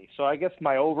upset me. So I guess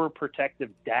my overprotective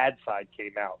dad side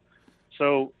came out.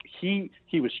 So he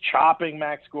was chopping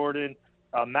Max Gordon.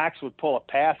 Max would pull a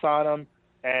pass on him,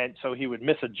 and so he would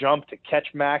miss a jump to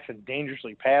catch Max and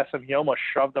dangerously pass him. He almost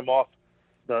shoved him off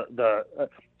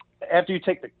after you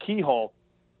take the keyhole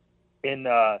in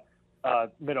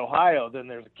mid-Ohio, then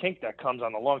there's a kink that comes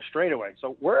on the long straightaway.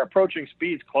 So we're approaching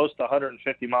speeds close to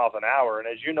 150 miles an hour. And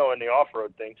as you know, in the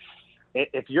off-road thing,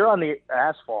 if you're on the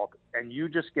asphalt and you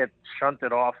just get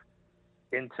shunted off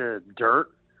into dirt,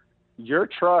 your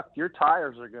truck, your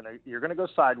tires you're gonna go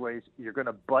sideways. You're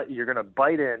gonna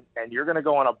bite in, and you're gonna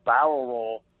go on a barrel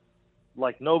roll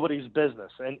like nobody's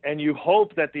business. And you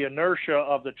hope that the inertia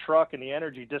of the truck and the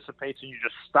energy dissipates and you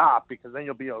just stop, because then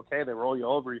you'll be okay. They roll you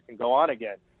over, you can go on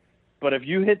again. But if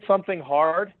you hit something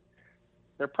hard,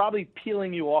 they're probably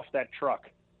peeling you off that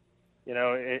truck. You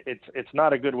know, it's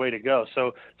not a good way to go.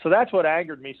 So that's what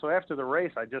angered me. So after the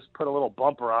race, I just put a little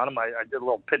bumper on him. I did a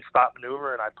little pit stop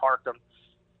maneuver and I parked him.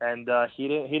 And he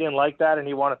didn't like that, and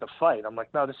he wanted to fight. I'm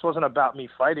like, no, this wasn't about me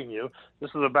fighting you.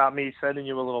 This was about me sending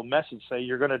you a little message, say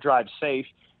you're going to drive safe.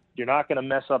 You're not going to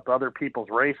mess up other people's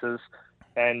races,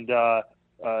 and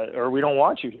or we don't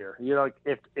want you here. You know,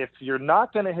 if you're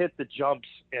not going to hit the jumps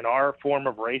in our form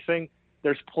of racing,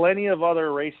 there's plenty of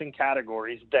other racing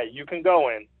categories that you can go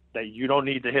in that you don't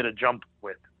need to hit a jump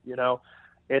with. You know,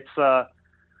 it's so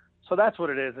that's what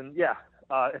it is. And yeah,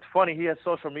 it's funny. He has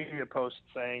social media posts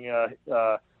saying,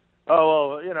 oh,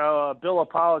 well, you know, Bill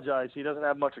apologized. He doesn't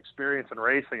have much experience in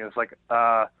racing. It's like,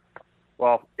 well,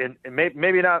 well,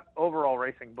 maybe not overall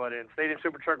racing, but in Stadium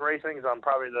Super Truck racing, I'm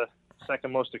probably the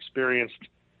second most experienced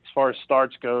as far as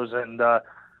starts goes. And,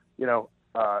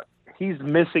 he's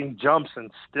missing jumps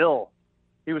and still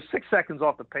he was 6 seconds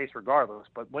off the pace regardless.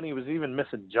 But when he was even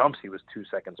missing jumps, he was 2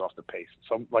 seconds off the pace.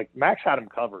 So, Max had him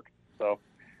covered. So,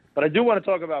 but I do want to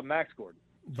talk about Max Gordon.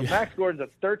 So Max Gordon's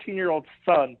a 13-year-old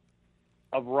son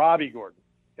of Robbie Gordon,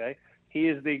 okay? He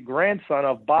is the grandson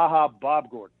of Baja Bob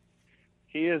Gordon.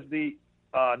 He is the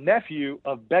nephew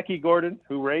of Becky Gordon,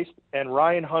 who raced, and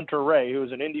Ryan Hunter-Reay, who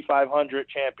is an Indy 500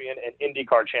 champion and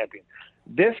IndyCar champion.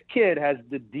 This kid has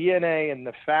the DNA and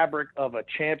the fabric of a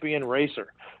champion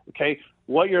racer, okay?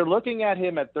 What you're looking at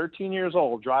him at 13 years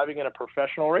old driving in a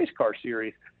professional race car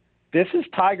series, this is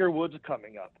Tiger Woods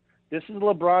coming up. This is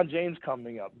LeBron James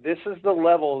coming up. This is the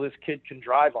level this kid can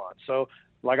drive on. So,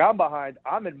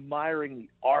 I'm admiring the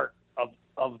art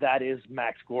of that is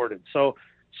Max Gordon. So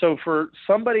for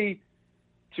somebody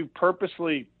to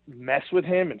purposely mess with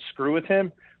him and screw with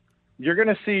him, you're going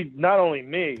to see not only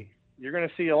me, you're going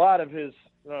to see a lot of his,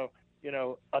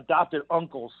 adopted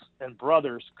uncles and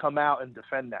brothers come out and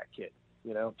defend that kid.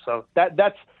 So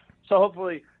so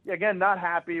hopefully, again, not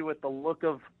happy with the look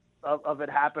of it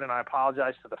happening. I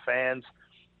apologize to the fans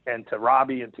and to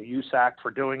Robbie and to USAC for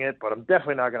doing it, but I'm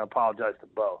definitely not going to apologize to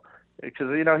Bo because,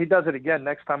 he does it again.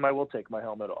 Next time I will take my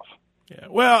helmet off. Yeah,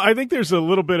 well, I think there's a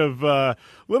little bit of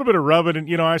rubbing,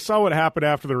 and I saw what happened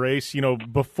after the race.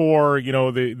 Before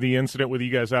the incident with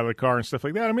you guys out of the car and stuff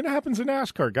like that. I mean, it happens in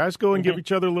NASCAR. Guys go and give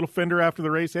each other a little fender after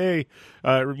the race. Hey,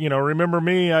 remember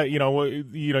me?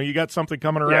 You got something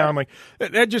coming around. Like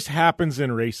that just happens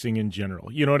in racing in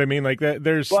general. You know what I mean? Like that.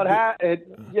 There's. But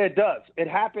it does. It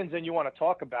happens, and you want to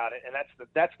talk about it, and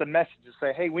that's the message to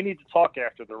say, hey, we need to talk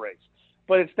after the race.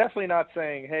 But it's definitely not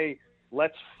saying, hey,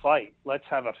 let's fight. Let's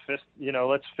have a fist,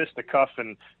 let's fisticuff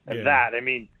and that. I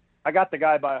mean, I got the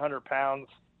guy by 100 pounds.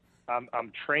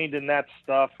 I'm trained in that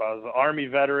stuff. I was an Army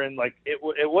veteran. Like it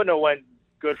wouldn't have went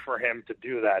good for him to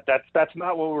do that. That's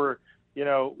not what we're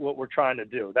trying to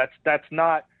do. That's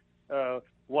not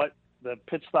what the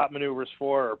pit stop maneuver's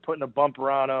for or putting a bumper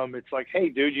on him. It's like, hey,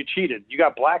 dude, you cheated. You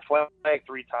got black flag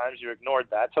 3 times. You ignored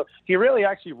that. So he really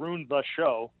actually ruined the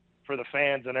show for the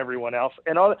fans and everyone else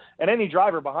and any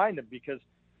driver behind him because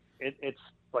it's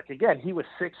like, again, he was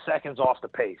 6 seconds off the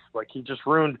pace. Like he just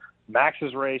ruined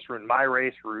Max's race, ruined my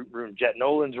race, ruined Jet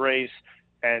Nolan's race.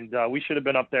 And we should have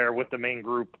been up there with the main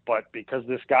group. But because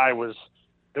this guy was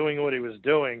doing what he was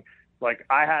doing, like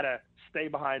I had to stay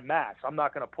behind Max. I'm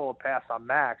not going to pull a pass on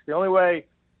Max. The only way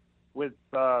with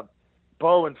Bo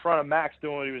in front of Max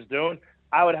doing what he was doing,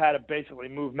 I would have had to basically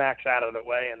move Max out of the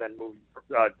way and then move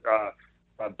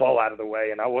Bo out of the way,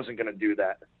 and I wasn't going to do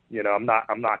that. I'm not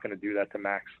going to do that to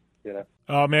Max.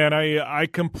 Oh man, I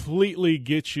completely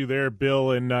get you there,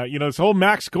 Bill. And this whole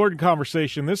Max Gordon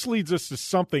conversation, this leads us to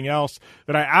something else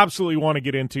that I absolutely want to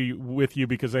get into with you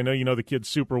because I know you know the kid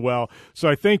super well. So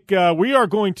I think we are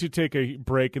going to take a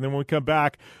break, and then when we come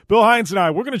back, Bill Hines and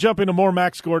I, we're going to jump into more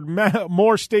Max Gordon,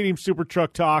 more Stadium Super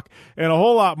Truck talk, and a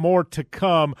whole lot more to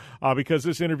come because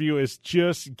this interview is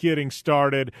just getting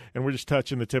started, and we're just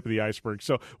touching the tip of the iceberg.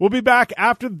 So we'll be back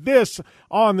after this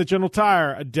on the General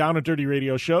Tire Down and Dirty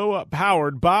Radio Show,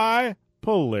 powered by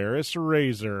Polaris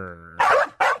Razor.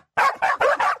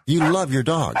 You love your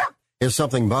dog. Is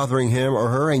something bothering him or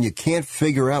her and you can't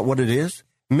figure out what it is?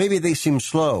 Maybe they seem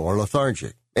slow or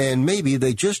lethargic, and maybe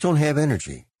they just don't have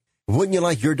energy. Wouldn't you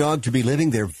like your dog to be living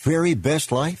their very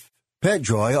best life?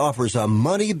 PetJoy offers a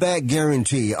money-back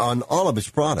guarantee on all of its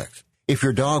products. If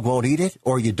your dog won't eat it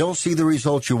or you don't see the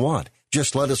results you want,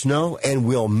 just let us know and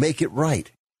we'll make it right.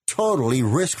 Totally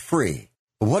risk-free.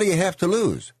 What do you have to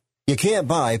lose? You can't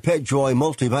buy PetJoy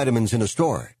multivitamins in a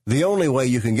store. The only way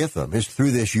you can get them is through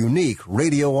this unique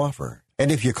radio offer.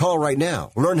 And if you call right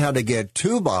now, learn how to get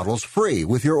 2 bottles free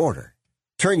with your order.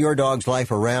 Turn your dog's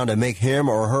life around and make him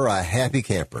or her a happy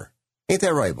camper. Ain't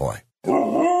that right, boy?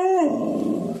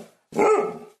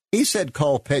 He said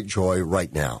call PetJoy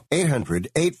right now.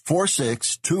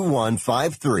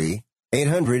 800-846-2153.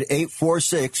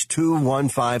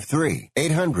 800-846-2153.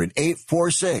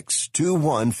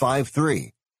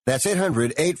 800-846-2153. That's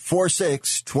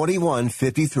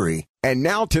 800-846-2153. And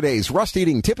now today's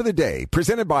rust-eating tip of the day,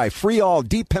 presented by Freol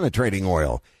Deep Penetrating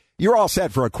Oil. You're all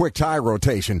set for a quick tire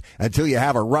rotation until you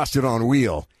have a rusted-on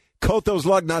wheel. Coat those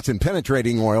lug nuts in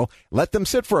penetrating oil, let them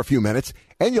sit for a few minutes,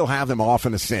 and you'll have them off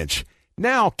in a cinch.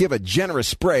 Now give a generous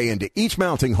spray into each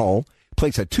mounting hole,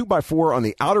 place a 2x4 on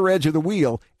the outer edge of the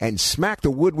wheel, and smack the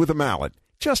wood with a mallet,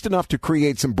 just enough to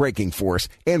create some braking force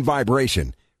and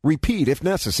vibration. Repeat if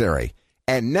necessary.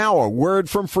 And now a word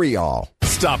from Freol.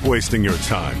 Stop wasting your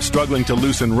time struggling to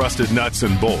loosen rusted nuts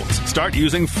and bolts. Start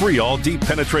using Freol Deep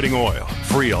Penetrating Oil.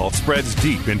 Freol spreads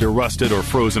deep into rusted or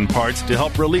frozen parts to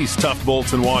help release tough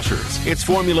bolts and washers. Its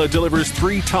formula delivers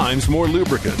 3 times more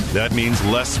lubricant. That means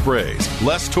less sprays,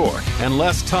 less torque, and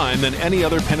less time than any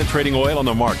other penetrating oil on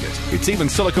the market. It's even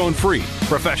silicone-free.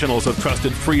 Professionals have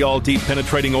trusted Freol Deep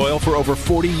Penetrating Oil for over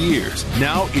 40 years.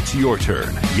 Now it's your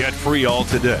turn. Get Freol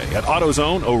today at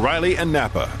AutoZone, O'Reilly, and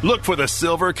Napa. Look for the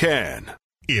silver can.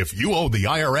 If you owe the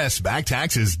IRS back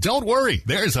taxes, don't worry.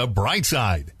 There's a bright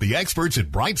side. The experts at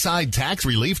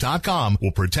BrightSideTaxRelief.com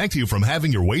will protect you from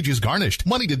having your wages garnished,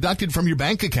 money deducted from your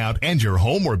bank account, and your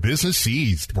home or business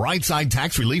seized.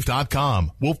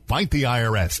 BrightSideTaxRelief.com will fight the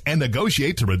IRS and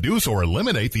negotiate to reduce or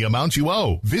eliminate the amounts you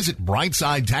owe. Visit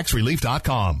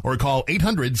BrightSideTaxRelief.com or call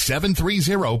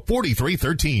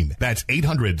 800-730-4313. That's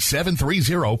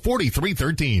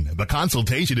 800-730-4313. The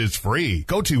consultation is free.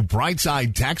 Go to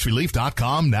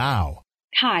BrightSideTaxRelief.com now.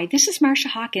 Hi, this is Marsha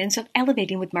Hawkins of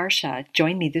Elevating with Marsha.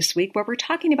 Join me this week where we're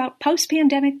talking about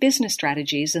post-pandemic business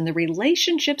strategies and the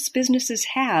relationships businesses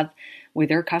have with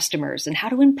their customers and how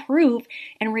to improve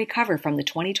and recover from the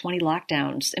 2020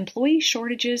 lockdowns, employee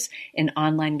shortages, and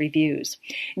online reviews.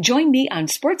 Join me on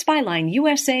Sports Byline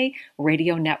USA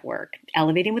Radio Network,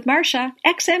 Elevating with Marsha,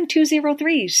 XM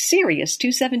 203, Sirius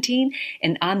 217,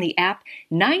 and on the app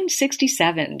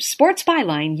 967, Sports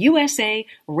Byline USA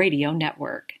Radio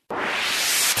Network.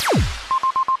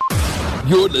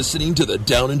 You're listening to the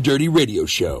Down and Dirty Radio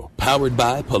Show, powered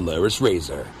by Polaris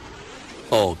Razor.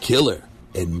 All killer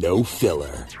and no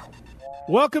filler.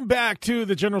 Welcome back to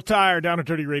the General Tire Down and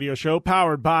Dirty Radio Show,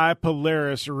 powered by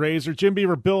Polaris Razor. Jim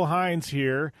Beaver, Bill Hines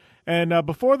here. And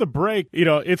before the break,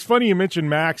 it's funny you mentioned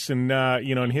Max and,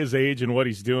 and his age and what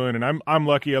he's doing. And I'm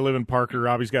lucky I live in Parker.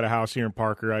 Robbie's got a house here in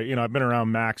Parker. I've been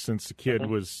around Max since the kid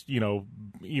was,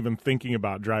 even thinking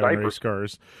about driving race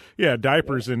cars. Yeah,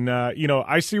 diapers. And,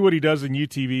 I see what he does in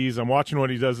UTVs. I'm watching what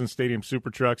he does in Stadium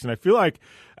Super Trucks. And I feel like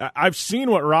I've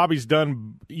seen what Robbie's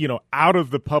done, out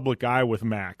of the public eye with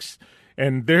Max.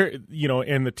 And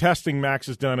and the testing Max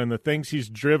has done and the things he's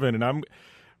driven. And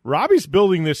Robbie's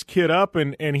building this kid up,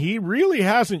 and he really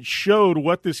hasn't showed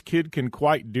what this kid can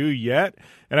quite do yet.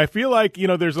 And I feel like,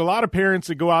 there's a lot of parents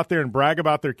that go out there and brag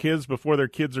about their kids before their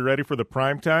kids are ready for the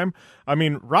prime time. I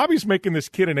mean, Robbie's making this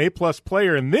kid an A-plus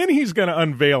player, and then he's going to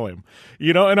unveil him,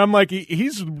 and I'm like,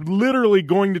 he's literally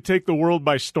going to take the world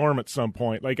by storm at some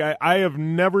point. Like, I have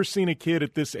never seen a kid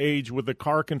at this age with the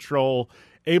car control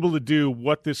able to do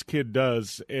what this kid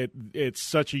does at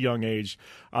such a young age.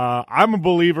 I'm a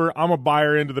believer. I'm a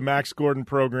buyer into the Max Gordon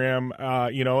program,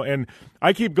 and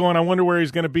I keep going. I wonder where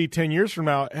he's going to be 10 years from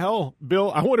now. Hell,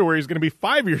 Bill, I wonder where he's going to be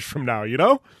 5 years from now, I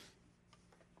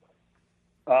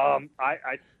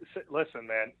listen,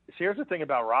 man. Here's the thing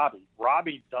about Robbie.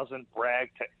 Robbie doesn't brag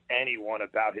to anyone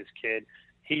about his kid.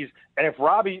 And if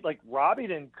Robbie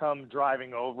didn't come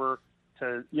driving over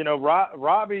to,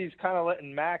 Robbie's kind of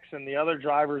letting Max and the other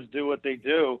drivers do what they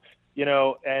do,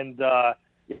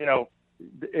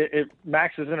 if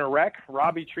Max is in a wreck,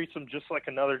 Robbie treats him just like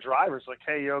another driver. It's like,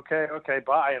 hey, you okay? Okay,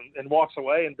 bye, and walks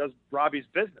away and does Robbie's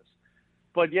business.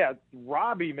 But yeah,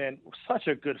 Robbie, man, such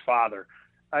a good father.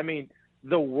 I mean,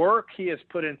 the work he has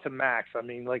put into Max, I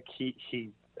mean, like he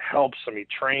helps him, he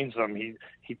trains him, he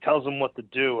tells him what to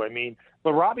do. I mean,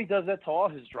 but Robbie does that to all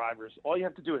his drivers. All you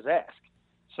have to do is ask.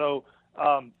 So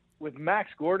with Max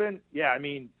Gordon, yeah, I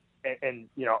mean, and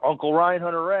Uncle Ryan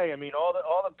Hunter-Reay, I mean, all the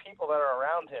people that are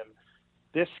around him,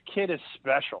 this kid is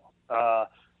special. I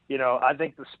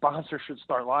think the sponsors should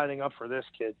start lining up for this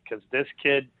kid, because this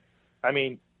kid, I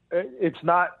mean, it's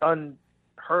not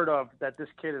unheard of that this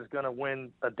kid is going to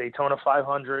win a Daytona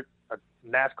 500, a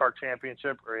NASCAR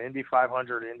championship, or Indy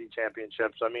 500, Indy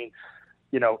championships. I mean,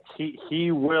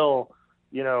 he will.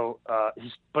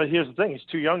 But here's the thing: he's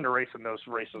too young to race in those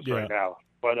races right now.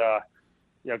 But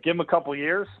give him a couple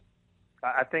years.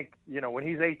 I think when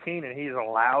he's 18 and he's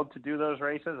allowed to do those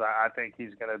races, I think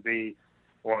he's going to be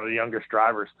one of the youngest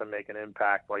drivers to make an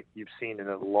impact like you've seen in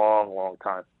a long, long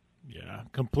time. Yeah,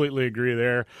 completely agree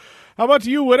there. How about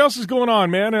you? What else is going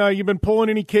on, man? You been pulling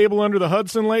any cable under the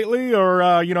Hudson lately, or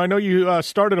I know you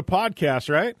started a podcast,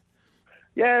 right?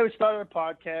 Yeah, we started a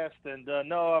podcast, and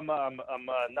no, I'm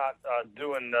not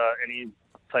doing any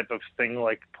type of thing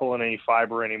like pulling any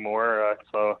fiber anymore.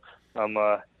 So I'm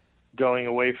going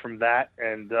away from that,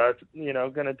 and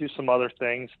going to do some other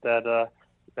things that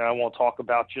I won't talk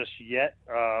about just yet.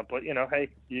 But hey,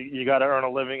 you got to earn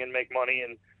a living and make money,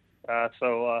 and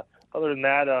so other than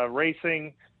that,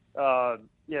 racing.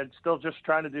 Still just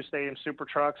trying to do Stadium Super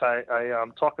Trucks.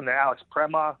 I'm talking to Alex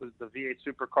Prema, who's the V8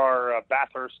 Supercar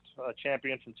Bathurst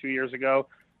champion from 2 years ago.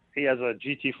 He has a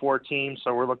GT4 team,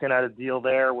 so we're looking at a deal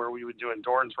there where we would do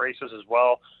endurance races as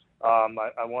well.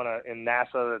 I won in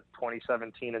NASA the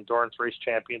 2017 endurance race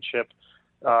championship.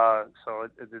 So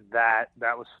it did that.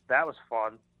 That was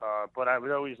fun. But I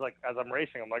would always, like, as I'm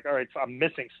racing, I'm like, all right, so I'm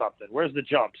missing something. Where's the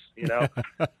jumps? You know?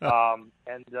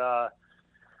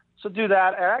 So do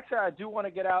that. And actually, I do want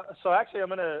to get out. So actually, I'm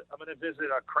gonna visit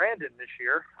Crandon this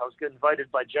year. I was getting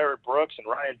invited by Jared Brooks and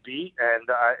Ryan Beat, and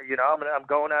I'm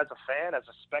going as a fan, as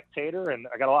a spectator, and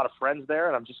I got a lot of friends there,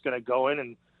 and I'm just gonna go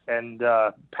in and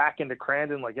pack into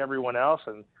Crandon like everyone else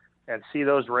and see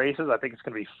those races. I think it's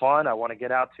gonna be fun. I want to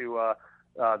get out to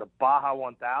the Baja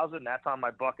 1000. That's on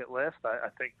my bucket list. I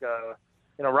think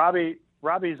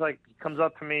Robbie's like, he comes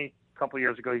up to me a couple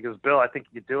years ago. He goes, Bill, I think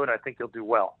you can do it. I think you'll do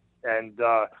well. And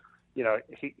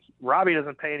Robbie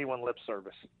doesn't pay anyone lip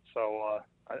service. So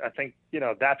I think,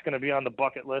 that's going to be on the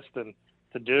bucket list and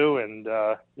to do. And,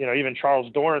 even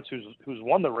Charles Dorrance, who's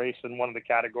won the race in one of the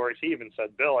categories, he even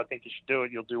said, Bill, I think you should do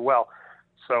it. You'll do well.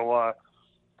 So,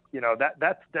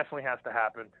 that definitely has to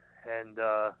happen. And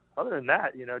other than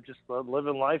that, just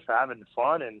living life, having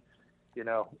fun, and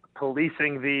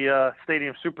policing the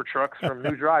stadium super trucks from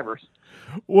new drivers.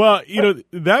 Well,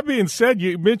 that being said,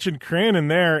 you mentioned Crandon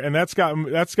there, and that's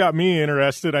got me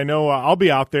interested. I know I'll be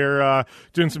out there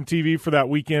doing some TV for that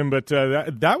weekend, but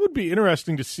that would be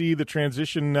interesting to see the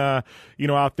transition,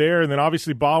 out there. And then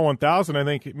obviously Baja 1000. I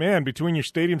think, man, between your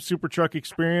stadium super truck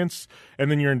experience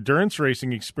and then your endurance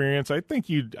racing experience, I think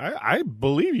I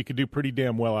believe you could do pretty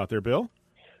damn well out there, Bill.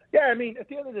 Yeah, I mean, at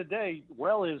the end of the day,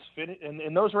 well is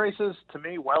in those races, to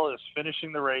me, well is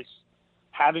finishing the race,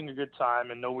 having a good time,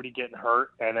 and nobody getting hurt.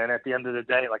 And then at the end of the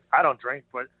day, like, I don't drink,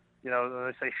 but, they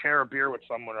say share a beer with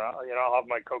someone. I'll have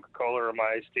my Coca-Cola or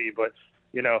my iced tea. But,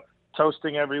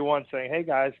 toasting everyone, saying, hey,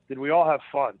 guys, did we all have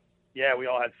fun? Yeah, we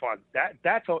all had fun.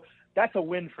 That's a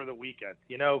win for the weekend.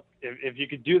 If you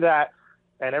could do that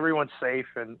and everyone's safe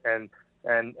and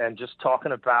just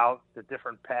talking about the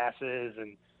different passes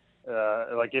and,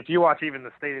 like if you watch even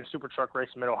the Stadium Super Truck race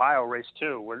in Mid-Ohio, race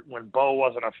 2, when Bo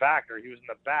wasn't a factor, he was in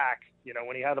the back.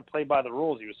 When he had to play by the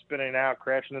rules, he was spinning out,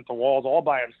 crashing into walls all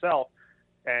by himself.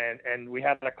 And we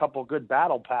had a couple good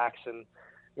battle packs, and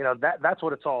that's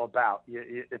what it's all about.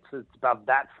 It's about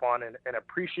that fun and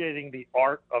appreciating the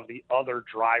art of the other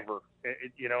driver.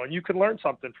 And you can learn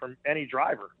something from any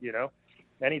driver,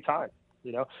 anytime.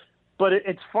 But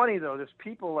it's funny though. There's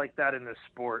people like that in this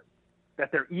sport,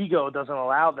 that their ego doesn't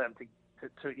allow them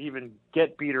to even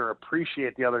get beat or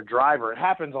appreciate the other driver. It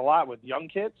happens a lot with young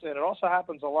kids, and it also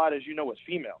happens a lot, as with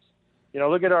females.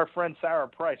 Look at our friend Sarah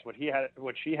Price, what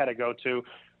she had to go to,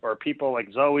 or people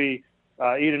like Zoe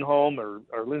Edenholm or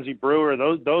Lindsay Brewer,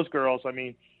 those girls. I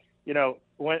mean,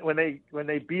 when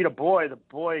they beat a boy, the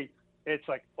boy, it's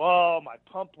like, oh, my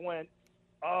pump went,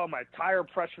 oh, my tire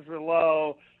pressures were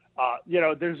low.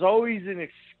 There's always an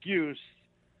excuse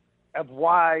of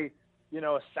why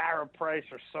a Sarah Price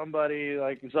or somebody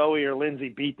like Zoe or Lindsay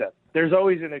beat them. There's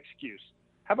always an excuse.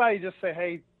 How about you just say,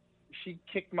 hey, she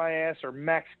kicked my ass, or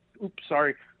Max,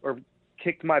 or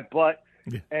kicked my butt,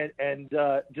 and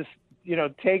just,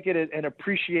 take it and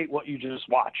appreciate what you just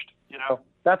watched.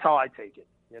 That's how I take it,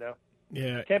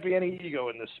 Yeah. Can't be any ego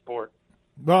in this sport.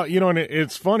 Well, and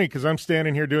it's funny because I'm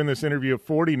standing here doing this interview at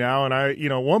 40 now, and I,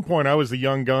 at one point I was the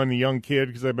young gun, the young kid,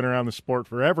 because I've been around the sport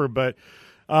forever, but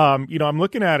I'm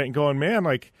looking at it and going, man,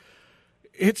 like,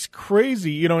 it's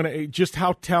crazy, and just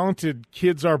how talented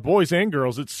kids are, boys and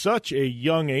girls. It's such a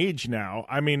young age now.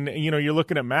 I mean, you're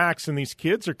looking at Max, and these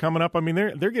kids are coming up. I mean,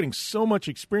 they're getting so much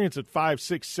experience at 5,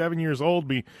 6, 7 years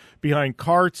old behind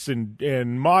karts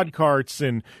and mod karts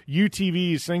and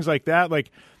UTVs, things like that. Like,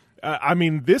 I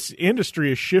mean, this industry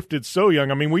has shifted so young.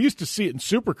 I mean, we used to see it in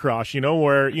Supercross,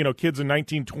 where, kids in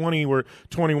 19, 20 were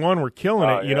 21 were killing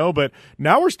it, but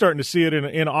now we're starting to see it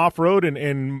in off-road and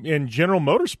in general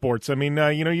motorsports. I mean,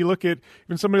 you look at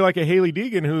even somebody like a Haley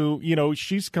Deegan who,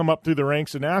 she's come up through the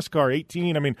ranks of NASCAR,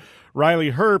 18. I mean,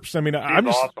 Riley Herbst. I mean,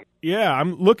 awesome.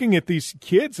 I'm looking at these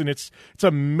kids, and it's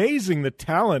amazing the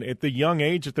talent at the young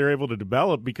age that they're able to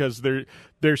develop, because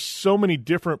there's so many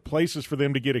different places for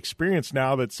them to get experience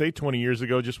now that, say, 20 years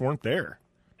ago just weren't there.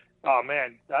 Oh,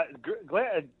 man,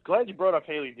 glad you brought up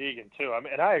Haley Deegan, too. I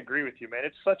mean, and I agree with you, man.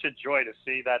 It's such a joy to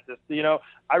see that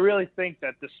I really think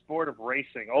that the sport of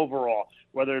racing overall,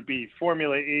 whether it be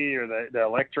Formula E or the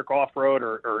electric off-road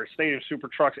or stadium super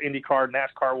trucks, IndyCar,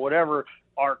 NASCAR, whatever,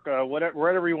 ARC,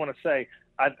 whatever you want to say,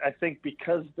 I think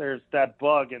because there's that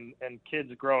bug and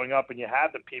kids growing up, and you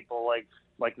have the people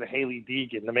like the Haley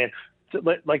Deegan, the man.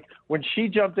 Like when she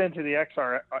jumped into the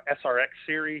SRX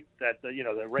series that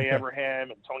that Ray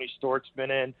Abraham and Tony Stewart's been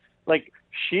in, like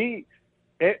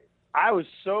I was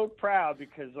so proud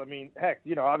because, I mean, heck,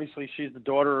 obviously she's the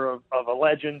daughter of a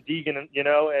legend, Deegan,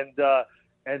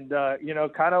 and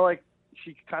kind of like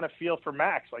she kind of feel for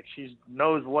Max, like she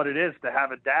knows what it is to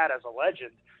have a dad as a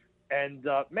legend. And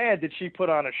man, did she put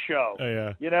on a show?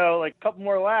 Oh, yeah. Like a couple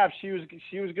more laps, she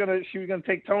was gonna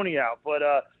take Tony out,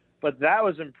 but that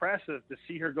was impressive to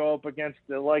see her go up against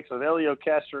the likes of Elio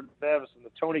Castroneves and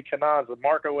the Tony Kanans, the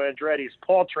Marco Andretti's,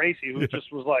 Paul Tracy, who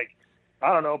just was like,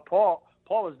 I don't know, Paul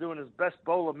was doing his best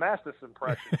Bola Mastis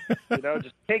impression,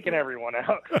 just taking everyone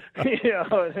out, and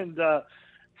it's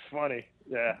funny.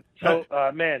 Yeah. So,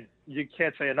 man, you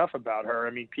can't say enough about her.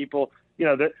 I mean, people,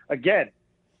 again,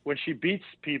 when she beats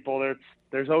people,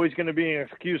 there's always going to be an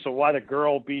excuse of why the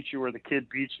girl beat you or the kid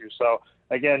beat you. So,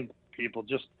 again, people,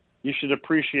 you should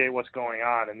appreciate what's going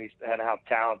on and how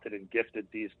talented and gifted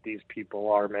these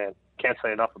people are, man. Can't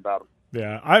say enough about them.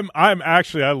 Yeah, I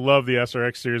love the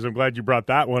SRX series. I'm glad you brought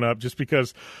that one up just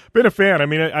because I've been a fan. I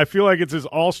mean, I feel like it's his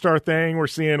all-star thing. We're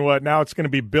seeing now it's going to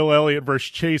be Bill Elliott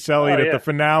versus Chase Elliott at the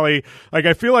finale. Like,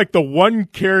 I feel like the one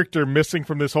character missing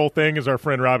from this whole thing is our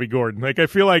friend Robbie Gordon. Like, I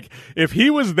feel like if he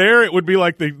was there, it would be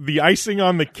like the icing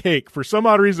on the cake. For some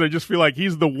odd reason, I just feel like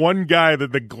he's the one guy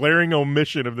the glaring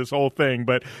omission of this whole thing.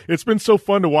 But it's been so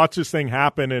fun to watch this thing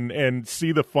happen and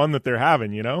see the fun that they're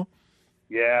having,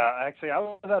 Yeah, actually, I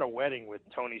was at a wedding with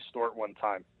Tony Stewart one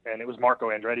time, and it was Marco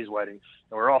Andretti's wedding, and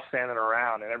we were all standing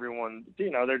around, and everyone,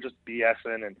 they're just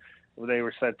BSing, and they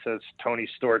were said to Tony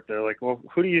Stewart, they're like, well,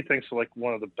 who do you think's like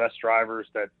one of the best drivers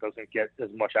that doesn't get as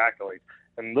much accolade?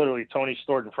 And literally Tony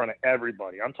Stewart in front of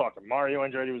everybody. I'm talking Mario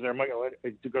Andretti was there, Michael,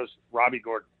 it goes Robbie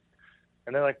Gordon.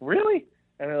 And they're like, really?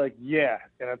 And they're like, yeah.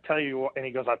 And I'll tell you, and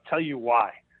he goes, I'll tell you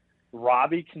why.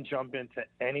 Robbie can jump into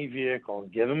any vehicle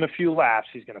and give him a few laps.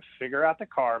 He's going to figure out the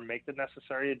car, make the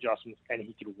necessary adjustments, and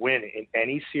he can win in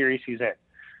any series he's in.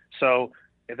 So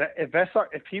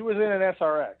if he was in an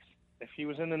SRX, if he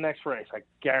was in the next race, I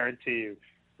guarantee you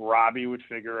Robbie would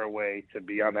figure a way to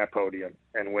be on that podium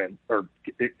and win.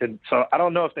 So I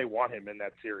don't know if they want him in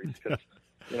that series because,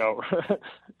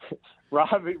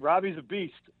 Robbie's a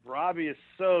beast. Robbie is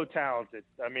so talented.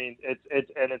 I mean,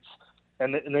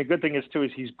 And the good thing is, too,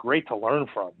 is he's great to learn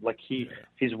from. Like, he's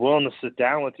willing to sit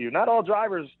down with you. Not all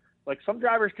drivers, like some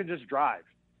drivers can just drive.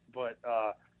 But,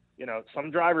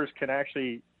 some drivers can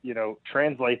actually,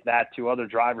 translate that to other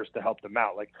drivers to help them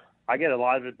out. Like, I get a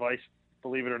lot of advice,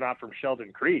 believe it or not, from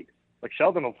Sheldon Creed. Like,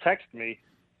 Sheldon will text me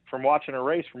from watching a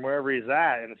race from wherever he's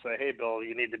at and say, hey, Bill,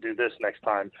 you need to do this next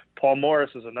time. Paul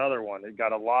Morris is another one. He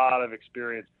got a lot of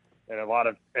experience and a lot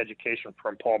of education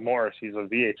from Paul Morris. He's a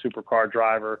V8 supercar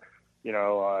driver.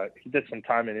 He did some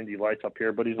time in Indy Lights up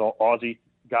here, but he's an Aussie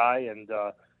guy and,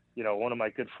 one of my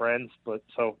good friends. But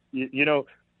so,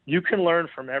 you can learn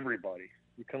from everybody.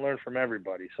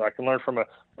 So I can learn from a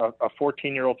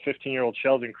 14-year-old, 15-year-old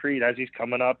Sheldon Creed as he's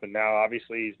coming up. And now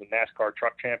obviously he's the NASCAR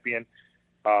truck champion.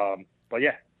 But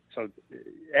yeah, so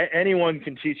anyone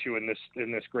can teach you in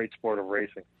this great sport of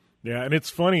racing. Yeah. And it's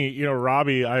funny,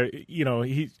 Robbie,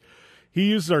 he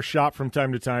uses our shop from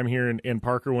time to time here in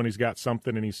Parker when he's got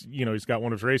something and he's got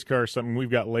one of his race cars, something.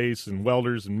 We've got lace and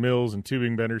welders and mills and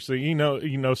tubing benders.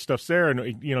 So, stuff's there.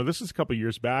 And, this is a couple of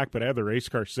years back, but I had the race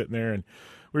car sitting there and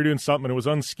we were doing something and it was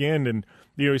unskinned and,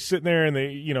 he's sitting there and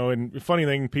and the funny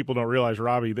thing, people don't realize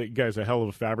Robbie, that guy's a hell of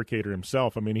a fabricator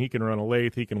himself. I mean, he can run a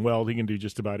lathe, he can weld, he can do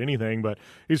just about anything, but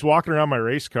he's walking around my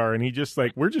race car and he just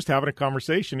we're just having a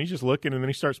conversation. He's just looking and then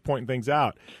he starts pointing things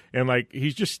out and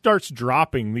he just starts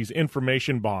dropping these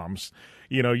information bombs.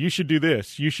 You should do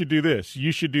this, you should do this,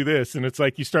 you should do this. And it's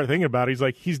like you start thinking about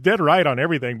it. He's dead right on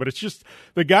everything, but it's just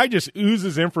the guy just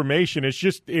oozes information. It's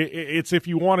just it's if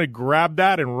you want to grab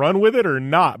that and run with it or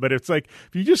not. But it's like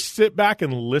if you just sit back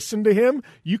and listen to him,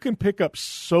 you can pick up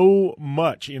so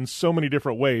much in so many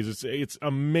different ways. It's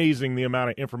amazing the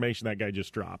amount of information that guy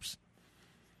just drops.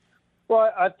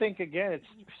 Well, I think, again, it's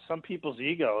some people's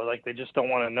ego. Like, they just don't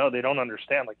want to know. They don't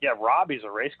understand. Like, yeah, Robbie's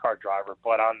a race car driver,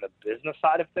 but on the business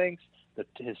side of things,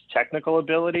 his technical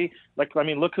ability,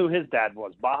 look who his dad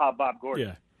was, Baja Bob Gordon.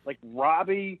 Yeah. Like,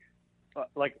 Robbie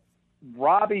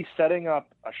setting up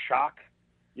a shock,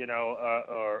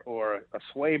 or a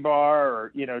sway bar,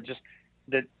 or, just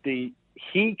that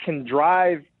he can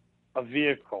drive a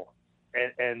vehicle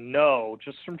and know,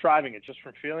 just from driving it, just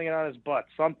from feeling it on his butt,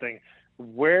 something,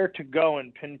 where to go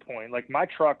and pinpoint. Like, my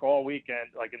truck all weekend,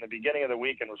 like in the beginning of the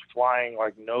weekend, was flying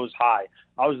like nose high.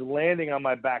 I was landing on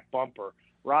my back bumper.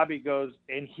 Robbie goes,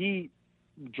 and he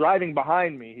driving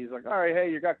behind me. He's like, all right,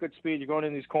 hey, you got good speed. You're going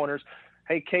in these corners.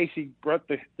 Hey, Casey brought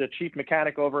the chief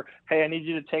mechanic over. Hey, I need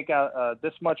you to take out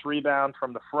this much rebound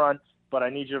from the front, but I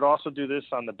need you to also do this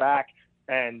on the back.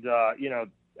 And,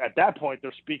 at that point,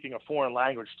 they're speaking a foreign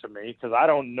language to me because I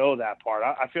don't know that part.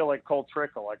 I feel like Cole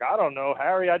Trickle. Like, I don't know,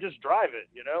 Harry, I just drive it,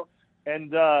 you know?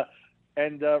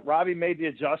 And Robbie made the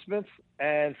adjustments,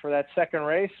 and for that second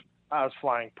race, I was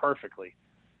flying perfectly.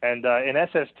 And in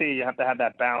SST, you have to have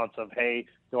that balance of, hey,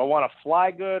 do I want to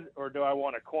fly good or do I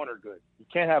want to corner good? You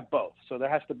can't have both. So there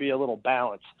has to be a little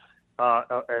balance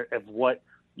of what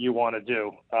you want to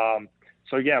do.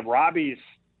 So, yeah, Robbie's,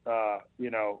 like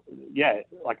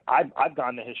I've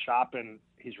gone to his shop and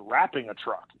he's wrapping a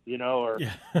truck, or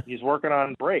he's working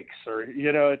on brakes or,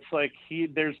 it's like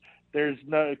there's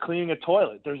no cleaning a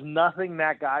toilet. There's nothing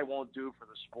that guy won't do for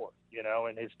the sport,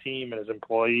 and his team and his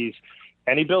employees.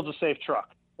 And he builds a safe truck.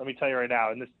 Let me tell you right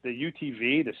now. And the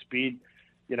UTV, the speed,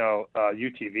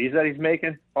 UTVs that he's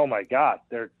making, oh my God,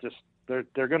 they're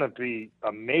going to be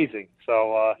amazing.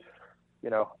 So,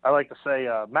 I like to say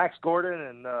Max Gordon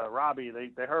and Robbie,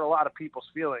 they hurt a lot of people's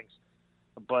feelings.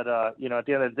 But, at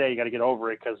the end of the day, you got to get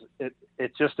over it because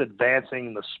it's just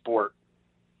advancing the sport,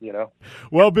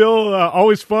 Well, Bill,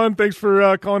 always fun. Thanks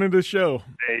for calling into the show.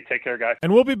 Hey, take care, guys.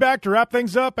 And we'll be back to wrap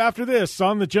things up after this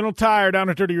on the General Tire Down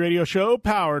and Dirty Radio Show,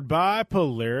 powered by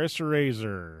Polaris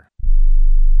Razor.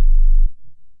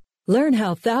 Learn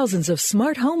how thousands of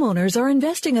smart homeowners are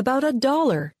investing about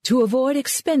 $1 to avoid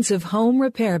expensive home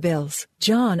repair bills.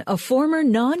 John, a former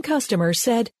non-customer,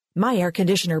 said, "My air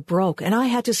conditioner broke and I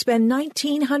had to spend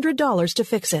 $1,900 to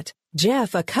fix it."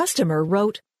 Jeff, a customer,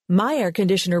 wrote, "My air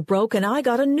conditioner broke and I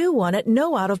got a new one at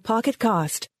no out-of-pocket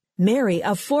cost." Mary,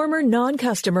 a former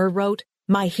non-customer, wrote,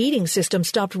 "My heating system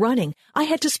stopped running. I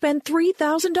had to spend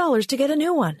 $3,000 to get a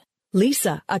new one."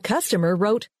 Lisa, a customer,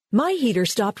 wrote, "My heater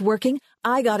stopped working.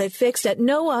 I got it fixed at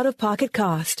no out-of-pocket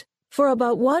cost." For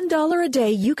about $1 a day,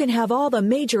 you can have all the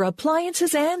major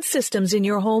appliances and systems in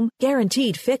your home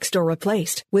guaranteed fixed or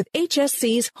replaced with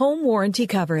HSC's home warranty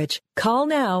coverage. Call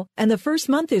now, and the first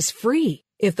month is free.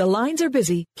 If the lines are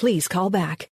busy, please call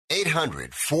back.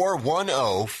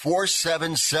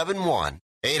 800-410-4771.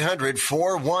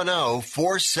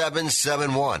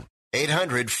 800-410-4771.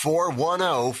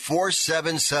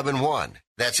 800-410-4771.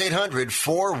 That's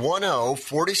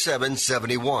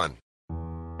 800-410-4771.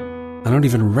 I don't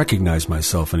even recognize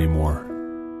myself anymore.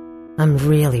 I'm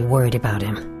really worried about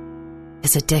him.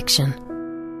 His addiction.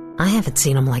 I haven't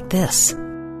seen him like this.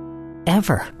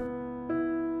 Ever.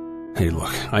 Hey,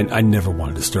 look, I never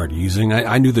wanted to start using.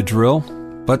 I knew the drill,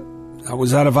 but I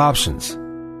was out of options.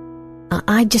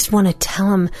 I just want to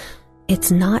tell him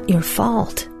it's not your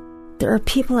fault. There are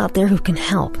people out there who can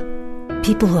help.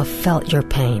 People who have felt your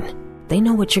pain. They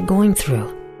know what you're going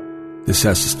through. This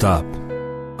has to stop.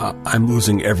 I'm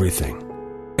losing everything.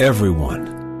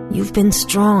 Everyone. You've been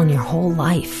strong your whole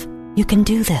life. You can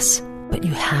do this, but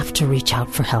you have to reach out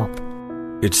for help.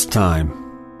 It's time.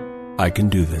 I can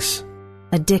do this.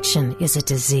 Addiction is a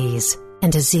disease,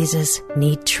 and diseases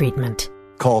need treatment.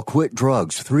 Call Quit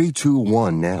Drugs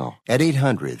 321 now at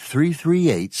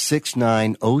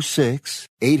 800-338-6906.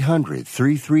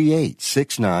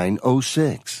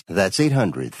 800-338-6906. That's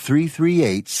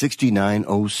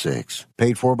 800-338-6906.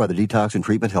 Paid for by the Detox and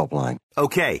Treatment Helpline.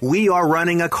 Okay, we are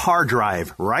running a car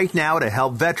drive right now to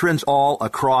help veterans all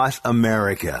across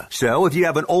America. So if you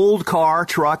have an old car,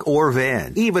 truck, or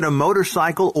van, even a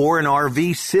motorcycle or an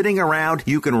RV sitting around,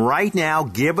 you can right now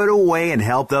give it away and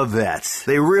help the vets.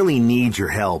 They really need your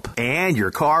help. And your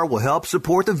car will help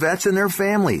support the vets and their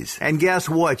families. And guess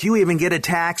what? You even get a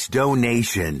tax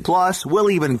donation. Plus, we'll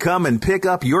even come and pick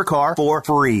up your car for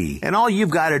free. And all you've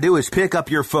got to do is pick up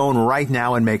your phone right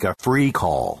now and make a free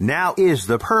call. Now is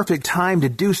the perfect time to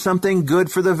do something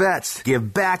good for the vets.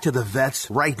 Give back to the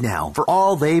vets right now for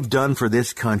all they've done for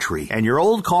this country. And your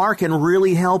old car can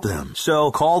really help them. So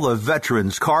call the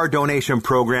Veterans Car Donation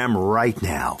Program right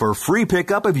now for free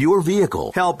pickup of your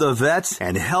vehicle. Help the vets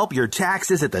and help your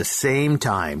taxes at the same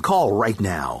time. Call right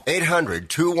now.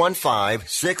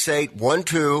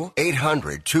 800-215-6812.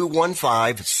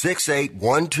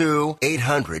 800-215-6812.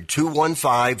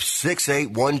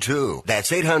 800-215-6812.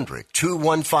 That's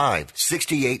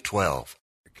 800-215-6812.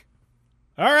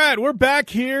 All right, we're back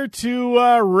here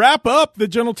to wrap up the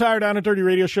General Tire Down and Dirty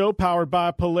Radio Show, powered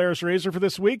by Polaris Razor for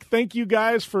this week. Thank you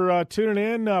guys for tuning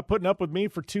in, putting up with me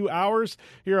for 2 hours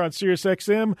here on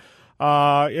SiriusXM.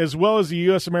 As well as the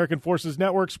U.S. American Forces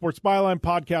Network, Sports Byline,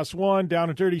 Podcast One, Down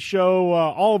and Dirty Show,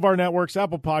 all of our networks,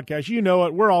 Apple Podcasts, you know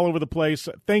it. We're all over the place.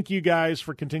 Thank you guys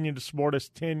for continuing to support us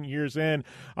 10 years in.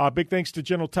 Big thanks to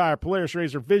General Tire, Polaris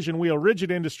Razor, Vision Wheel,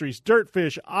 Rigid Industries,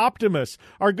 Dirtfish, Optimus,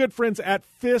 our good friends at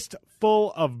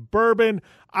Fistful of Bourbon,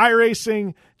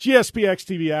 iRacing, GSPX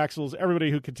TV Axles, everybody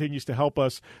who continues to help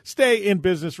us stay in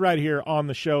business right here on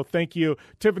the show. Thank you.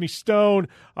 Tiffany Stone,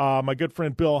 my good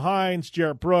friend Bill Hines,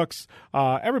 Jarrett Brooks,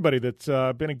 everybody that's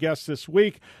been a guest this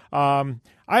week.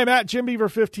 I am at Jim Beaver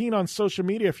 15 on social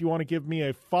media if you want to give me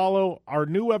a follow. Our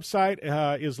new website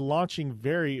is launching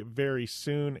very, very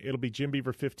soon. It'll be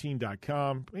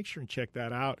jimbeaver15.com. Make sure and check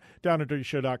that out.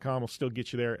 DownAndDirtyShow.com will still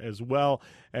get you there as well.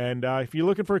 And if you're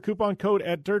looking for a coupon code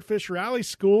at Dirtfish Rally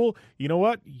School, you know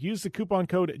what? Use the coupon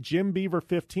code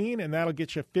JimBeaver15, and that'll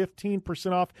get you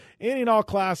 15% off any and all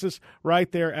classes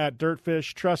right there at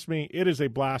Dirtfish. Trust me, it is a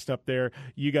blast up there.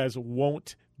 You guys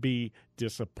won't be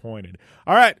disappointed.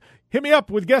 All right, hit me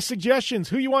up with guest suggestions.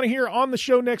 Who you want to hear on the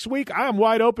show next week? I am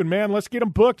wide open, man. Let's get them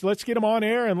booked. Let's get them on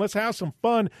air, and let's have some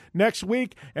fun next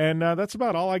week. And that's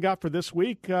about all I got for this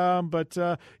week. But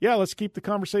let's keep the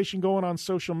conversation going on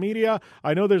social media.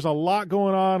 I know there's a lot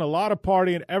going on, a lot of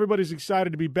partying. Everybody's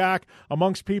excited to be back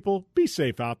amongst people. Be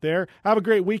safe out there. Have a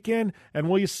great weekend, and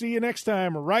we'll see you next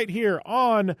time right here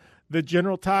on the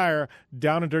General Tire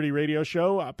Down and Dirty Radio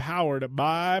Show, powered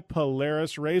by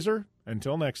Polaris Razor.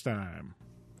 Until next time.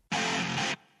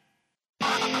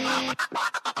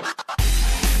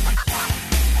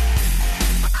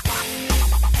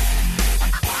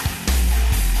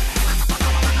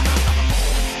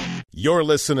 You're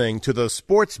listening to the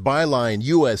Sports Byline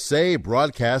USA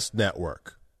Broadcast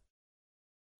Network.